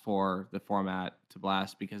pass for the format to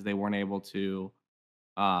Blast because they weren't able to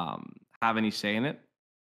have any say in it,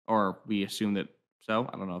 or we assume that so.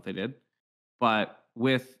 I don't know if they did. But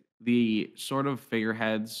with the sort of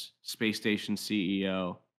figureheads, Space Station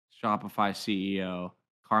CEO, Shopify CEO,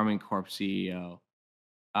 Carmen Corp CEO,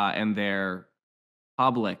 and their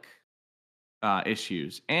public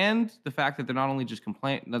issues, and the fact that they're not only just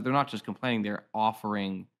they're not just complaining, they're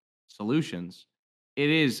offering solutions.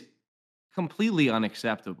 It is completely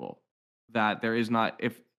unacceptable that there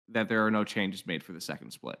are no changes made for the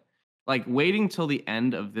second split. Like waiting till the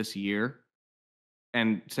end of this year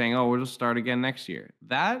and saying, "Oh, we'll just start again next year."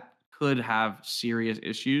 That could have serious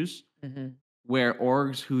issues where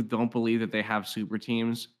orgs who don't believe that they have super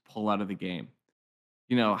teams pull out of the game.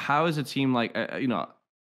 How is a team like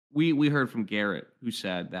we heard from Garrett, who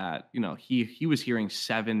said that he was hearing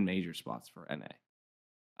 7 major spots for NA,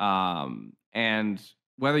 and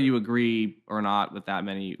whether you agree or not with that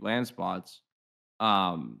many land spots,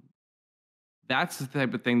 that's the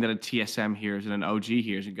type of thing that a TSM hears and an OG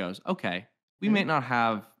hears and goes, okay, we may not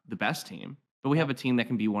have the best team, but we have a team that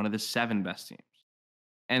can be one of the 7 best teams.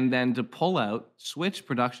 And then to pull out, switch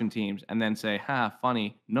production teams, and then say,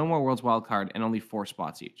 funny, no more Worlds Wildcard and only 4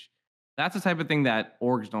 spots each. That's the type of thing that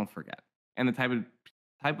orgs don't forget, and the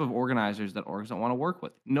type of organizers that orgs don't want to work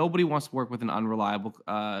with. Nobody wants to work with an unreliable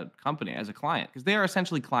company as a client, because they are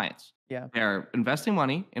essentially clients. Yeah. They're investing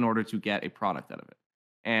money in order to get a product out of it.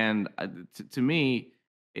 And to me,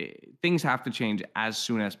 things have to change as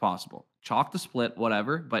soon as possible. Chalk the split,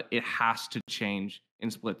 whatever, but it has to change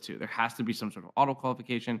in split 2. There has to be some sort of auto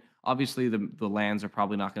qualification. Obviously, the lands are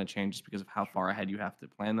probably not going to change just because of how far ahead you have to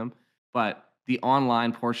plan them. But the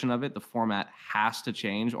online portion of it, the format has to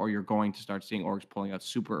change, or you're going to start seeing orgs pulling out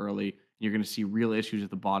super early. You're going to see real issues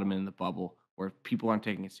at the bottom and in the bubble where people aren't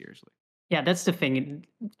taking it seriously. Yeah, that's the thing.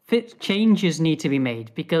 Changes need to be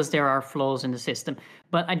made because there are flaws in the system.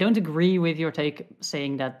 But I don't agree with your take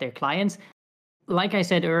saying that they're clients. Like I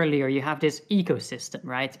said earlier, you have this ecosystem,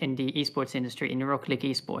 right, in the esports industry, in the Rocket League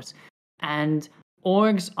esports. And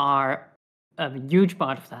orgs are a huge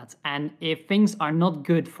part of that. And if things are not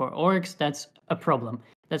good for orgs, that's a problem.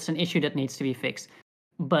 That's an issue that needs to be fixed.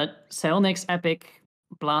 But Cellnex, Epic,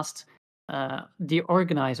 Blast, the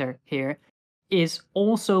organizer here, is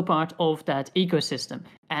also part of that ecosystem,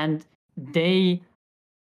 and they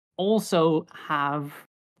also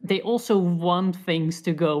want things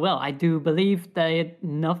to go well. I do believe that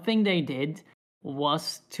nothing they did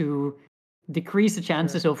was to decrease the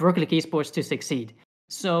chances of Rocket League esports to succeed.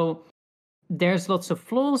 So there's lots of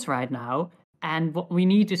flaws right now, and what we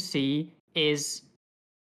need to see is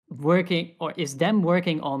them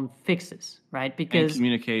working on fixes, right? Because and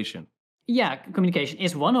communication. Yeah, communication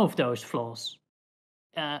is one of those flaws.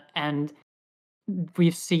 And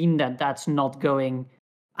we've seen that that's not going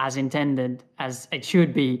as intended as it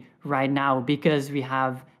should be right now, because we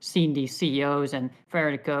have seen these CEOs and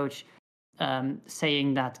Farrah, the coach,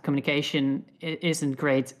 saying that communication isn't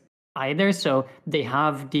great either. So they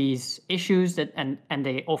have these issues and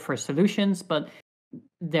they offer solutions, but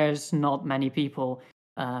there's not many people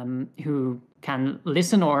who can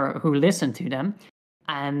listen or who listen to them.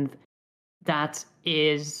 And that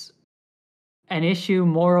is an issue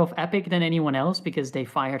more of Epic than anyone else, because they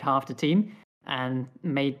fired half the team and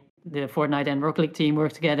made the Fortnite and Rocket League team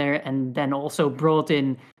work together, and then also brought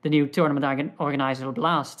in the new tournament organizer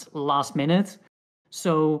Blast last minute.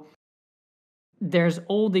 So there's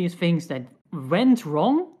all these things that went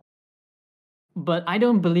wrong, but I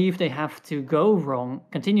don't believe they have to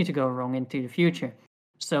continue to go wrong into the future.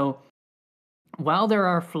 So while there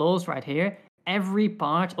are flaws right here, every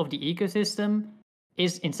part of the ecosystem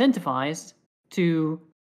is incentivized to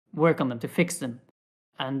work on them, to fix them.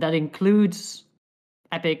 And that includes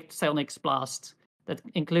Epic, Celtics, Blast, that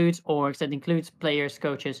includes orgs, that includes players,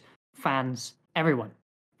 coaches, fans, everyone.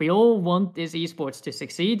 We all want this esports to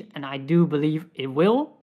succeed, and I do believe it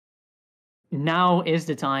will. Now is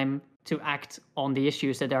the time to act on the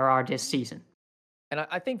issues that there are this season. And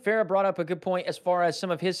I think Farah brought up a good point as far as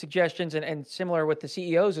some of his suggestions, and similar with the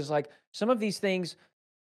CEOs, is like some of these things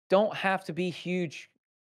don't have to be huge,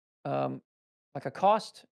 like a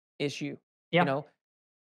cost issue. Yeah. You know,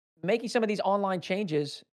 making some of these online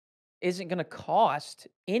changes isn't going to cost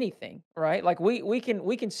anything, right? Like we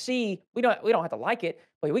can see, we don't have to like it,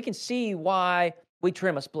 but we can see why we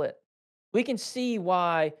trim a split. We can see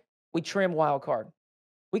why we trim wild card.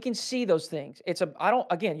 We can see those things. You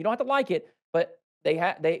don't have to like it, but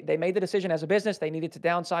they made the decision as a business. They needed to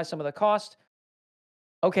downsize some of the cost.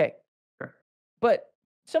 Okay. Sure. But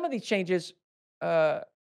some of these changes, I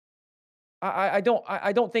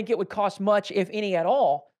don't think it would cost much, if any at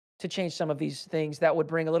all, to change some of these things that would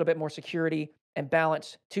bring a little bit more security and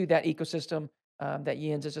balance to that ecosystem that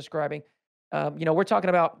Jens is describing. We're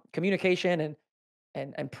talking about communication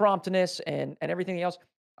and promptness and everything else.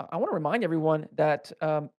 I want to remind everyone that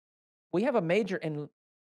we have a major in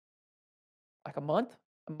like a month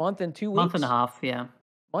and 2 weeks. Month and a half, yeah.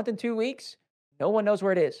 Month and 2 weeks. No one knows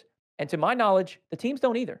where it is. And to my knowledge, the teams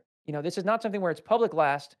don't either. This is not something where it's public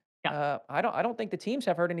last. Yeah. I don't think the teams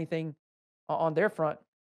have heard anything on their front.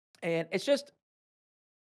 And it's just,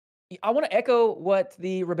 I want to echo what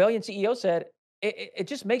the Rebellion CEO said. It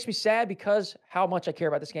just makes me sad because how much I care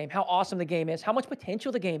about this game, how awesome the game is, how much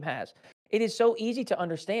potential the game has. It is so easy to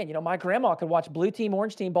understand. My grandma could watch blue team,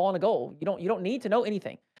 orange team, ball in a goal. You don't need to know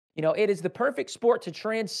anything. It is the perfect sport to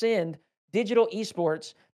transcend digital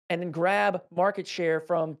esports and then grab market share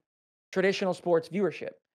from traditional sports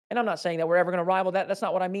viewership. And I'm not saying that we're ever going to rival that. That's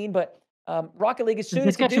not what I mean. But Rocket League is suited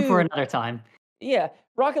discussion for another time. Yeah,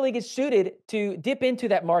 Rocket League is suited to dip into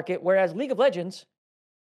that market, whereas League of Legends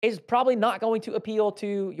is probably not going to appeal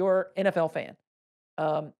to your NFL fan.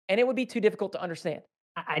 And it would be too difficult to understand.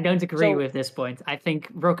 I don't agree with this point. I think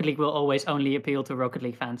Rocket League will always only appeal to Rocket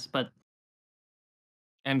League fans,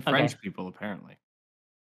 and French people, apparently.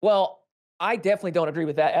 Well, I definitely don't agree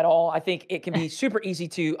with that at all. I think it can be super easy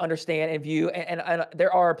to understand and view, and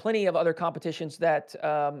there are plenty of other competitions that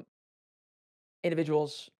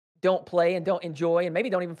individuals don't play and don't enjoy, and maybe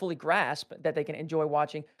don't even fully grasp that they can enjoy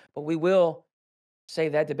watching. But we will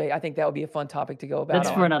save that debate. I think that would be a fun topic to go about.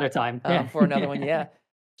 That's for another time. For another one, yeah.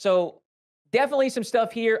 So definitely some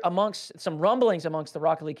stuff here some rumblings amongst the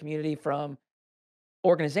Rocket League community, from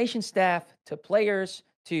organization staff to players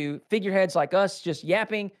to figureheads like us just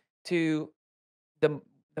yapping, to the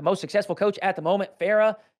most successful coach at the moment,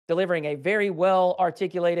 Farah, delivering a very well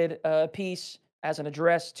articulated piece as an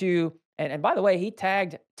address to, and by the way, he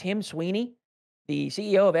tagged Tim Sweeney, the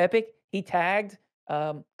CEO of Epic. He tagged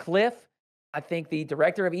Cliff, I think the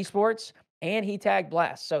director of esports, and he tagged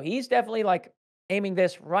Blast. So he's definitely like aiming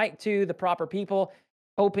this right to the proper people,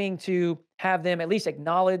 hoping to have them at least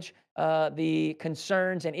acknowledge the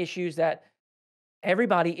concerns and issues that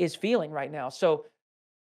everybody is feeling right now. So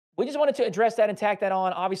we just wanted to address that and tack that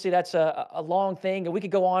on. Obviously, that's a long thing, and we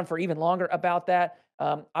could go on for even longer about that.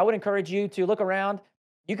 I would encourage you to look around.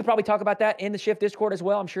 You could probably talk about that in the Shift Discord as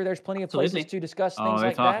well. I'm sure there's plenty of places to discuss things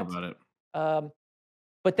like that. They talk about it.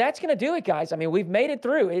 But that's going to do it, guys. I mean, we've made it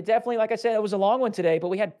through. It definitely, like I said, it was a long one today, but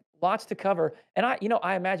we had lots to cover. And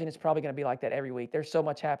I imagine it's probably going to be like that every week. There's so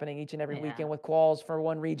much happening each and every weekend, with quals for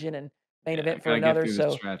one region and main event for another.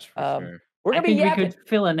 So we're going to be yapping. We could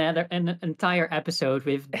fill an entire episode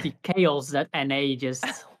with the chaos that NA just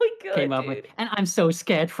came up with. And I'm so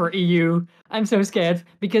scared for EU. I'm so scared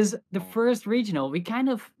because the first regional, we kind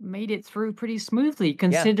of made it through pretty smoothly,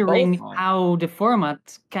 considering how the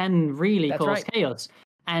format can really cause chaos.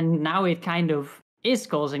 And now it kind of is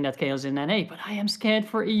causing that chaos in NA. But I am scared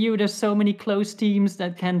for EU. There's so many close teams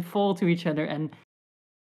that can fall to each other. And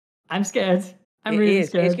I'm scared. I'm really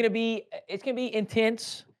scared. It's gonna be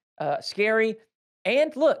intense. Scary.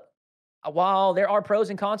 And look, while there are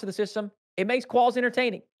pros and cons to the system, it makes quals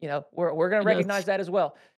entertaining. We're going to recognize that as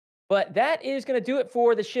well. But that is going to do it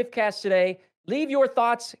for the ShiftCast today. Leave your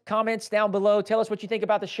thoughts, comments down below. Tell us what you think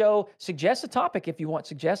about the show. Suggest a topic if you want.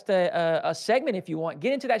 Suggest a segment if you want.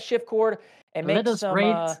 Get into that Shift and make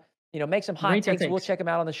some hot takes. We'll check them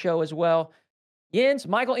out on the show as well. Jens,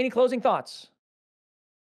 Michael, any closing thoughts?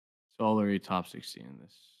 Solary top 16 in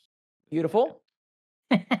this. Beautiful.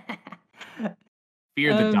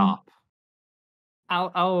 Fear the DOP.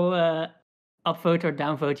 I'll upvote or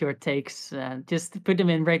downvote your takes. Just put them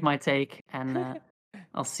in, rate my take, and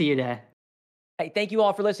I'll see you there. Hey, thank you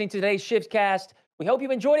all for listening to today's ShiftCast. We hope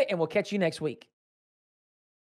you enjoyed it, and we'll catch you next week.